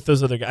played with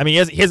those other guys.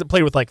 He hasn't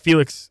played with like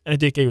Felix and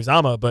Adike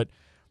Uzama, but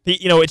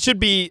it should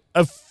be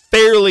a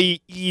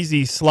fairly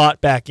easy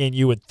slot back in,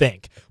 you would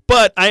think.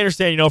 But I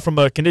understand, from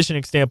a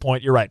conditioning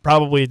standpoint, you're right.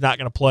 Probably not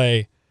going to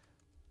play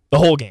the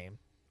whole game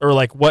or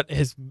like what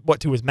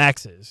to his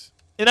max is,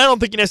 and I don't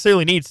think he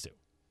necessarily needs to.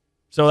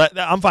 So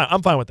I'm fine.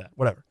 I'm fine with that.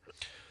 Whatever.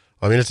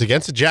 It's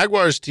against the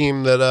Jaguars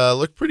team that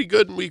looked pretty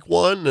good in week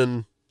 1,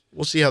 and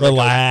we'll see how that goes.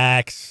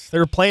 Relax. They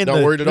were playing.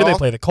 Not worried at all. Did they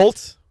play the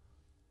Colts?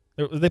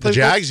 They play the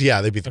Jags? Colts?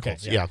 Yeah, they beat the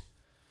Colts. Yeah.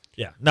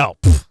 No.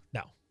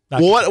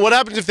 Well, what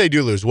happens if they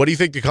do lose? What do you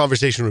think the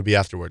conversation would be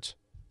afterwards?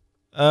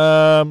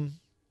 I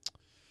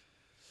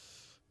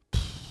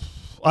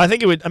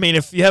think it would.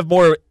 If you have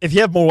more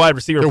wide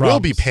receiver, there problems, will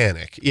be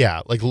panic.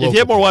 Yeah, like if you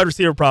have more wide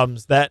receiver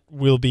problems, that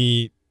will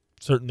be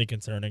certainly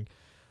concerning.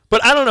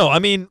 But I don't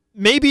know.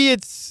 Maybe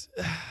it's.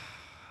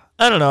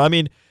 I don't know.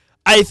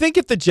 I think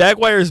if the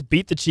Jaguars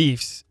beat the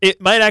Chiefs,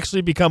 it might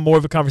actually become more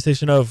of a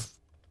conversation of,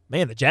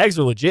 man, the Jags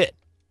are legit.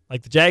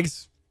 Like the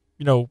Jags,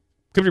 could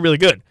be really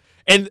good.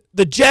 And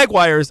the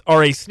Jaguars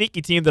are a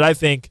sneaky team that I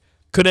think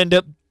could end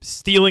up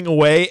stealing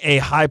away a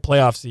high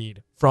playoff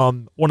seed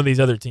from one of these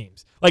other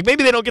teams. Like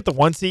maybe they don't get the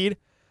 1 seed,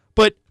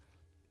 but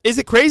is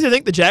it crazy to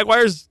think the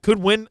Jaguars could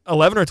win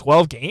 11 or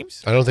 12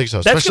 games? I don't think so,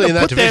 especially in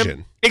that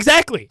division.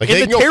 Exactly. Like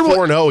they can go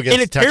 4-0 against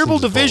in a terrible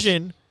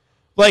division.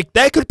 Like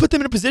that could put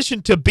them in a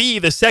position to be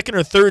the 2nd or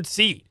 3rd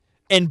seed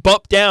and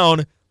bump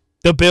down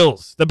the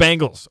Bills, the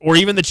Bengals, or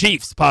even the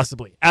Chiefs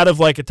possibly out of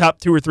like a top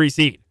 2 or 3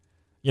 seed.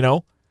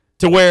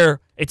 To where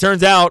it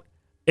turns out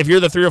if you're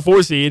the 3 or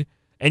 4 seed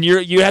and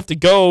you have to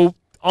go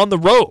on the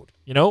road.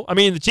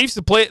 The Chiefs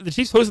hosted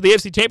the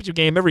AFC Championship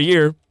game every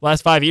year,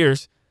 last 5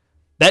 years.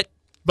 That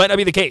might not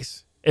be the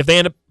case if they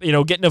end up,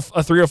 getting a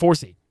 3 or 4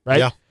 seed, right?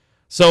 Yeah.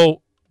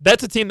 So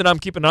that's a team that I'm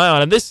keeping an eye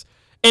on. And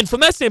And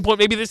from that standpoint,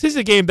 maybe this is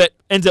a game that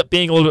ends up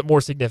being a little bit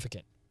more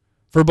significant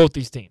for both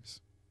these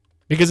teams.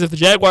 Because if the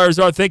Jaguars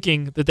are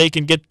thinking that they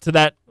can get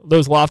to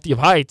those lofty of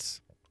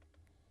heights,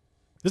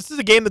 this is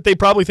a game that they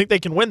probably think they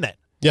can win then.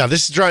 Yeah,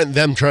 this is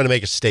them trying to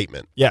make a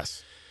statement.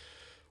 Yes.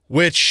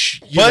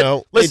 Which,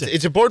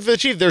 it's important for the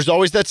Chiefs. There's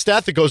always that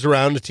stat that goes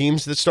around to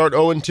teams that start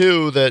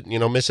 0-2 that,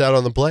 miss out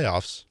on the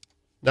playoffs.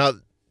 Now,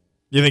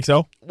 you think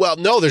so? Well,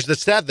 no, there's the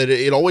stat that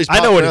it always pops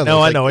I know around.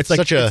 I know. It's like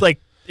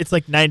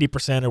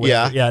 90% or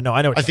whatever. Yeah, no,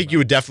 I know. I think you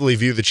would definitely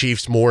view the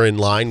Chiefs more in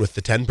line with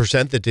the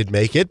 10% that did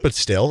make it, but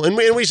still. And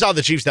we saw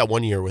the Chiefs that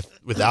one year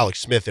with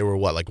Alex Smith. They were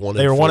what, like 1-4?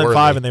 They were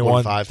 1-5 and they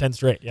won 10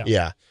 straight. Yeah.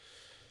 Yeah.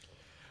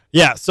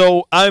 Yeah.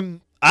 So I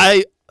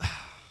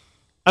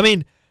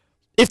mean,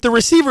 if the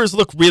receivers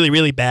look really,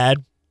 really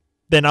bad,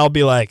 then I'll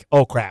be like,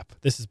 oh crap,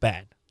 this is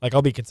bad. Like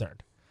I'll be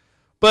concerned.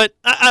 But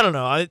I don't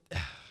know. I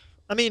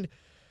mean,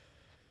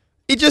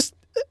 it just,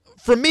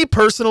 for me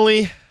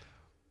personally,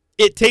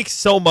 it takes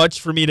so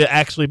much for me to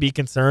actually be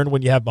concerned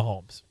when you have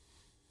Mahomes.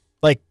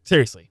 Like,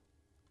 seriously.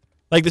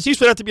 Like, the Chiefs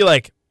would have to be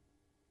like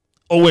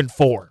 0-4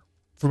 for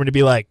me to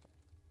be like,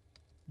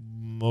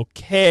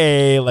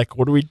 okay, like,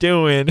 what are we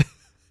doing? You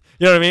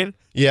know what I mean?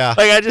 Yeah.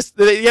 Like,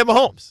 you have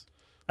Mahomes.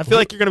 I feel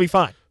like you're going to be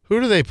fine. Who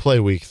do they play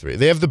week 3?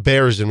 They have the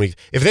Bears in week.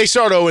 If they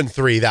start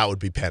 0-3, that would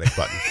be panic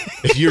button.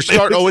 If you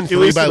start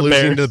 0-3 by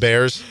losing to the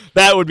Bears,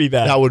 that would be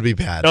bad. That would be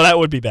bad. No, that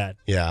would be bad.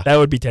 Yeah. That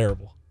would be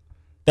terrible.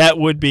 That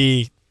would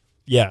be,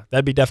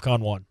 that'd be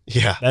DEFCON 1.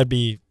 Yeah. That'd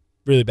be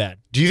really bad.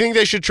 Do you think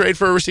they should trade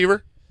for a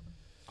receiver?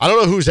 I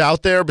don't know who's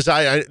out there, but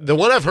the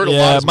one I've heard a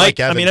lot is Mike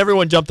Evans. I mean,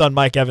 everyone jumped on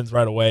Mike Evans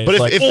right away.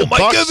 But if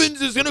Mike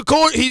Evans is going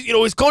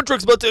to his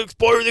contract's about to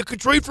expire, they could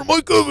trade for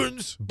Mike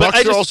Evans.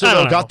 Bucks are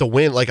also got the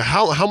win. Like,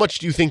 how much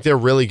do you think they're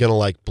really going to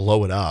like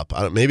blow it up?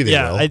 Maybe they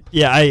will.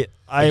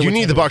 You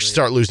need the Bucks to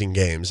start losing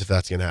games if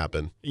that's going to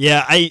happen.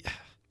 Yeah, I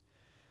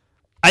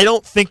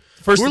don't think.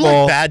 First of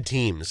all, bad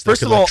teams.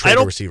 First of all, I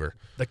don't receiver.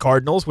 The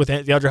Cardinals with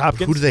DeAndre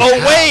Hopkins. Who do they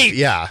have? Wait,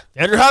 yeah,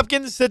 DeAndre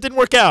Hopkins. That didn't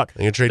work out.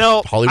 Are you going to trade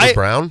Hollywood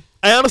Brown?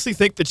 I honestly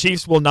think the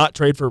Chiefs will not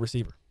trade for a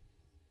receiver.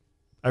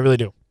 I really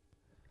do.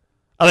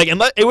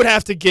 It would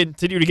have to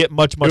continue to get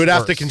much, much worse. It would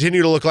have to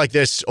continue to look like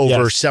this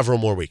over several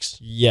more weeks.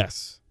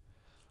 Yes.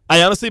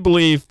 I honestly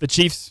believe the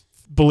Chiefs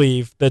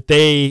believe that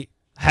they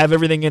have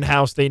everything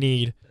in-house they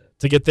need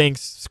to get things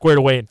squared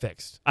away and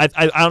fixed.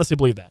 I honestly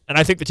believe that. And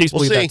I think the Chiefs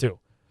believe that too.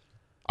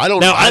 I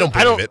don't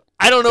believe it.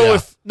 I don't know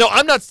if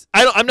I'm not.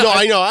 I'm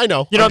not. No, I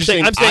know. You know what I'm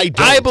saying? I'm saying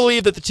I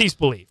believe that the Chiefs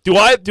believe. Do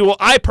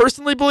I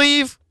personally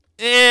believe?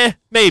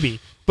 Maybe.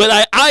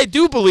 But I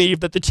do believe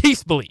that the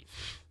Chiefs believe.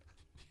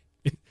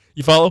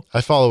 You follow?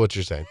 I follow what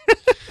you're saying.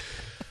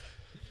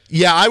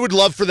 Yeah, I would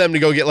love for them to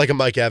go get like a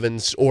Mike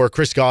Evans or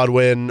Chris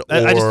Godwin.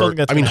 I just don't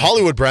think that's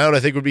Hollywood Brown I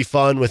think would be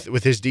fun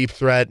with his deep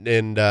threat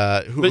and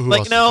who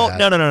else?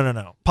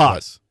 No.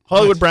 Pause. What?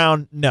 Hollywood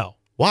Brown, no.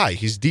 Why?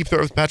 He's deep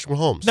threat with Patrick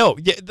Mahomes. No,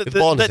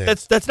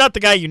 that's not the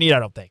guy you need, I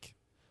don't think.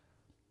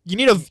 You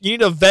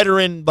need a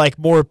veteran, like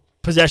more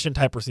possession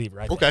type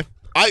receiver. Okay.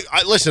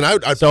 I listen. I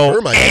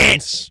prefer Mike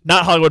Evans.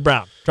 Not Hollywood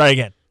Brown. Try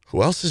again.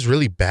 Who else is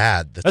really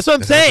bad? That's what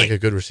I'm saying. Like a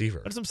good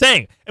receiver. That's what I'm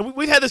saying. And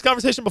we've had this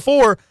conversation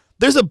before.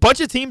 There's a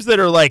bunch of teams that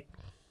are like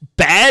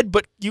bad,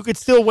 but you could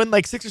still win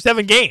like 6 or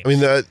 7 games. I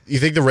mean, you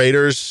think the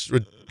Raiders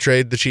would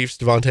trade the Chiefs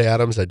Devontae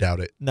Adams? I doubt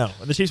it. No,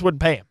 and the Chiefs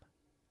wouldn't pay him.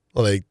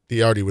 Well,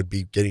 they already would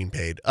be getting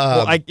paid. You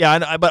know what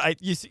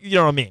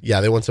I mean.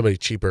 Yeah, they want somebody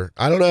cheaper.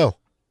 I don't know.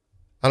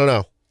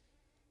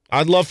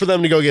 I'd love for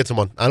them to go get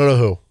someone. I don't know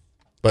who.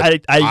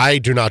 But I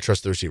do not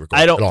trust the receiver corps.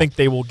 I don't think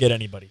they will get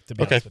anybody, to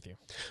be honest with you.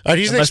 All right,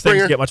 he's Nick Unless Springer.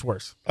 Things get much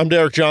worse. I'm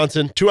Derek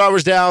Johnson. 2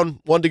 hours down,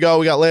 1 to go.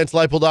 We got Lance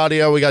Leipold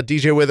audio. We got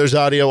DJ Withers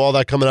audio. All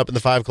that coming up in the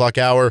 5 o'clock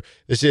hour.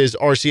 This is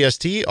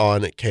RCST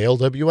on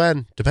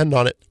KLWN. Depend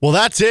on it. Well,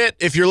 that's it.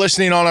 If you're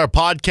listening on our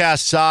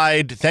podcast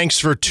side, thanks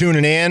for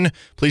tuning in.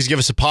 Please give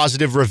us a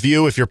positive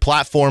review if your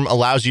platform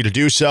allows you to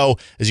do so,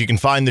 as you can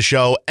find the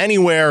show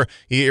anywhere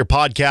you get your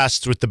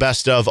podcasts with the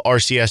best of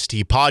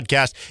RCST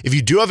podcast. If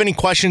you do have any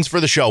questions for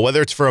the show,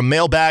 whether it's for a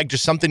mailbag,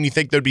 just something you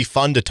think that'd be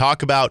fun to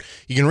talk about,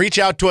 you can reach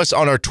out to us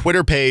on our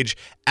Twitter page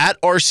at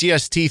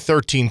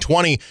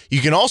RCST1320. You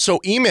can also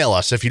email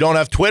us if you don't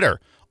have Twitter.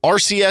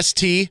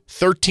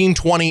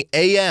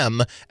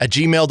 RCST1320am at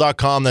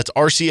gmail.com. That's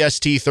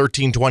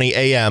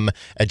RCST1320am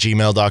at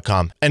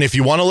gmail.com. And if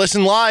you want to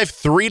listen live,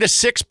 3 to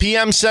 6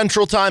 p.m.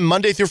 Central Time,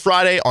 Monday through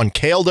Friday on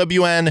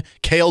KLWN,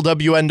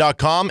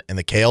 KLWN.com, and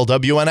the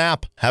KLWN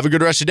app. Have a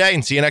good rest of your day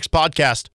and see you next podcast.